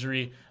ankle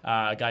injury,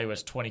 a guy who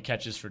has 20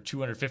 catches for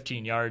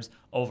 215 yards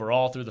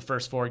overall through the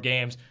first 4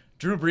 games.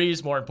 Drew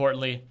Brees, more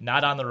importantly,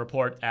 not on the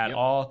report at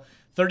all.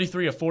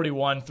 33 of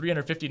 41,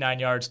 359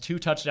 yards, 2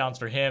 touchdowns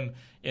for him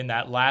in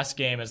that last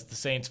game as the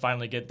Saints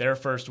finally get their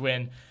first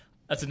win.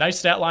 That's a nice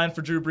stat line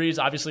for Drew Brees.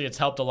 Obviously, it's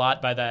helped a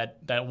lot by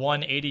that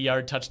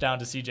 180-yard touchdown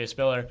to C.J.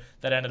 Spiller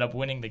that ended up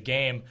winning the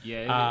game.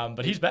 Yeah,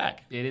 but he's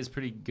back. It is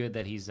pretty good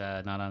that he's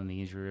not on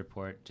the injury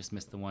report. Just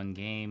missed the one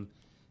game.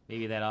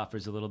 Maybe that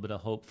offers a little bit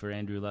of hope for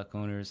Andrew Luck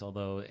owners,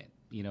 although,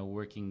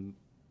 working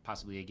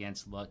possibly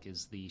against Luck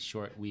is the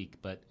short week.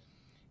 But,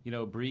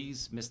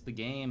 Brees missed the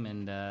game,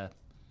 and,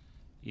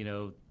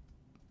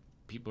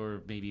 people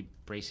are maybe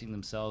bracing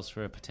themselves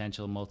for a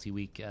potential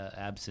multi-week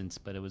absence,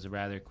 but it was a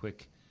rather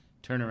quick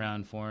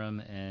turnaround for him,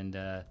 and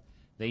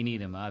they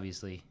need him,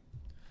 obviously.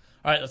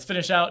 All right, let's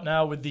finish out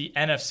now with the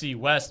NFC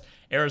West.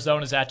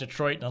 Arizona's at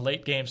Detroit in a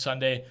late game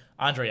Sunday.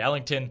 Andre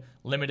Ellington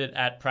limited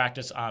at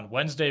practice on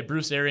Wednesday.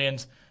 Bruce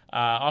Arians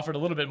offered a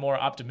little bit more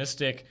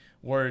optimistic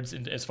words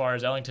as far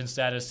as Ellington's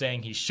status,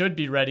 saying he should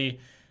be ready.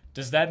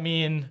 Does that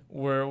mean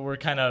we're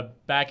kind of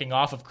backing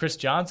off of Chris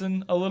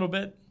Johnson a little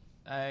bit?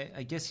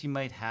 I guess you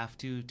might have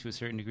to a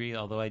certain degree,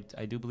 although I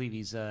do believe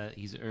he's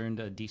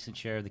earned a decent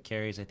share of the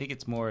carries. I think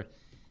it's more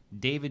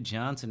David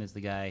Johnson is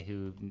the guy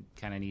who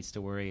kind of needs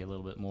to worry a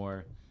little bit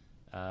more,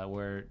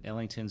 where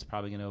Ellington's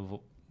probably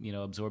going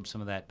to absorb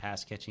some of that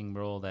pass catching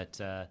role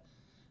that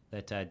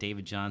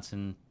David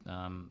Johnson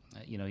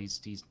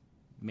he's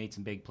made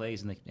some big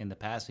plays in the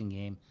passing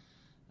game.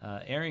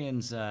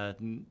 Arians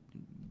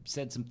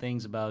said some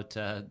things about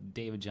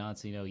David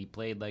Johnson. He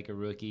played like a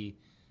rookie,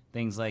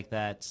 things like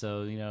that.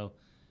 So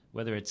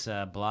whether it's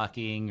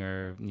blocking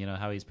or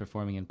how he's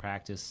performing in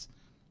practice,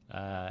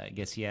 I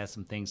guess he has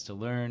some things to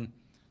learn.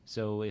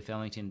 So if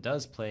Ellington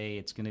does play,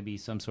 it's going to be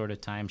some sort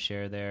of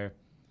timeshare there.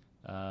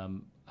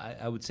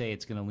 I would say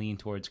it's going to lean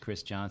towards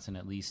Chris Johnson,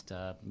 at least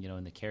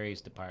in the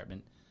carries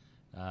department.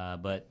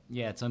 But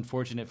yeah, it's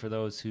unfortunate for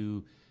those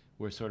who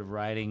were sort of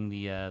riding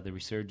the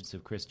resurgence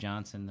of Chris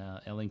Johnson.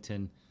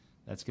 Ellington,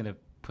 that's going to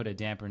put a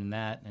damper in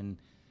that, and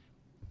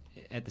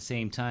at the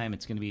same time,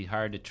 it's going to be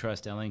hard to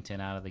trust Ellington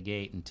out of the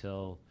gate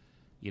until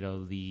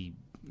the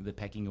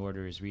pecking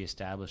order is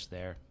reestablished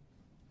there.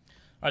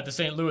 All right, the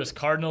St. Louis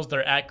Cardinals,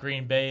 they're at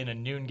Green Bay in a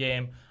noon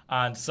game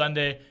on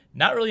Sunday.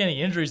 Not really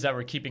any injuries that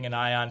we're keeping an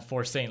eye on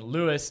for St.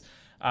 Louis.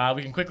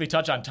 We can quickly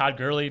touch on Todd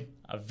Gurley,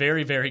 a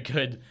very, very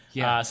good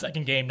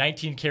second game.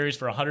 19 carries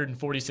for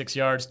 146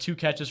 yards, 2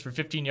 catches for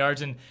 15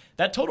 yards, and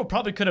that total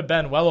probably could have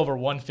been well over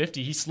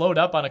 150. He slowed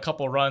up on a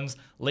couple runs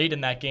late in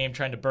that game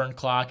trying to burn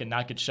clock and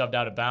not get shoved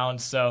out of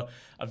bounds. So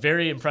a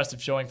very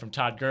impressive showing from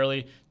Todd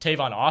Gurley.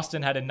 Tavon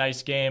Austin had a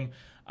nice game.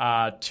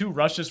 2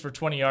 rushes for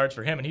 20 yards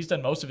for him, and he's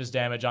done most of his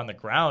damage on the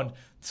ground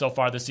so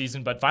far this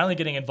season, but finally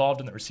getting involved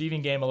in the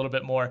receiving game a little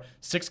bit more.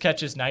 6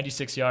 catches,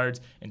 96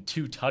 yards, and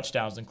 2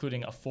 touchdowns,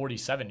 including a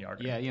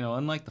 47-yarder. Yeah,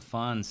 unlike the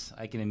Fonz,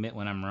 I can admit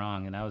when I'm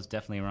wrong, and I was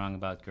definitely wrong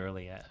about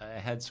Gurley. I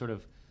had sort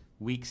of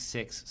week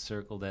 6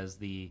 circled as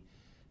the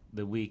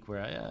week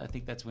where I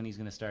think that's when he's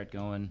going to start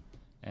going,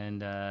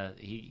 and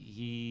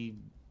he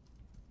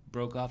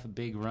broke off a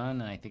big run,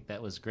 and I think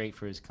that was great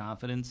for his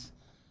confidence.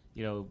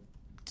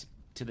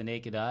 To the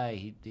naked eye,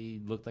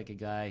 he looked like a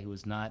guy who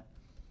was not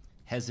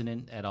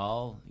hesitant at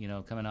all.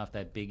 Coming off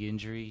that big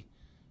injury,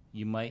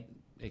 you might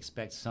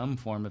expect some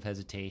form of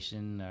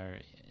hesitation,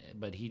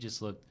 but he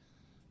just looked,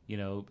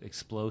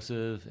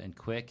 explosive and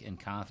quick and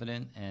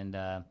confident. And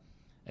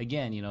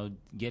again,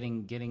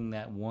 getting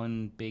that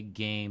one big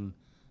game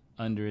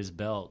under his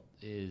belt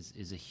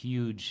is a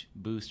huge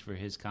boost for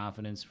his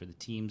confidence, for the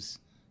team's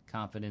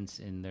confidence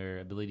in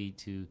their ability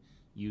to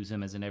use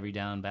him as an every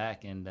down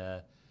back. And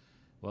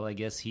well, I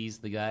guess he's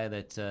the guy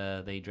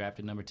that they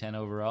drafted number 10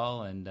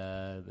 overall, and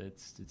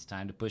it's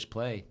time to push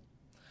play.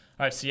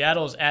 All right,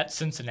 Seattle's at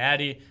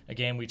Cincinnati, a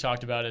game we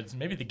talked about. It's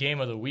maybe the game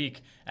of the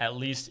week, at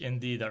least in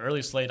the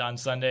early slate on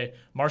Sunday.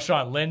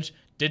 Marshawn Lynch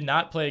did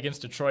not play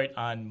against Detroit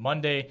on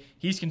Monday.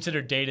 He's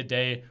considered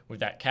day-to-day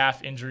with that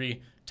calf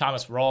injury.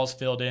 Thomas Rawls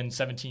filled in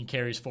 17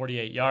 carries,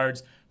 48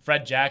 yards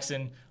Fred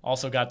Jackson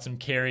also got some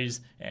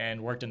carries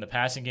and worked in the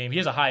passing game. He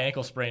has a high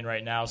ankle sprain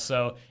right now,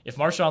 so if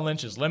Marshawn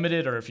Lynch is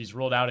limited or if he's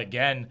ruled out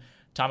again,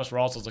 Thomas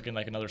Rawls is looking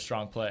like another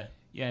strong play.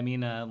 Yeah, I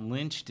mean,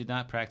 Lynch did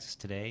not practice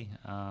today,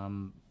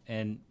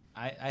 and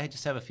I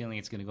just have a feeling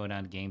it's going to go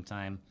down to game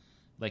time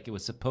like it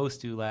was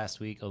supposed to last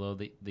week, although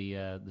the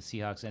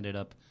Seahawks ended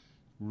up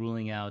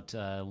ruling out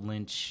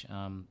Lynch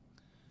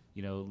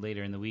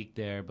later in the week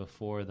there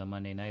before the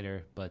Monday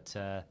Nighter. But,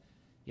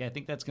 I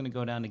think that's going to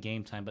go down to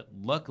game time. But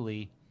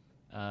luckily,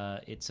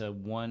 it's a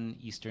 1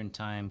 Eastern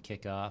time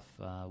kickoff,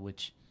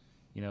 which,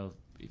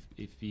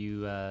 if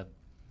you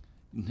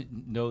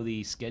know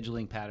the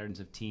scheduling patterns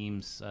of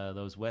teams,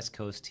 those West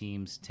Coast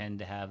teams tend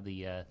to have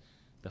the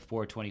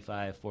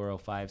 4:25,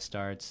 4:05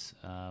 starts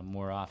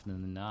more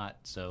often than not.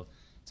 So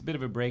it's a bit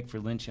of a break for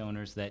Lynch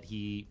owners that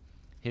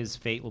his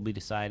fate will be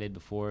decided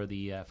before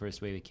the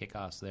first wave of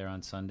kickoffs there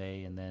on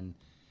Sunday, and then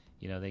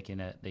they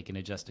can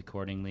adjust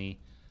accordingly.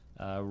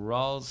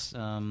 Rawls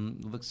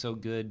looks so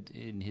good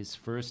in his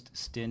first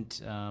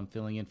stint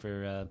filling in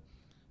for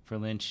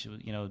Lynch.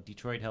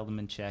 Detroit held him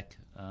in check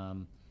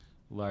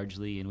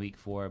largely in Week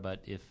 4,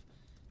 but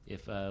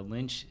if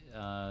Lynch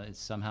is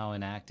somehow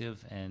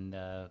inactive and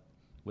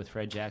with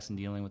Fred Jackson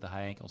dealing with a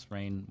high ankle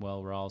sprain,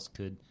 Rawls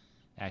could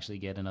actually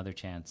get another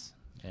chance.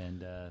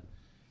 And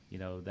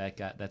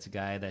that's a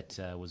guy that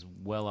was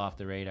well off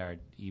the radar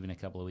even a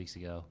couple of weeks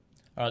ago.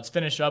 Let's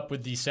finish up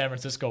with the San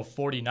Francisco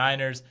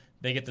 49ers.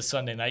 They get the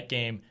Sunday night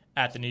game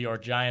at the New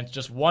York Giants.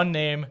 Just one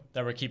name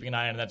that we're keeping an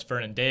eye on, and that's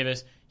Vernon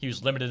Davis. He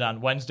was limited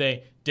on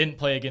Wednesday, didn't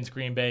play against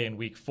Green Bay in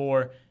Week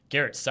 4.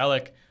 Garrett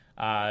Selleck,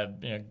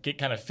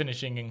 kind of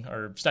finishing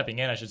or stepping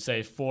in, I should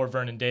say, for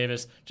Vernon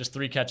Davis. Just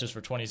 3 catches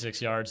for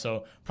 26 yards.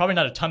 So probably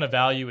not a ton of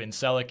value in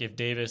Selleck if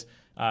Davis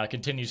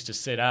continues to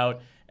sit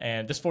out.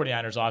 And this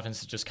 49ers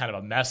offense is just kind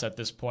of a mess at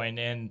this point,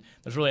 and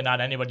there's really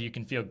not anybody you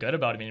can feel good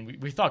about. I mean,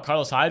 we thought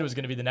Carlos Hyde was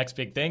going to be the next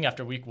big thing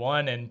after Week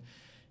 1, and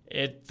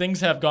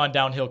things have gone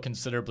downhill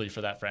considerably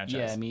for that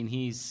franchise. Yeah, I mean,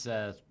 he's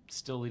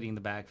still leading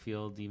the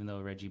backfield, even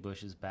though Reggie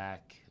Bush is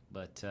back.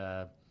 But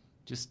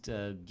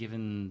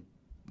given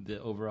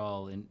the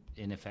overall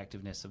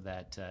ineffectiveness of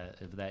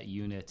that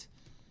unit,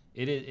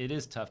 it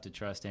is tough to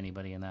trust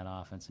anybody in that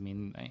offense. I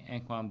mean,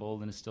 Anquan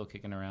Boldin is still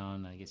kicking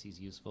around. I guess he's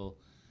useful.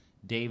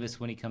 Davis,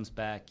 when he comes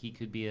back, he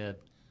could be a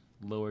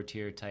lower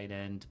tier tight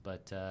end,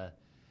 but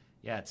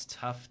it's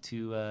tough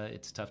to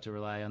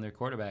rely on their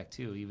quarterback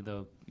too. Even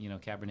though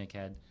Kaepernick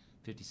had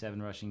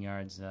 57 rushing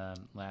yards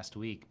last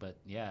week, but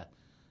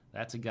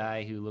that's a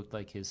guy who looked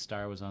like his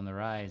star was on the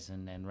rise,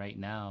 and right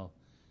now,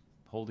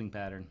 holding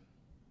pattern.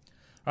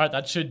 All right,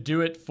 that should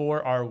do it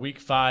for our Week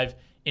 5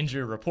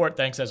 injury report.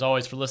 Thanks as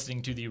always for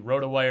listening to the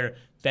RotoWire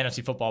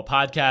Fantasy Football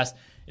Podcast.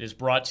 It is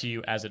brought to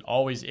you, as it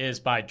always is,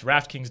 by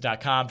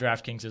DraftKings.com.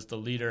 DraftKings is the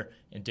leader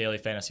in daily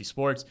fantasy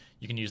sports.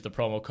 You can use the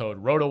promo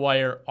code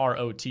ROTOWIRE,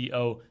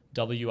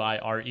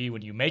 ROTOWIRE,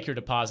 when you make your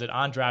deposit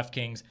on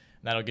DraftKings,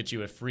 and that'll get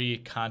you a free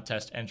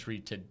contest entry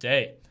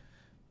today.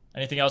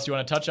 Anything else you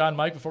want to touch on,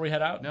 Mike, before we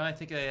head out? No, I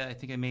think I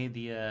made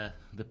the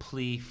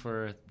plea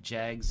for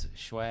Jags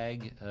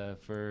swag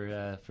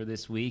for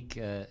this week,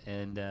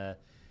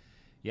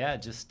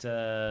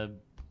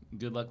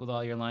 good luck with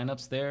all your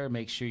lineups there.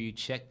 Make sure you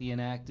check the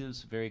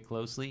inactives very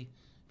closely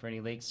for any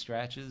late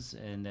scratches,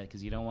 and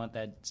because you don't want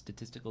that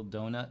statistical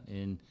donut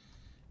in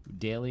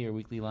daily or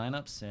weekly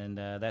lineups, and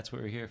that's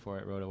what we're here for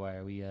at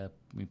RotoWire.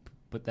 We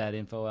put that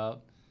info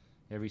out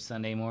every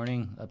Sunday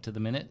morning up to the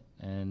minute,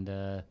 and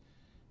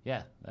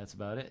that's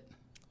about it.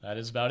 That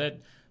is about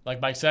it.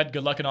 Like Mike said,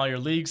 good luck in all your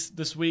leagues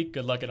this week.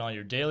 Good luck in all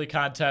your daily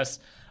contests.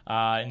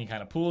 Any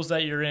kind of pools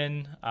that you're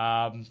in.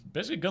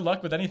 Basically, good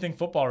luck with anything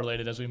football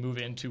related as we move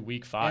into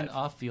Week 5. And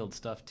off-field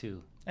stuff,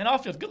 too. And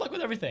off-field. Good luck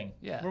with everything.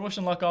 Yeah. We're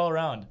wishing luck all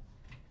around.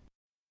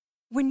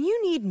 When you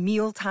need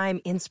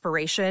mealtime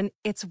inspiration,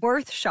 it's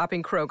worth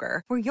shopping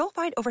Kroger, where you'll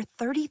find over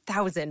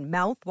 30,000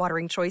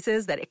 mouth-watering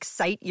choices that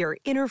excite your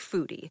inner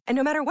foodie. And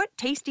no matter what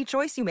tasty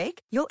choice you make,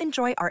 you'll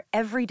enjoy our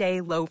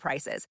everyday low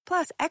prices,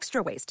 plus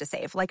extra ways to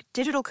save, like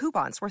digital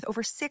coupons worth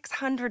over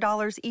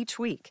 $600 each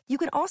week. You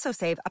can also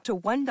save up to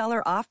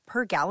 $1 off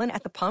per gallon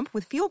at the pump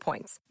with fuel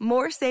points.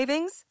 More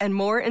savings and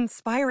more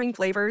inspiring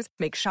flavors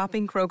make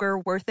shopping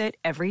Kroger worth it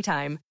every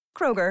time.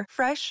 Kroger,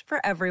 fresh for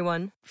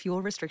everyone.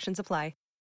 Fuel restrictions apply.